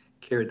we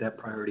carried that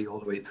priority all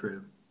the way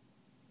through.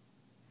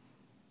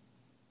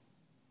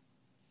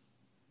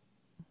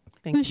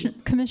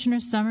 Commissioner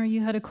Summer,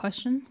 you had a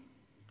question?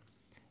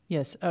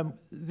 Yes.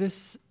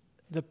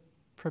 The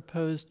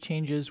proposed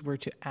changes were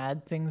to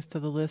add things to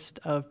the list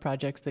of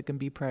projects that can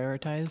be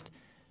prioritized,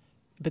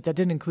 but that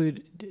didn't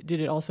include. Did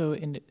it also?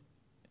 Did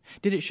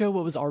it show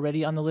what was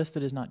already on the list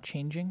that is not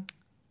changing?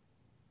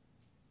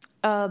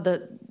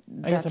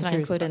 That's not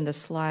included in the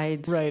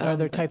slides. Right. Are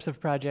there types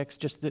of projects,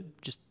 just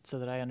so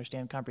that I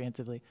understand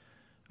comprehensively,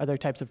 are there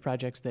types of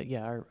projects that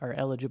are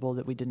eligible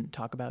that we didn't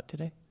talk about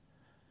today?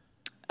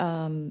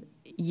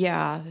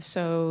 Yeah,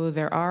 so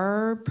there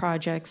are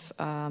projects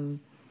that,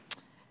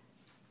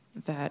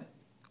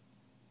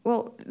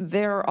 well,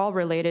 they're all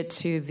related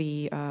to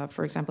the,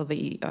 for example,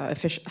 the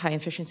high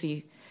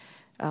efficiency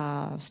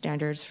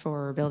standards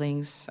for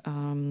buildings.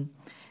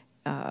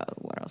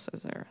 What else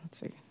is there? Let's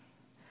see.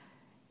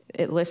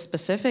 It lists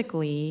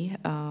specifically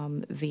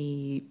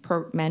the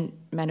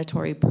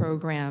mandatory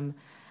program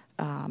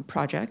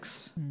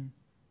projects.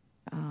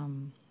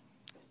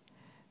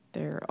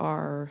 There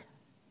are,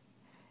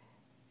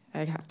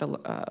 I have to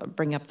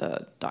bring up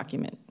the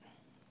document.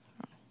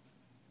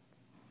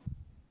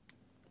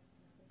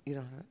 You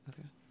don't have it?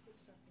 Okay.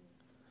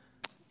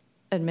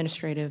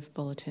 Administrative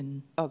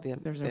bulletin. Oh, the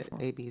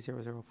AB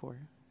 004.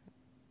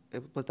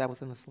 But that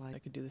was in the slide. I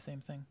could do the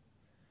same thing.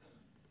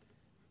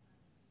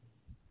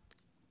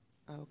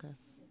 Oh, okay.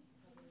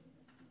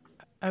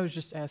 I was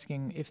just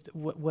asking if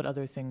what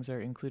other things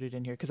are included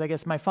in here, because I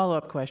guess my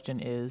follow-up question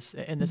is,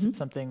 and this is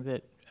something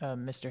that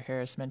Mr.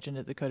 Harris mentioned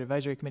at the Code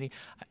Advisory Committee,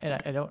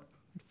 and I don't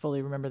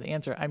fully remember the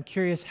answer. I'm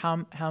curious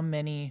how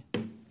many,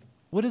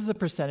 what is the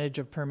percentage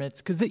of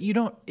permits? Because you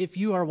don't, if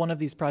you are one of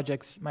these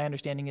projects, my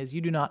understanding is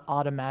you do not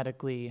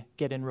automatically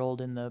get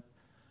enrolled in the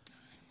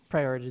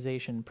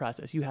prioritization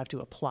process. You have to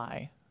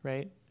apply,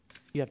 right?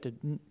 You have to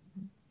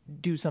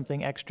do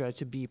something extra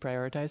to be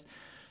prioritized.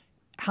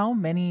 How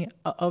many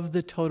of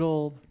the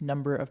total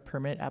number of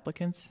permit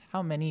applicants,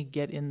 how many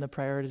get in the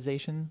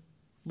prioritization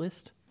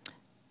list?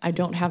 I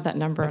don't have that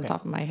number on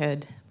top of my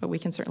head, but we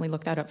can certainly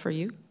look that up for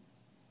you.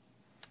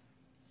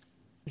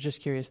 I was just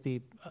curious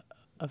the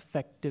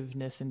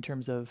effectiveness in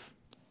terms of,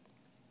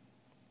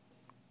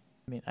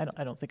 I mean,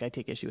 I don't think I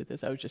take issue with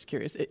this. I was just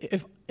curious.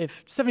 If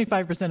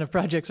 75% of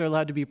projects are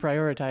allowed to be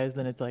prioritized,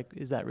 then it's like,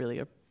 is that really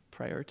a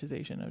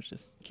prioritization? I was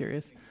just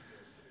curious.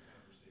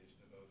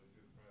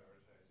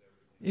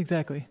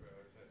 Exactly.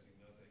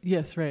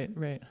 Yes, right.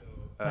 My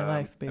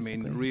life, basically. I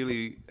mean,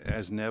 really,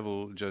 as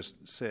Neville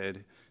just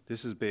said,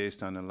 this is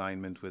based on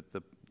alignment with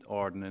the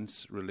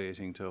ordinance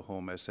relating to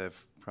Home SF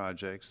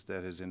projects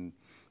that is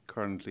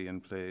currently in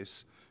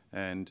place,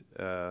 and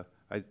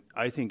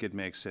I think it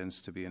makes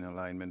sense to be in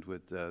alignment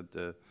with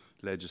the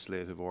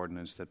legislative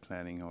ordinance that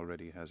planning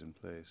already has in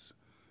place.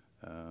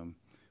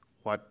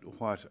 What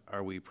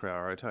are we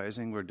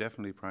prioritizing? We're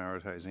definitely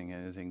prioritizing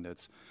anything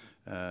that's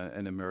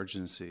an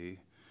emergency.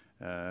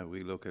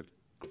 We look at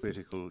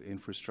critical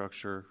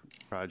infrastructure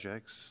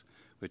projects,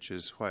 which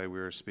is why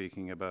we're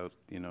speaking about,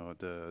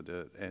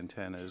 the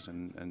antennas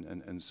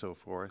and so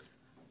forth.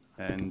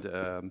 And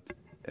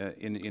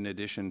in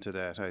addition to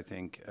that, I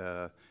think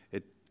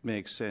it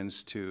makes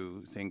sense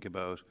to think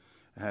about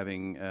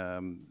having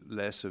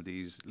less of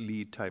these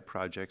lead type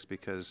projects,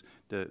 because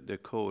the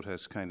code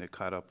has kind of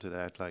caught up to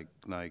that,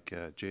 like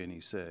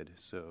Janie said.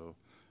 So,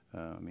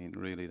 I mean,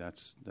 really,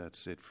 that's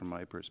it from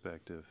my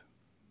perspective.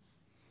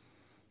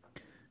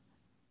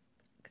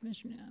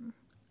 Commissioner,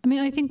 I mean,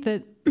 I think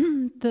that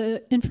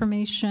the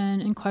information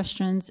and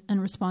questions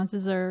and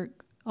responses are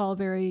all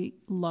very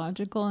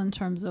logical in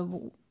terms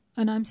of,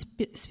 and I'm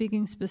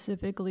speaking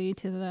specifically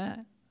to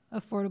the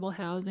affordable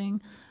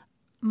housing.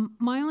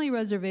 My only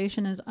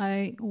reservation is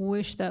I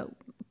wish that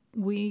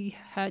we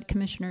had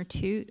Commissioner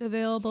Toote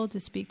available to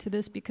speak to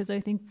this, because I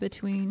think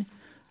between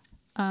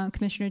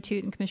Commissioner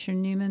Toote and Commissioner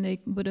Newman, they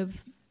would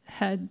have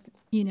had,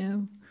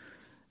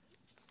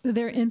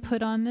 their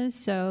input on this.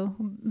 So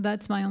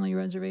that's my only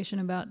reservation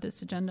about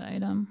this agenda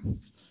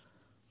item.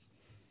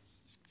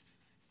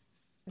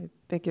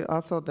 Thank you.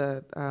 Also,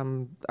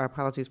 our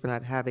apologies for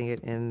not having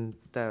it in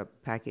the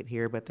packet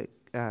here, but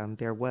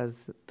there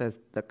was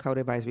the Code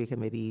Advisory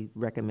Committee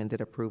recommended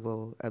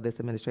approval of this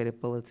administrative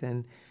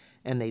bulletin,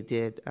 and they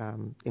did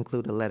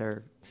include a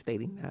letter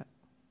stating that.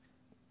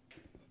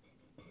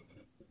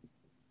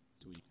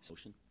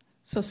 Motion?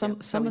 So some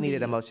we of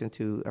needed the, a motion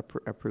to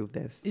approve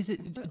this. Is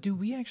it? Do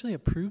we actually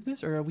approve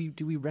this, or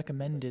do we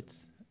recommend it?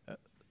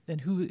 And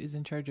who is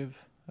in charge of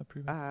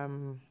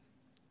approving?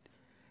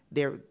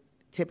 They're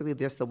typically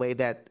just the way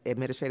that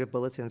administrative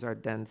bulletins are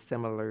done,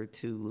 similar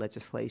to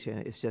legislation.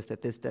 It's just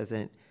that this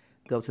doesn't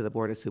go to the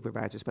Board of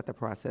Supervisors, but the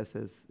process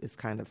is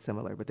kind of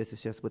similar. But this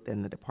is just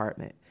within the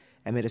department.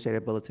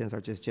 Administrative bulletins are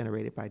just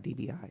generated by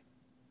DBI.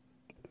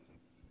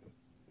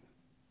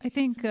 I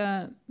think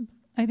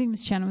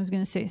Ms. Shannon was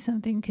going to say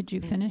something. Could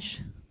you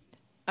finish?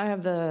 I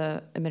have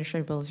the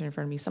administrative bulletin in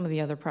front of me. Some of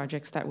the other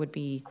projects that would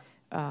be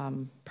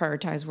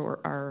prioritized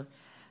are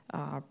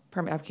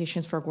permit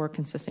applications for work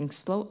consisting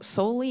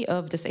solely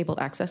of disabled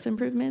access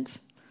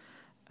improvements,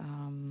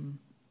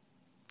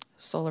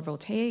 solar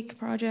voltaic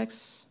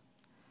projects,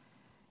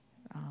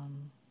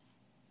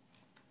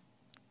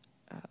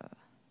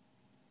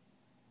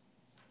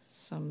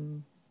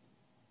 some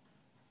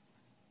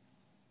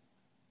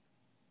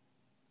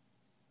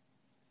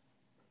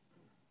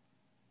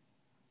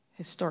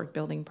historic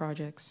building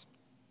projects.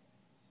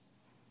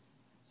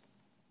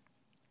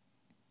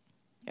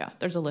 Yeah,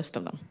 there's a list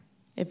of them.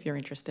 If you're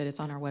interested,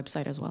 it's on our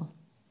website as well.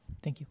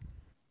 Thank you.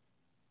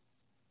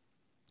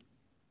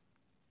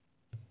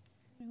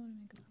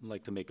 I'd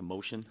like to make a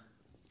motion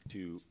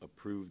to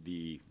approve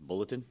the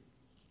bulletin.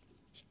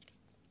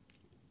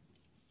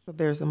 So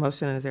there's a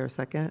motion, and is there a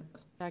second?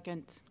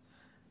 Second.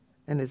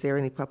 And is there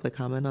any public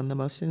comment on the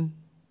motion?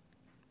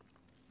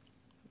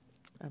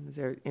 Is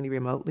there any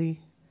remotely?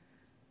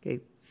 Okay,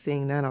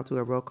 seeing none, I'll do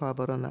a roll call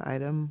vote on the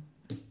item.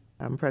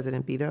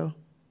 President Bito?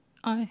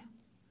 Aye.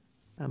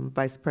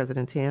 Vice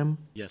President Tam?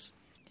 Yes.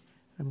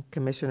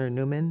 Commissioner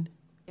Newman?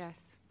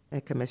 Yes.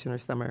 And Commissioner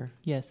Summer?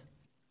 Yes.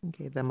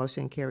 Okay, the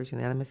motion carries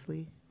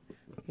unanimously.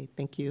 Okay,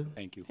 thank you.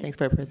 Thank you. Thanks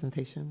for the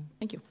presentation.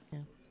 Thank you. Yeah.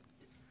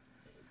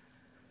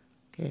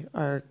 Okay,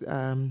 our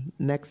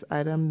next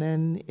item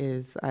then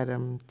is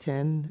item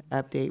 10,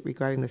 update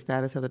regarding the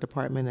status of the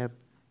Department of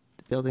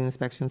Building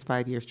Inspection's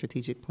 5-year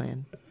strategic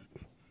plan.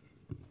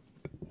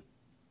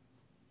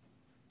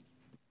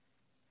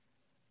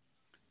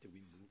 Did we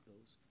move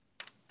those?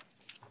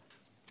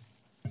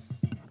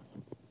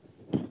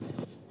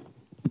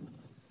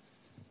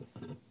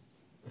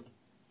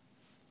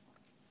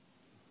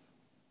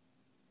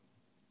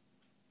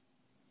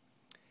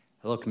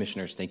 Hello,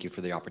 Commissioners. Thank you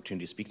for the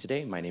opportunity to speak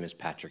today. My name is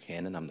Patrick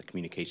Hannon. I'm the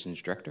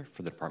Communications Director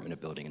for the Department of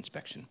Building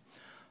Inspection.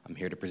 I'm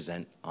here to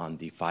present on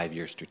the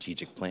 5-year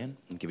strategic plan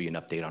and give you an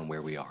update on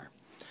where we are.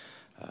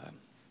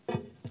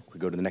 Can we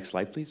go to the next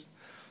slide, please?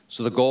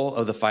 So the goal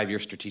of the 5-year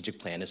strategic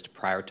plan is to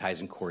prioritize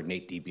and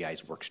coordinate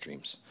DBI's work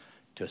streams,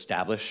 to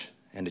establish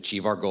and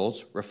achieve our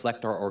goals,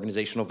 reflect our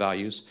organizational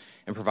values,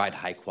 and provide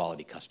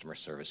high-quality customer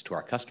service to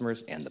our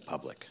customers and the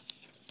public.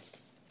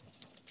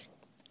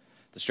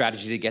 The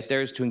strategy to get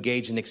there is to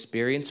engage an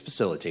experienced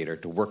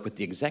facilitator to work with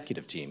the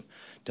executive team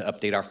to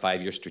update our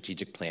 5-year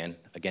strategic plan,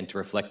 again, to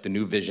reflect the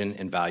new vision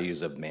and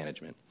values of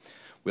management.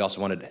 We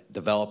also want to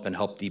develop and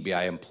help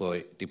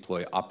DBI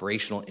deploy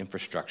operational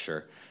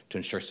infrastructure to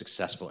ensure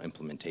successful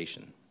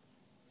implementation.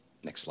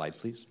 Next slide,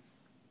 please.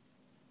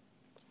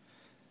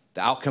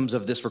 The outcomes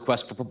of this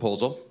request for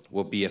proposal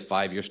will be a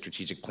 5-year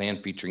strategic plan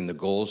featuring the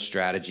goals,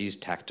 strategies,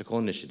 tactical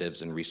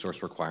initiatives, and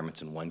resource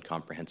requirements in one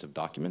comprehensive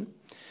document.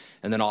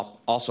 And then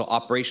also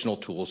operational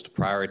tools to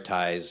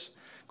prioritize,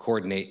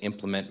 coordinate,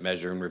 implement,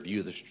 measure, and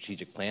review the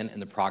strategic plan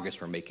and the progress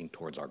we're making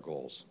towards our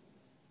goals.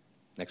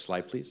 Next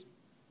slide, please.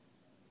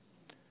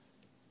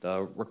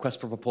 The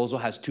request for proposal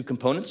has 2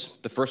 components.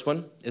 The first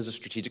one is a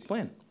strategic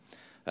plan.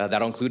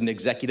 That'll include an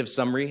executive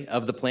summary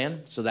of the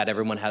plan so that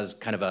everyone has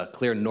kind of a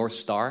clear North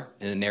Star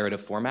in a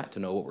narrative format to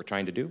know what we're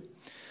trying to do.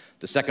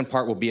 The second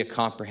part will be a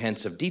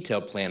comprehensive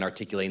detailed plan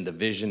articulating the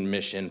vision,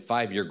 mission,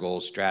 5-year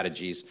goals,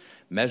 strategies,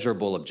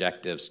 measurable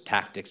objectives,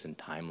 tactics, and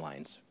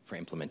timelines for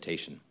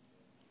implementation.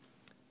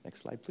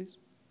 Next slide, please.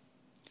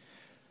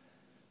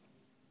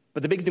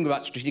 But the big thing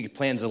about strategic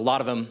plans is a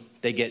lot of them,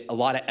 a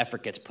lot of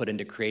effort gets put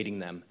into creating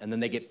them, and then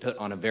they get put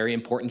on a very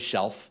important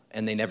shelf,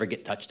 and they never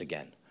get touched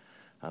again.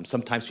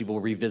 Sometimes people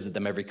will revisit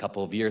them every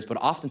couple of years, but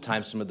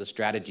oftentimes some of the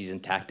strategies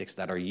and tactics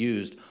that are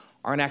used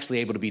aren't actually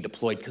able to be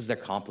deployed because they're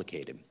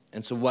complicated.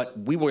 And so what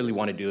we really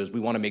want to do is we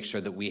want to make sure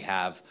that we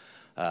have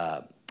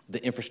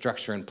the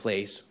infrastructure in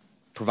place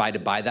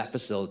provided by that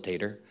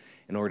facilitator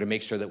in order to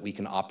make sure that we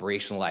can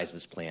operationalize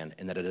this plan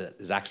and that it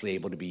is actually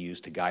able to be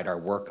used to guide our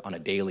work on a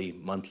daily,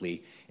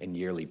 monthly, and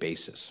yearly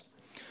basis.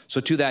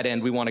 So to that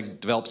end, we want to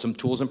develop some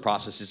tools and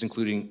processes,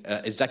 including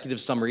an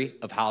executive summary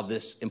of how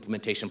this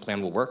implementation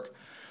plan will work,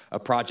 a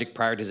project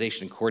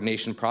prioritization and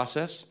coordination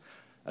process,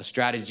 a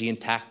strategy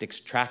and tactics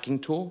tracking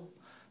tool,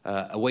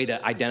 a way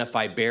to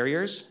identify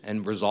barriers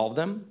and resolve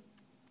them,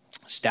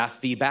 staff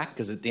feedback,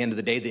 because at the end of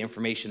the day, the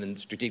information in the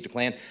strategic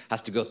plan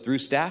has to go through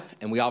staff,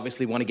 and we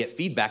obviously want to get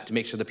feedback to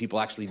make sure the people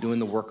actually doing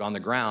the work on the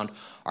ground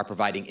are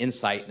providing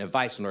insight and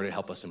advice in order to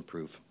help us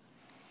improve.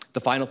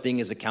 The final thing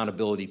is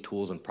accountability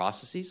tools and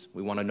processes.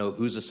 We want to know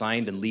who's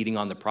assigned and leading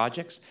on the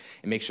projects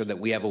and make sure that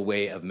we have a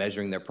way of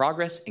measuring their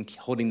progress and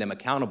holding them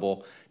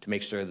accountable to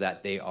make sure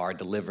that they are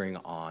delivering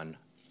on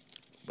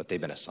what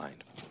they've been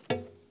assigned.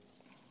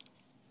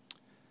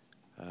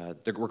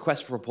 The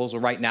request for proposal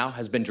right now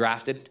has been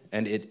drafted,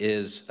 and it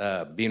is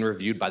being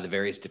reviewed by the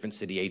various different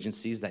city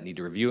agencies that need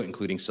to review it,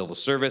 including civil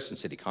service and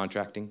city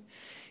contracting.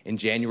 In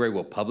January,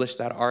 we'll publish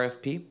that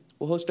RFP.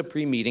 We'll host a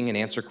pre-meeting and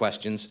answer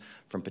questions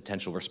from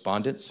potential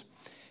respondents.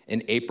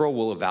 In April,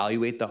 we'll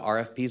evaluate the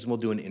RFPs and we'll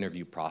do an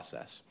interview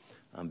process.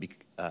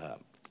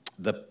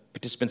 The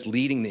participants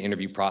leading the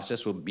interview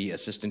process will be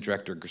Assistant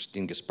Director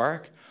Christine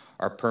Gasparek,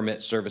 our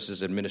Permit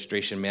Services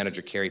Administration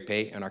Manager Carrie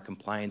Pay, and our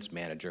Compliance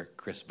Manager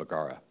Chris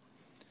Vergara.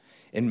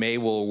 In May,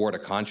 we'll award a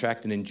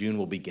contract, and in June,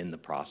 we'll begin the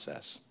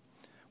process.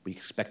 We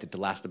expect it to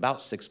last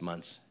about 6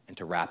 months and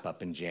to wrap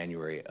up in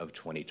January of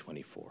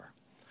 2024.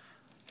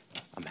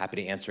 I'm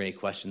happy to answer any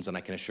questions, and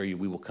I can assure you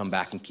we will come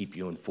back and keep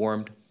you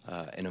informed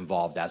and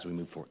involved as we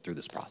move forward through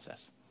this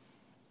process.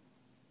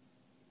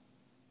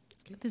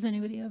 Does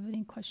anybody have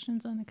any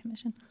questions on the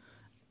commission?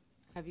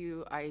 Have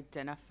you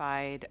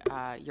identified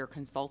your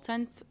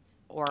consultant,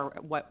 or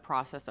what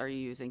process are you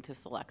using to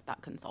select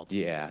that consultant?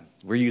 Yeah,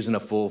 we're using a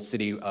full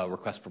city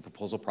request for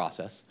proposal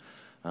process.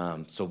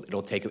 So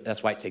it'll take,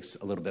 that's why it takes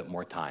a little bit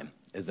more time,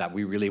 is that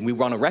we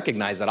want to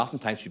recognize that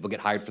oftentimes people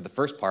get hired for the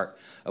first part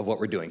of what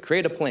we're doing.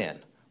 Create a plan,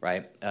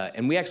 right?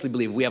 And we actually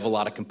believe we have a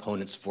lot of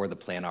components for the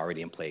plan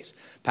already in place.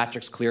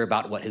 Patrick's clear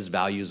about what his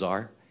values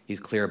are. He's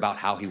clear about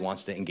how he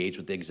wants to engage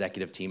with the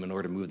executive team in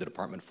order to move the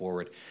department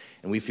forward.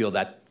 And we feel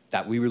that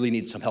we really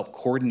need some help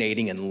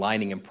coordinating and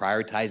aligning and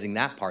prioritizing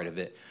that part of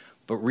it.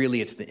 But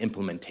really, it's the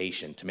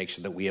implementation to make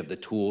sure that we have the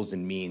tools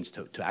and means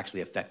to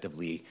actually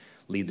effectively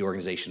lead the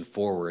organization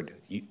forward,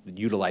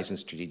 utilizing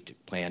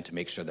strategic plan to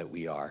make sure that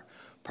we are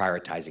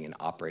prioritizing and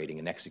operating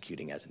and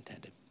executing as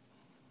intended.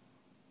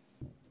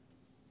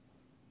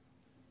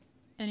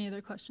 Any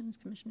other questions,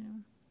 Commissioner?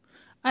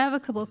 I have a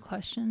couple of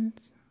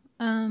questions.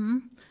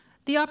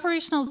 The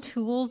operational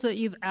tools that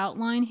you've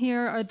outlined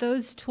here, are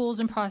those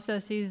tools and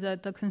processes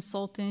that the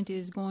consultant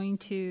is going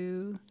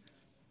to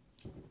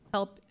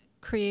help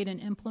create and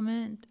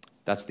implement?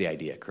 That's the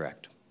idea,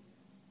 correct.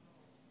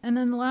 And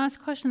then the last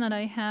question that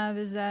I have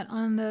is that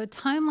on the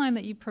timeline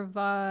that you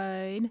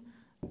provide,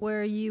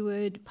 where you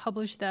would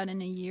publish that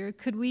in a year,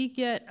 could we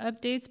get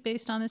updates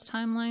based on this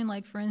timeline?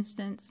 Like, for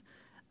instance,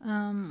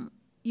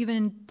 even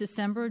in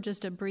December,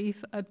 just a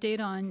brief update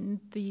on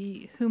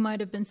who might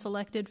have been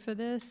selected for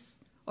this?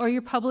 Or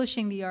you're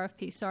publishing the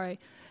RFP, sorry.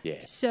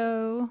 Yeah.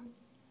 So,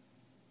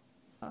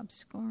 job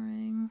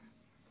scoring.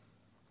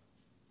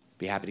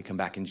 Be happy to come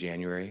back in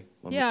January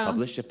when we Yeah.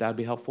 publish, if that would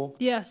be helpful.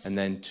 Yes. And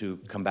then to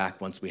come back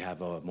once we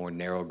have a more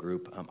narrow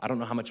group. I don't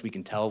know how much we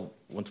can tell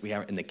once we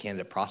have it in the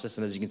candidate process.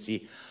 And as you can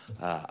see,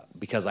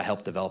 because I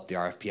helped develop the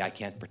RFP, I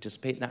can't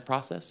participate in that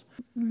process.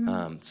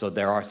 So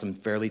there are some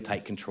fairly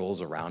tight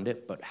controls around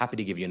it, but happy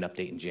to give you an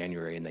update in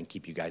January and then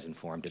keep you guys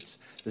informed.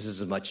 This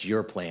is as much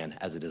your plan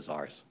as it is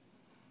ours.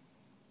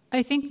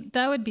 I think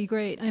that would be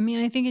great. I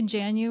mean, I think in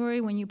January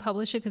when you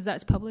publish it, because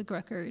that's public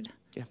record.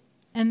 Yeah.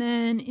 And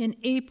then in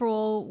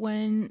April,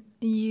 when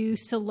you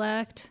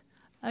select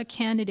a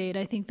candidate,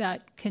 I think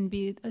that can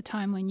be a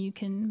time when you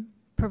can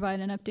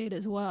provide an update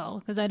as well,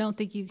 because I don't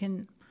think you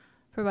can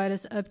provide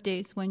us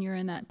updates when you're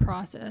in that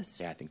process.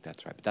 Yeah, I think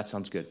that's right. But that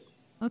sounds good.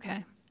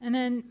 Okay. And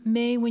then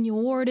May when you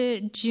award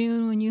it,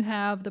 June when you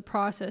have the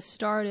process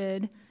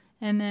started,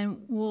 and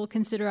then we'll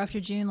consider after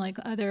June like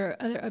other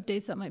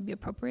updates that might be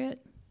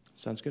appropriate.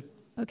 Sounds good.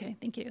 Okay,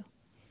 thank you.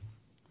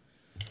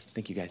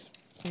 Thank you, guys.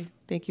 Okay,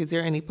 thank you. Is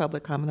there any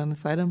public comment on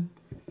this item?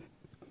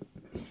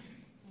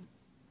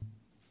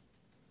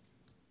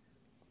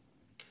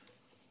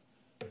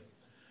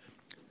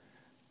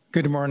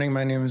 Good morning.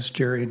 My name is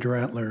Jerry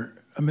Durantler.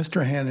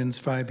 Mr. Hannon's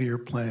 5-year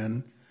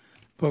plan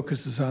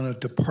focuses on a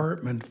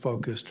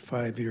department-focused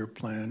 5-year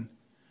plan.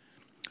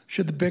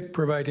 Should the BIC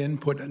provide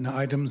input on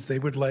items they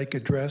would like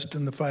addressed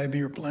in the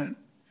 5-year plan?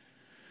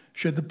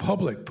 Should the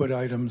public put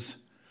items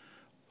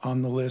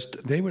on the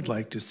list they would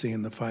like to see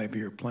in the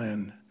 5-year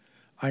plan?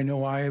 I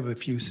know I have a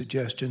few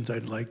suggestions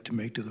I'd like to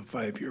make to the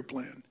 5-year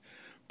plan.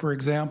 For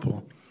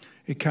example,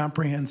 a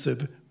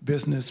comprehensive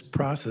business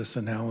process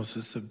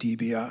analysis of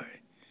DBI.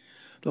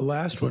 The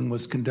last one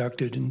was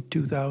conducted in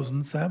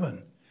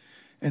 2007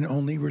 and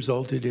only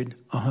resulted in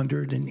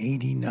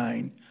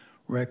 189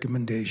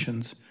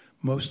 recommendations,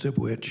 most of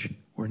which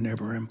were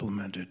never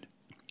implemented.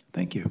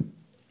 Thank you.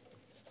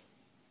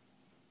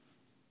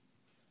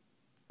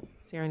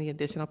 Is there any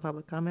additional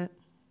public comment?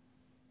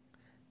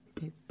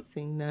 Okay,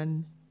 seeing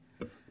none,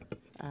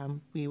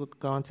 we will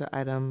go on to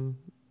item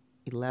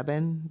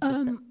 11.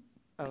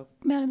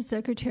 Madam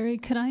Secretary,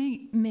 could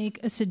I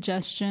make a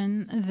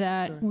suggestion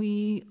that Sure.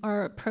 we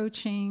are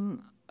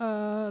approaching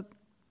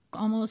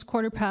almost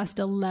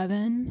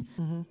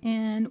 11:15,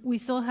 and we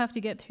still have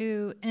to get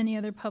through any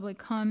other public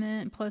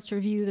comment plus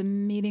review the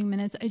meeting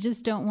minutes. I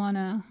just don't want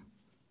to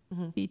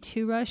be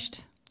too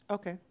rushed.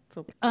 Okay.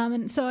 So,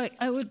 And so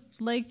I would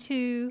like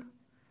to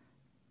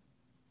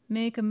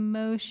make a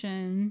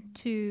motion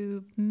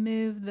to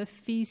move the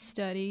fee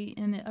study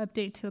and the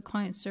update to the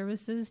client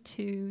services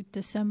to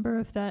December,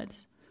 if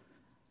that's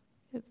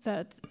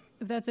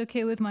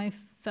okay with my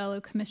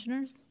fellow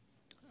commissioners.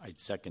 I'd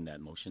second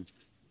that motion.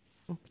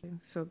 Okay,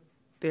 so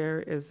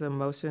there is a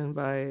motion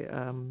by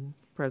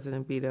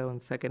President Beto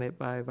and seconded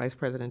by Vice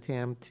President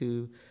Tam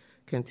to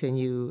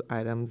continue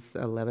items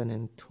 11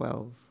 and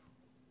 12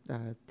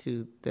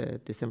 to the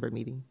December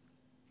meeting.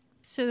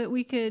 So that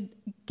we could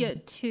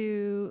get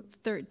to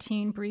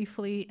 13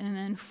 briefly, and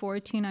then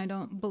 14, I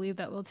don't believe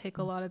that will take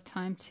a lot of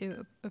time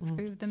to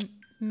approve the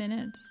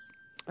minutes.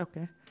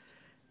 Okay.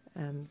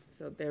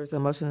 So there's a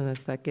motion and a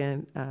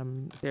second.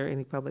 Is there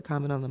any public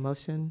comment on the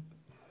motion?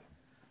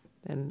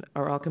 Then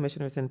are all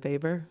commissioners in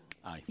favor?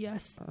 Aye.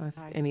 Yes.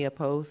 Any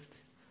opposed?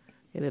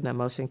 And then that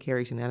motion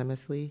carries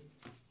unanimously.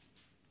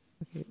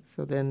 Okay,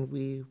 so then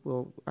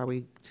are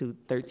we to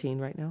 13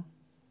 right now?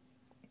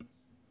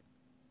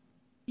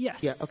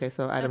 Yes. Yeah, okay,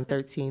 so item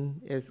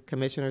 13 is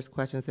commissioners'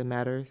 questions and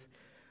matters.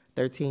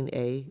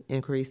 13A,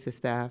 inquiries to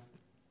staff.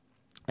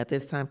 At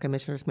this time,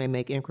 commissioners may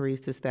make inquiries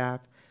to staff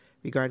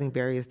regarding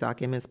various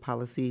documents,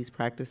 policies,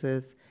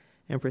 practices,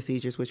 and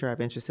procedures which are of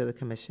interest to the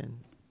commission.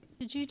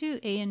 Did you do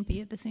A and B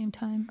at the same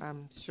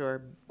time?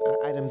 Sure.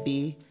 Item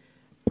B,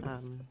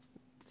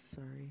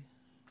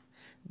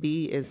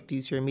 B is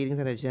future meetings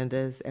and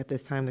agendas. At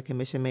this time, the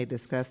commission may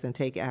discuss and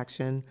take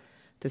action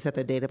to set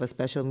the date of a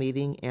special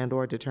meeting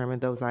and/or determine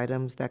those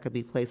items that could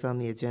be placed on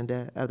the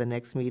agenda of the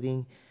next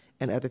meeting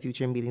and other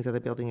future meetings of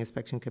the Building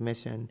Inspection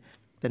Commission.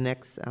 The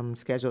next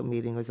scheduled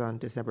meeting was on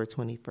December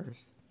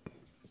 21st.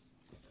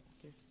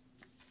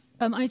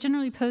 I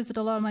generally posted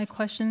a lot of my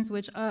questions,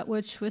 which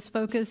was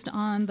focused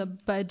on the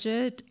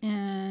budget,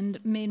 and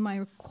made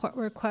my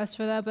request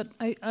for that. But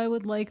I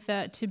would like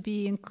that to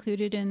be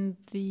included in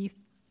the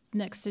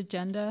next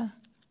agenda,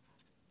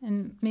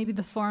 and maybe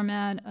the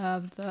format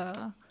of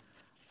the,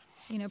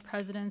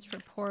 president's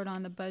report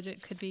on the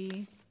budget could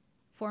be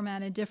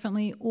formatted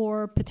differently,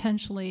 or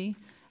potentially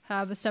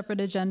have a separate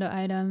agenda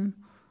item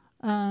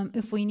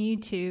if we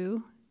need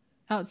to,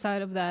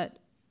 outside of that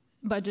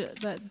budget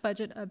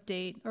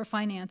update or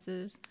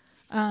finances,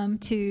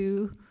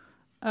 to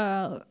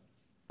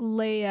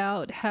lay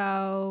out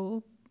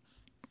how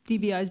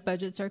DBI's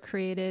budgets are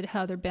created,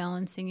 how they're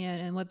balancing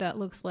it, and what that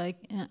looks like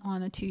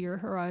on a 2-year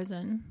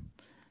horizon.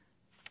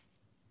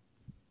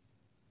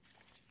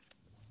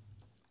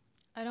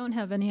 I don't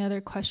have any other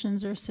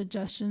questions or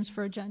suggestions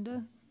for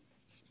agenda.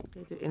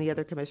 Okay, do any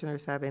other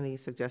commissioners have any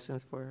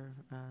suggestions for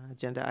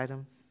agenda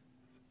items?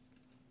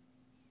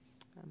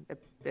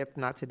 If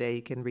not today,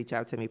 you can reach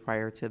out to me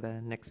prior to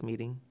the next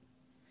meeting.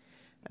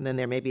 And then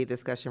there may be a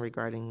discussion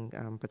regarding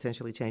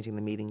potentially changing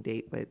the meeting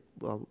date, but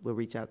we'll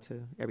reach out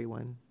to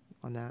everyone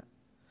on that.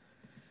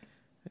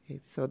 Okay,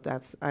 so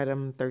that's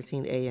item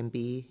 13A and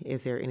B.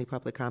 Is there any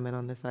public comment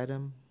on this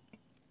item?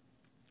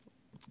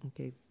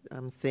 Okay,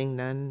 seeing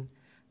none.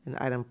 And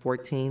item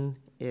 14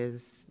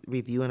 is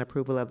review and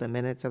approval of the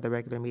minutes of the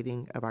regular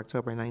meeting of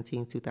October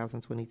 19,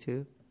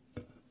 2022.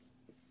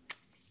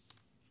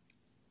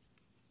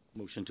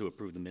 Motion to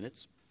approve the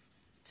minutes.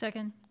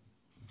 Second.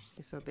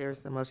 Okay, so there's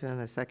the motion and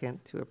a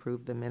second to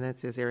approve the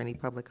minutes. Is there any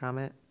public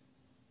comment?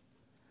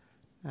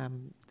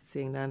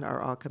 Seeing none,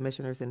 are all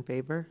commissioners in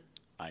favor?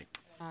 Aye.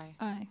 Aye.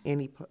 Aye.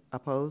 Any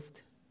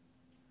opposed?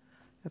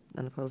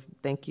 Unopposed,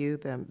 thank you.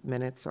 The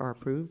minutes are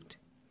approved.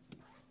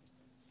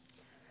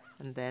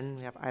 And then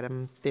we have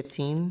item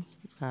 15,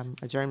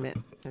 adjournment.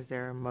 Is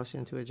there a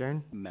motion to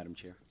adjourn? Madam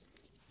Chair.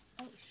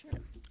 Oh,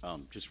 sure.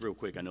 Just real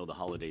quick, I know the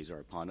holidays are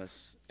upon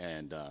us,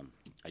 and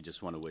I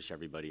just want to wish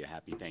everybody a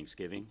happy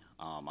Thanksgiving.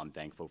 I'm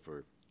thankful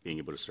for being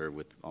able to serve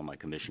with all my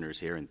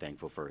commissioners here, and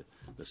thankful for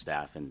the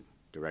staff and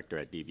director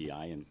at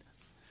DBI, and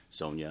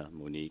Sonia,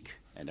 Monique,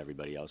 and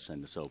everybody else.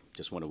 And so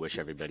just want to wish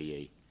everybody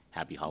a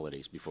happy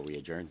holidays before we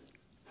adjourn.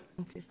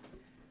 Okay.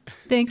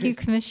 Thank you,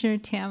 Commissioner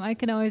Tam. I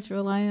can always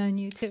rely on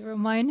you to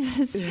remind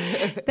us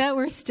that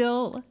we're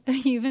still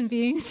human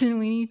beings, and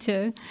we need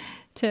to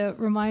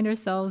remind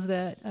ourselves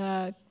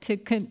that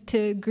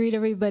to greet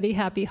everybody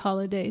happy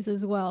holidays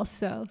as well.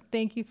 So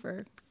thank you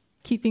for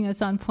keeping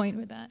us on point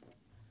with that.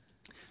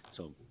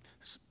 So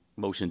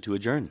motion to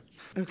adjourn.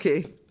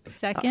 Okay.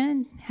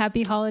 Second,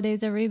 happy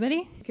holidays,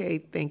 everybody. Okay,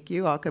 thank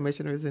you. All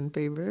commissioners in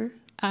favor?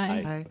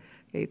 Aye.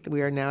 Okay,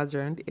 we are now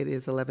adjourned. It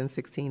is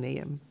 11:16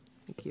 a.m.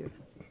 Thank you.